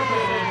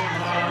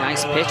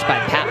 Nice pitch by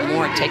Pat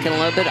Moore, taking a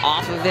little bit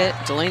off of it.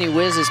 Delaney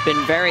Wiz has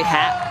been very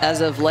hot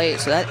as of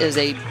late, so that is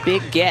a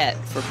big get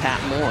for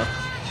Pat Moore.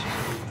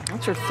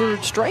 That's her 3rd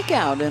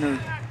strikeout in her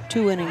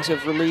 2 innings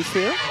of relief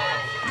here.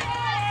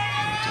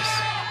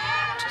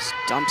 Just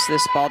dumps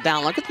this ball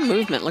down. Look at the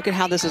movement. Look at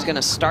how this is going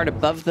to start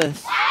above the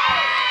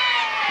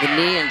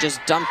knee and just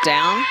dump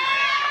down.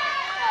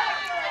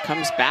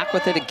 Comes back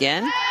with it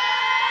again.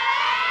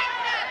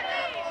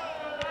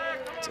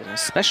 It's an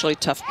especially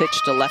tough pitch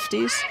to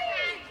lefties.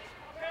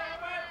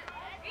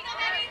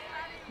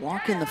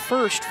 Walk in the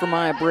first for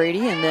Maya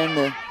Brady, and then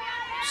the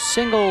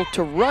single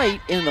to right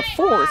in the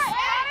fourth.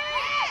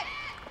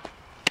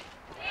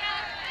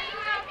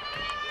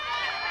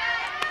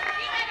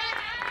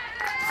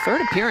 Third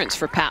appearance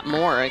for Pat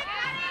Moore. I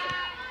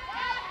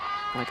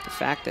like the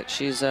fact that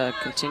she's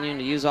continuing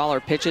to use all her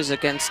pitches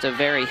against a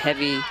very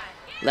heavy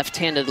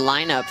left-handed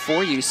lineup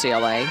for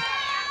UCLA.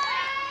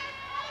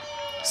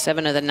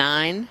 7 of the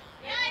 9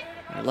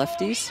 are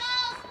lefties.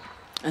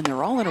 And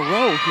they're all in a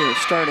row here,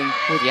 starting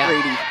with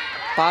Brady.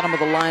 Bottom of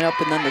the lineup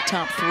and then the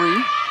top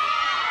 3.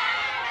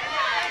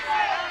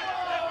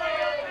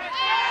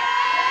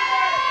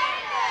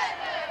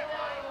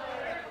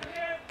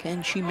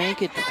 Can she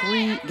make it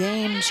 3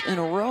 games in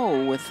a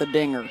row with the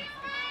dinger?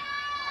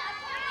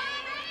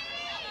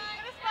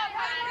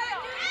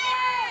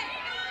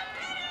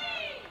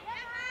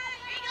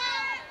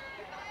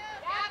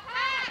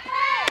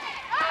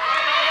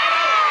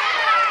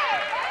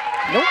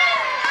 Nope.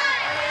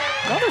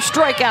 Another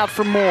strikeout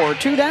for Moore,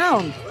 2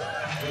 down.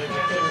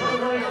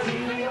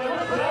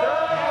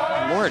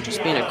 Moore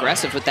just being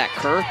aggressive with that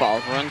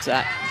curveball, runs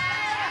that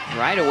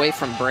right away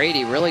from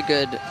Brady. Really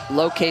good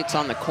locates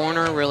on the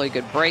corner, really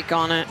good break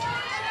on it.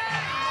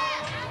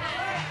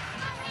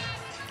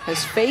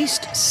 Has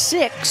faced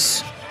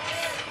 6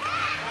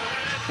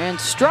 and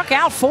struck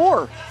out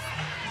 4.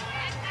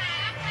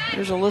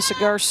 Here's Alyssa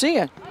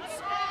Garcia.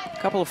 A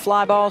couple of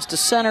fly balls to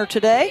center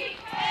today.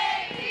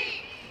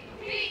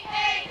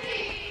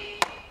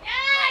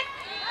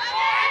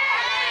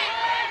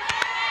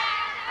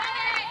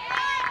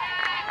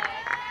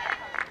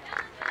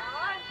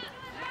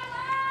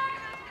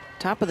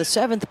 Top of the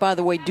 7th, by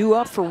the way, due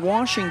up for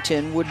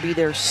Washington would be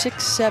their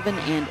 6, 7,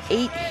 and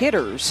 8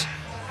 hitters.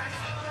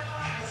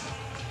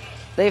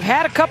 They've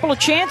had a couple of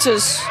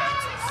chances.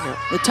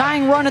 The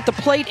tying run at the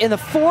plate in the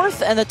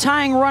 4th and the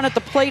tying run at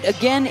the plate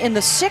again in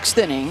the 6th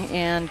inning,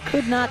 and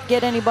could not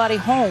get anybody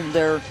home.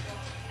 Their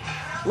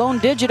lone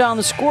digit on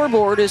the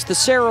scoreboard is the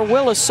Sarah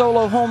Willis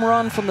solo home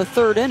run from the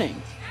 3rd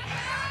inning.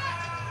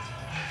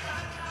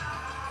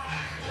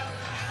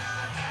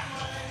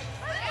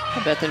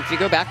 Beth, and if you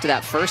go back to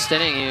that 1st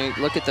inning,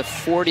 you look at the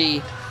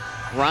 40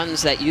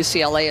 runs that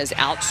UCLA has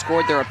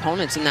outscored their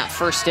opponents in that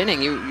 1st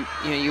inning. You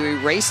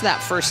erase that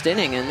 1st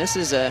inning, and this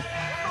is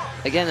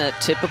again a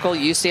typical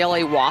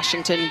UCLA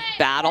Washington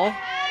battle.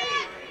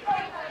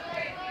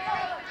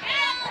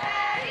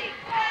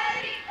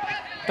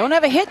 Don't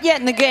have a hit yet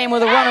in the game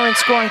with a runner in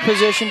scoring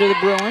position to the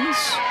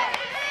Bruins.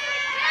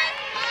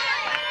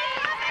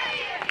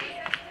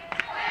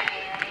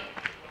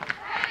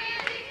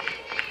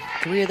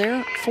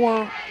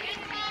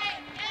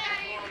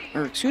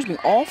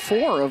 All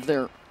 4 of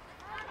their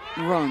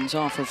runs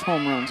off of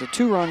home runs. A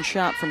 2-run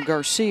shot from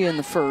Garcia in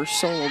the 1st,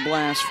 solo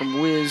blast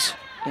from Wiz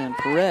and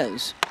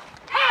Perez.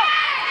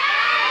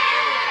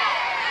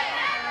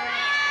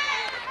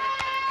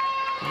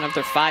 One of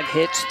their 5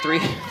 hits,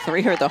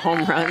 three are the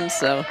home runs,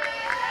 so.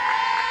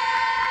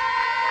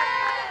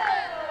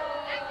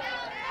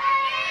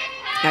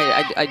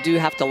 I do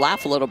have to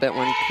laugh a little bit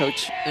when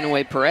Coach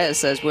Inouye Perez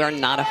says we are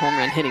not a home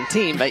run hitting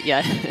team, but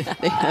yet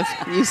they have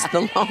used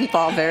the long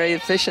ball very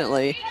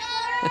efficiently.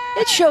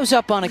 It shows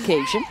up on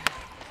occasion.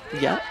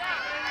 Yeah,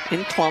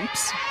 in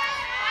clumps.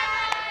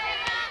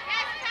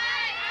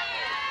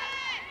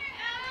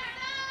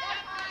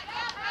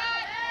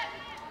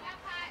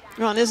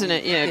 Ron, isn't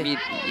it? Yeah.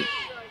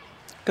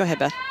 Go ahead,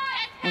 Beth.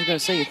 I was going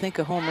to say, you think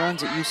of home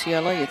runs at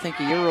UCLA, you think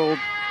of your old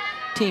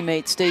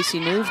teammate Stacy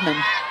Newman.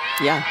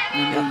 Yeah.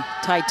 And the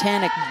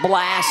Titanic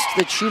blast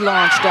that she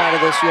launched out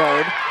of this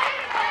yard.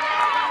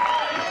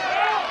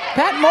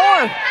 Pat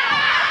Moore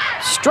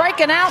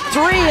striking out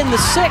 3 in the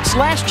 6th.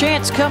 Last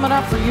chance coming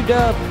up for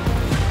UW.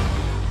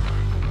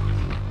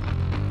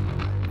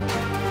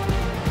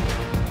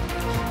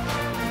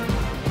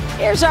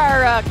 Here's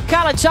our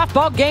college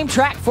softball game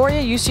track for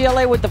you.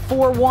 UCLA with the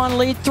 4-1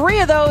 lead. 3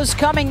 of those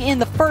coming in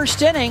the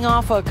 1st inning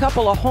off a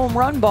couple of home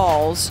run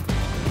balls.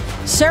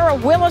 Sarah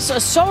Willis, a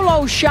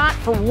solo shot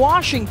for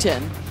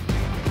Washington.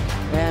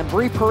 And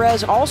Bree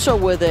Perez also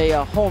with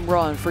a home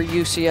run for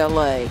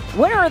UCLA.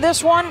 Winner of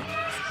this one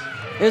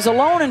is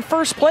alone in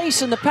 1st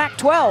place in the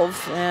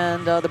Pac-12.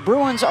 And the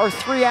Bruins are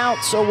 3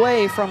 outs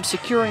away from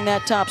securing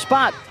that top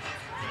spot.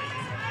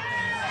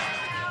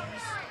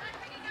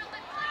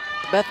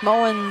 Beth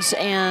Mowins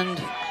and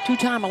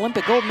 2-time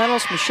Olympic gold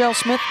medalist Michelle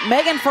Smith.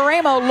 Megan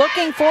Faremo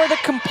looking for the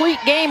complete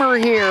gamer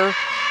here.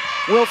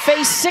 Will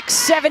face 6,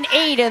 7,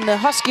 8 in the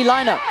Husky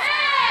lineup.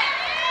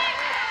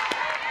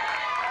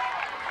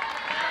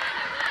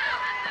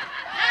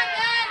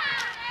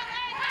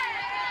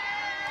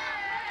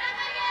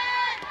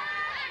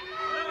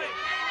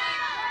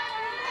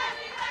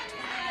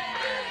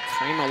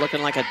 Faremo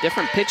looking like a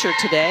different pitcher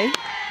today.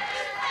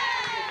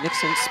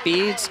 Mixing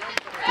speeds.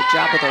 Good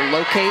job with her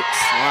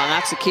locates. Well,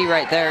 that's the key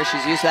right there.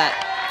 She's used that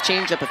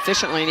changeup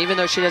efficiently, and even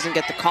though she doesn't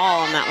get the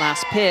call on that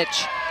last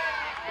pitch,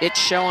 it's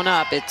showing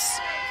up. It's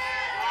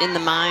in the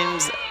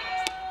minds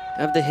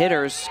of the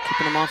hitters,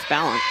 keeping them off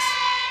balance.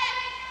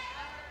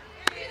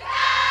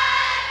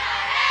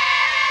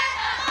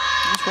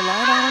 Both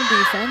relied on her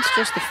defense,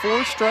 just the 4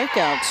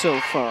 strikeouts so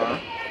far.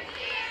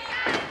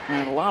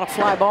 And a lot of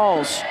fly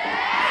balls.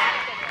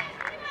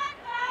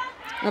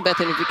 Well,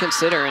 Bethany, if you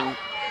consider in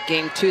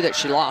game 2 that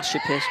she lost, she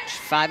pitched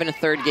 5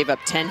 1/3, gave up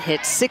 10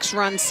 hits, 6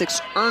 runs,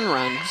 6 earned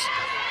runs.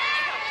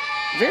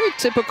 Very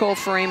typical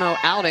Faremo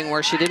outing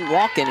where she didn't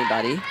walk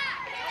anybody.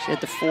 She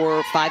had the 4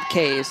 or 5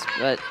 Ks,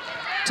 but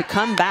to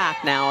come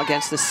back now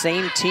against the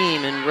same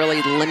team and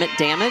really limit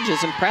damage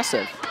is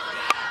impressive.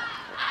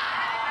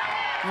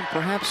 And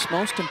perhaps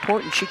most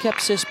important, she kept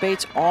Sis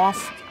Bates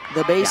off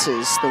the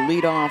bases. The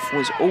leadoff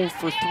was 0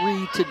 for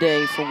 3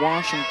 today for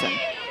Washington.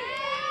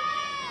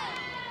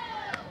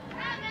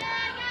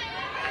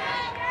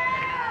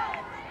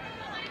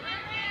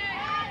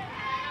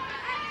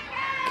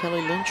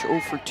 Kelly Lynch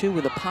 0 for 2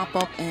 with a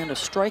pop-up and a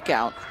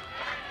strikeout.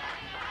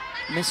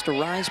 Missed a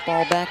rise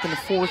ball back in the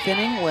 4th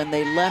inning when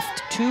they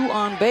left 2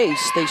 on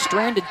base. They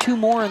stranded 2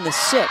 more in the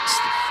 6th.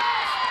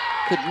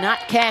 Could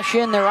not cash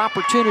in their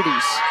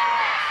opportunities.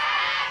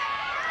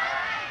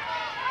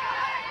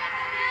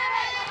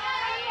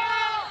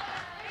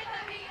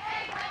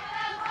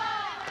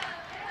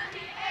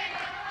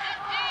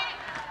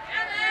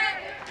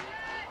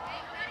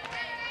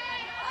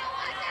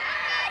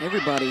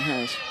 Everybody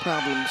has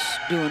problems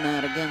doing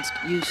that against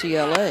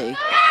UCLA.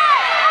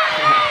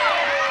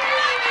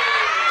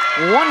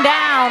 1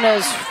 down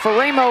as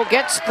Faremo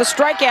gets the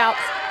strikeout.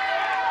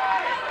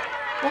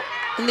 Well,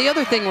 and the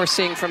other thing we're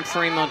seeing from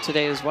Faremo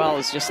today as well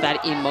is just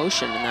that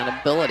emotion and that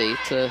ability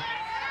to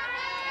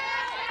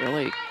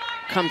really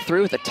come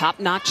through with a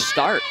top-notch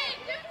start.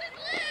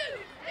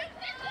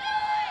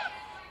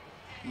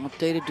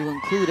 Updated to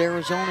include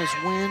Arizona's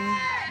win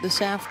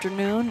this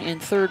afternoon in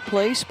 3rd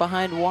place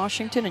behind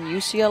Washington and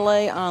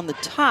UCLA on the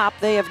top.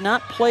 They have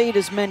not played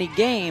as many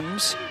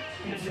games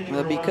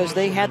because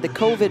they had the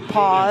COVID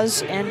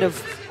pause end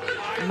of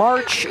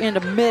March into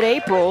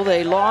mid-April.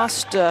 They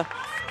lost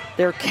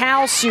their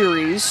Cal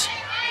series.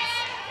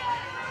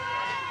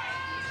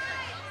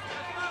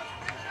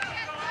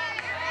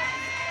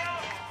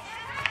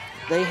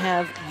 They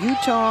have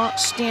Utah,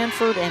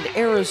 Stanford, and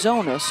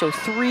Arizona, so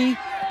 3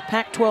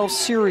 Pac-12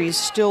 series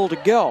still to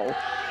go.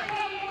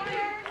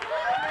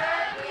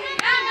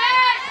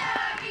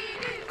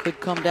 Could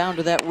come down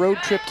to that road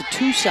trip to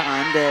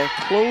Tucson to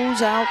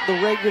close out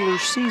the regular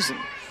season.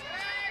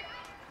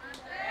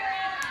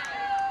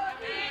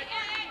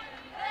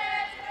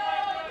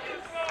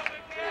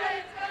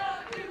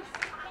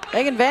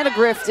 Megan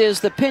Vandegrift is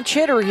the pinch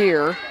hitter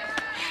here.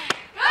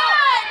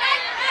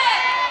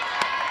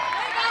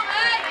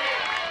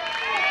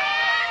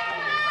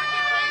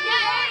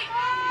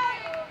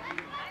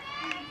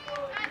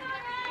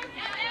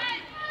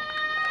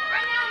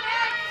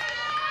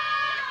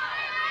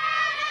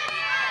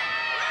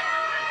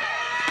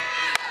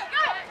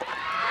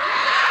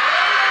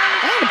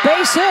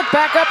 Base hit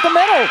back up the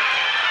middle.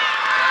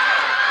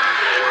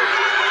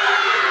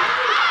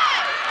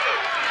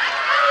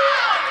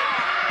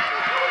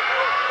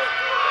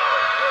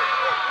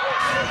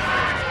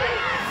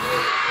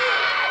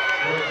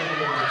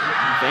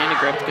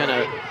 Vandegrift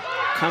gonna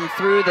come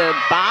through the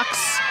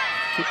box,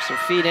 keeps her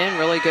feet in,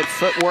 really good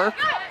footwork.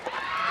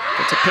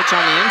 Gets a pitch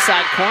on the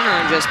inside corner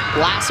and just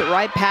blasts it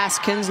right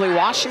past Kinsley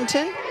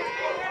Washington.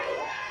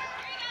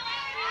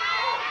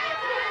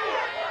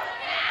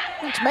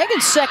 It's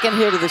Megan's 2nd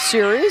hit of the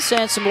series,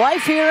 and some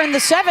life here in the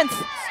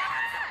 7th.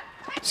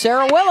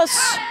 Sarah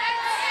Willis,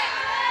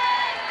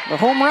 the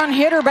home run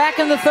hitter, back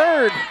in the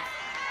 3rd.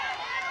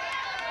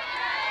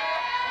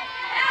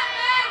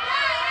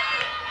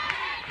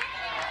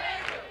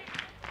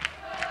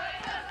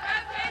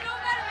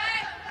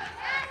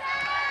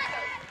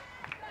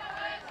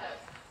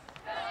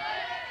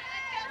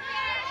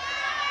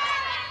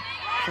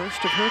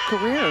 First of her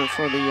career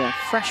for the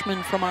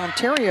freshman from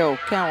Ontario,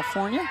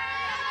 California.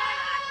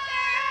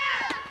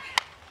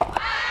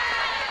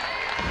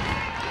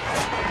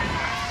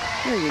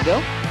 There you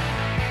go.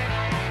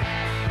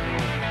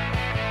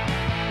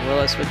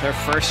 Willis with her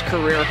first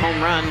career home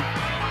run.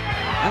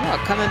 How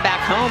about coming back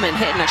home and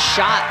hitting a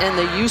shot in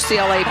the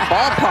UCLA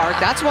ballpark?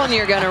 That's one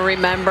you're going to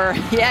remember.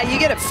 Yeah, you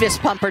get a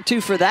fist pump or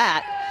 2 for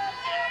that.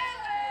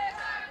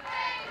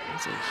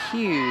 It's a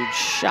huge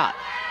shot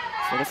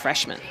for the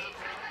freshman.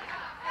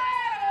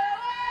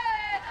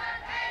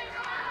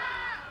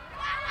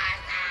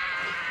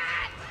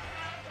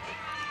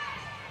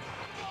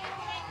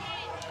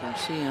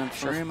 Garcia and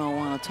Faremo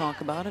want to talk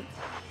about it.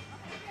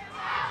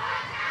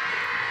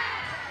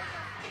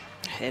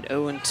 Hit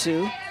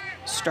 0-2.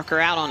 Struck her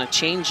out on a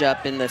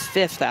changeup in the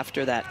 5th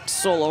after that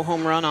solo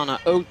home run on a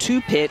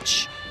 0-2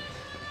 pitch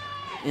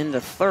in the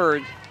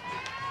 3rd.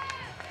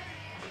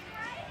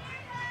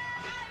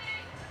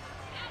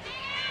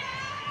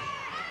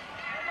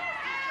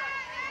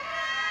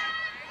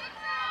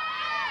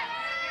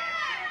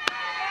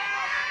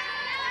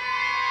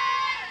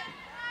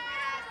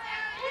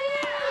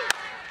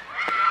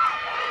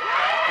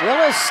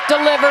 Willis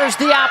delivers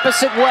the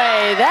opposite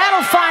way.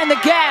 That'll find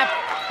the gap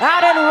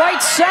out in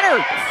right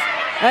center.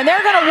 And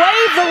they're going to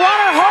wave the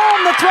runner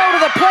home. The throw to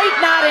the plate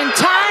not in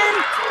time.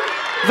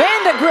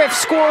 Vandegrift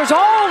scores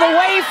all the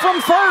way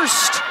from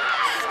first.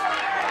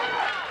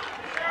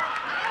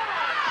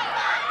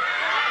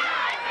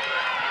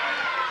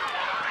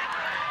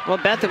 Well,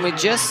 Bethan, we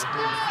just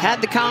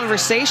had the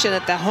conversation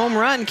that the home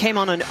run came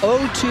on an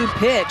 0-2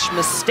 pitch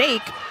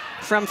mistake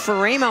from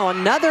Faremo.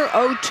 Another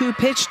 0-2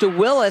 pitch to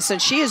Willis,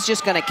 and she is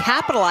just going to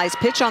capitalize.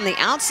 Pitch on the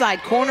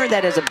outside corner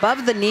that is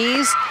above the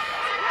knees,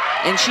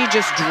 and she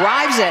just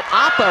drives it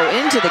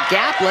oppo into the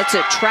gap, lets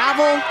it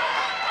travel.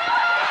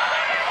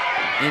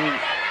 And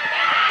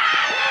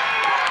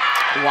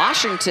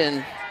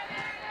Washington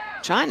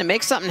trying to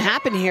make something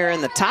happen here in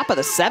the top of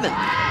the 7th.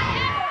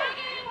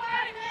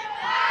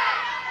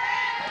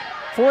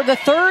 For the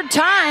 3rd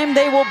time,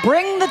 they will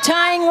bring the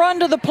tying run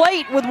to the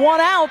plate with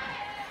 1 out.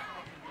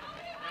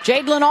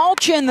 Jadlyn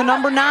Alchin, the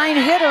number 9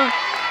 hitter,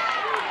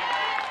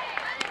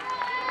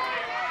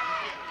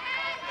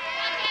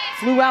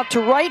 flew out to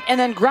right and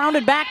then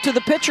grounded back to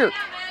the pitcher.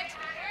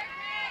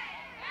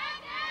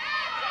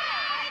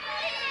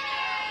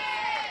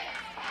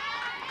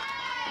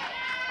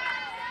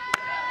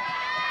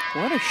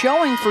 What a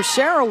showing for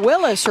Sarah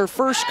Willis, her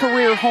first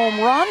career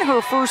home run,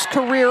 her first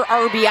career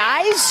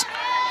RBIs.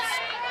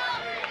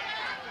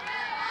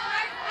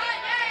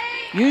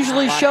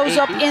 Usually shows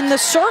up in the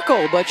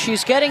circle, but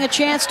she's getting a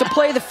chance to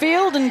play the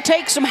field and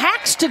take some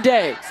hacks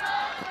today.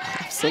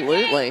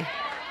 Absolutely.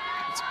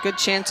 It's a good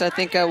chance, I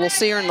think, we'll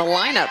see her in the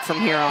lineup from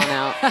here on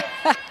out.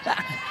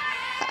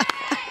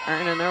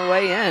 Earning her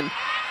way in.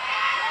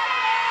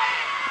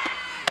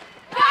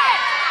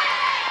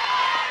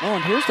 Oh,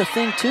 and here's the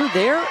thing, too.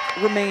 Their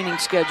remaining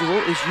schedule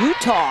is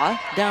Utah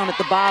down at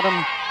the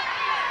bottom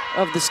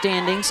of the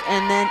standings,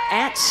 and then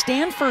at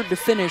Stanford to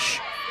finish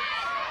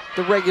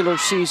the regular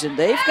season.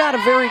 They've got a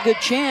very good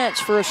chance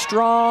for a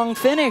strong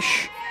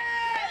finish.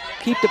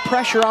 Keep the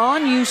pressure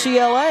on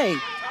UCLA.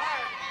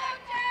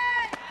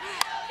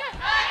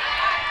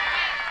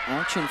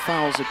 Alchin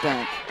fouls it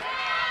back.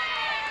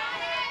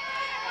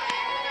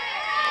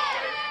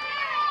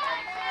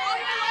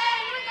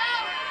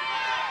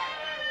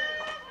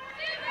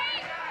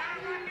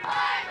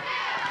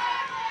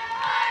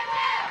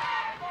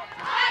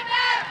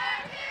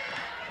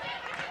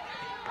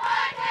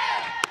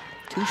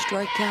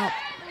 Two-strike count.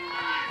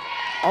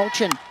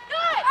 Alchin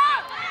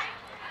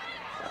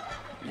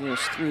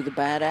just threw the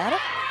bat at it.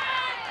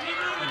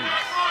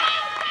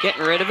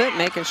 Getting rid of it,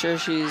 making sure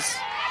she's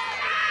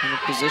in a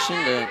position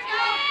to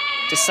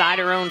decide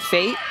her own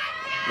fate.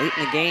 Late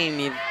in the game,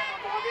 you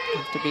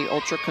have to be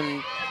ultra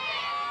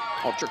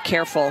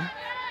careful.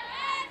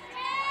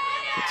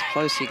 If it's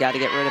close, you got to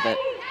get rid of it.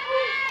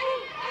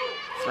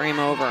 Frame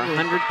over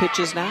 100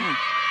 pitches now.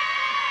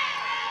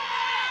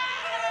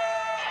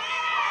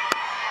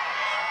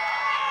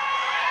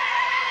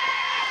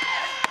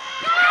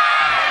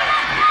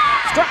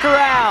 Struck her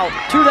out,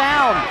 2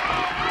 down.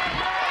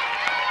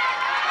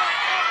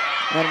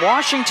 And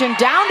Washington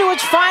down to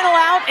its final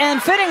out,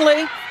 and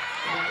fittingly,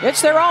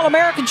 it's their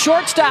All-American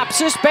shortstop,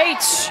 Sis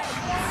Bates,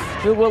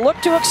 who will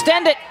look to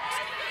extend it.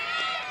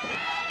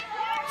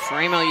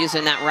 Faremo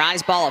using that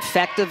rise ball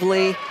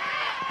effectively.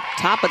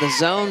 Top of the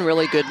zone,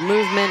 really good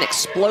movement,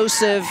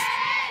 explosive.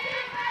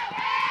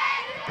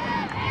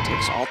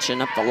 Takes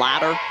Alchin up the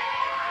ladder.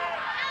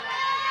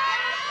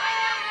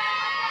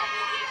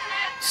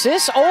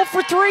 Sis 0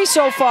 for 3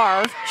 so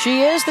far.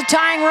 She is the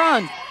tying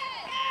run.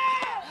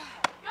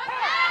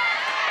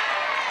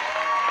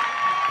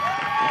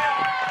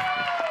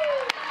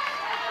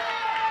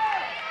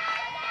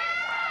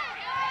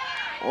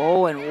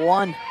 Oh, and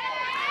 1.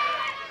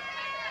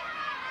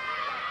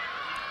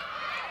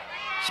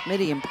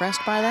 Smitty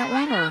impressed by that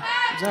one, or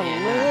is that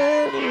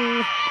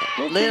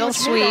a little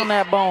sweet on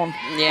that bone?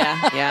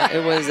 Yeah,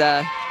 it was.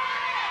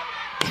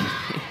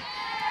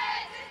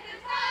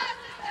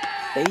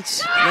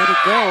 Bates let it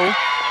go,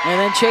 and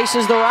then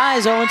chases the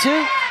rise,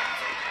 0-2.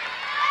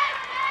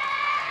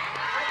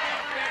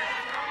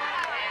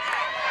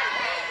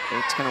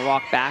 Bates gonna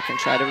walk back and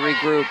try to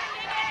regroup.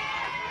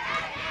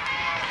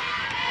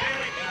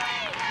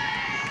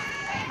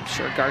 I'm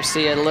sure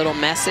Garcia, a little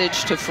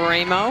message to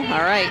Faremo.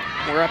 All right,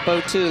 we're up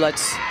 0-2.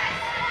 Let's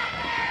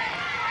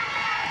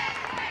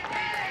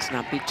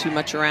not be too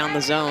much around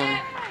the zone.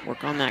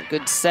 Work on that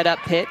good setup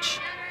pitch.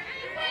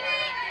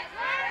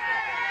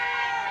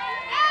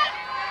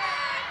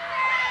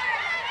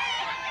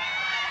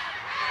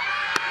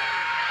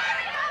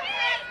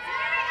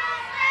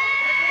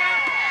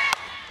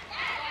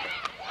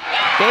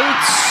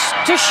 Bates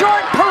to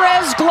short,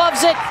 Perez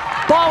gloves it.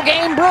 Ball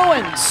game,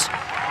 Bruins.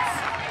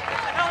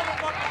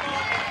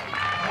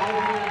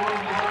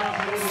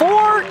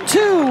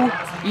 4-2,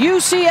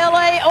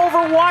 UCLA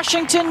over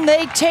Washington.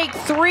 They take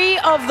 3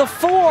 of the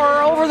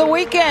 4 over the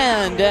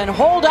weekend and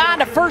hold on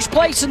to first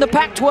place in the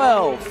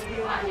Pac-12.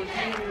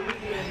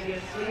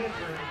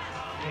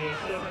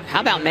 How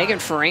about Megan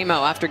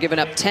Faremo after giving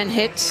up 10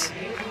 hits?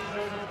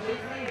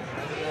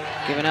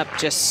 Giving up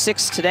just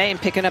 6 today and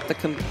picking up the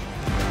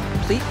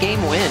complete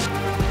game win.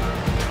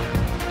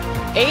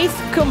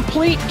 8th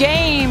complete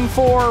game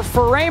for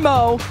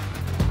Faremo.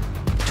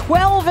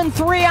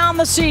 12-3 on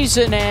the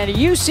season, and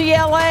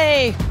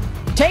UCLA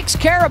takes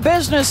care of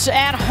business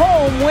at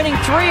home, winning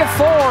 3 of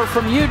 4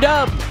 from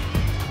UW.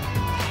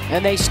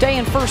 And they stay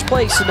in first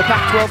place in the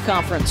Pac-12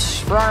 Conference.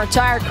 For our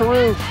entire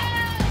crew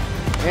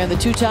and the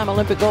two-time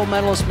Olympic gold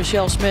medalist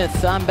Michelle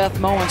Smith, I'm Beth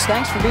Mowens.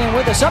 Thanks for being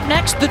with us. Up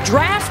next, the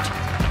draft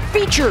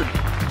featured.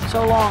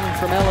 So long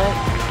from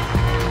LA.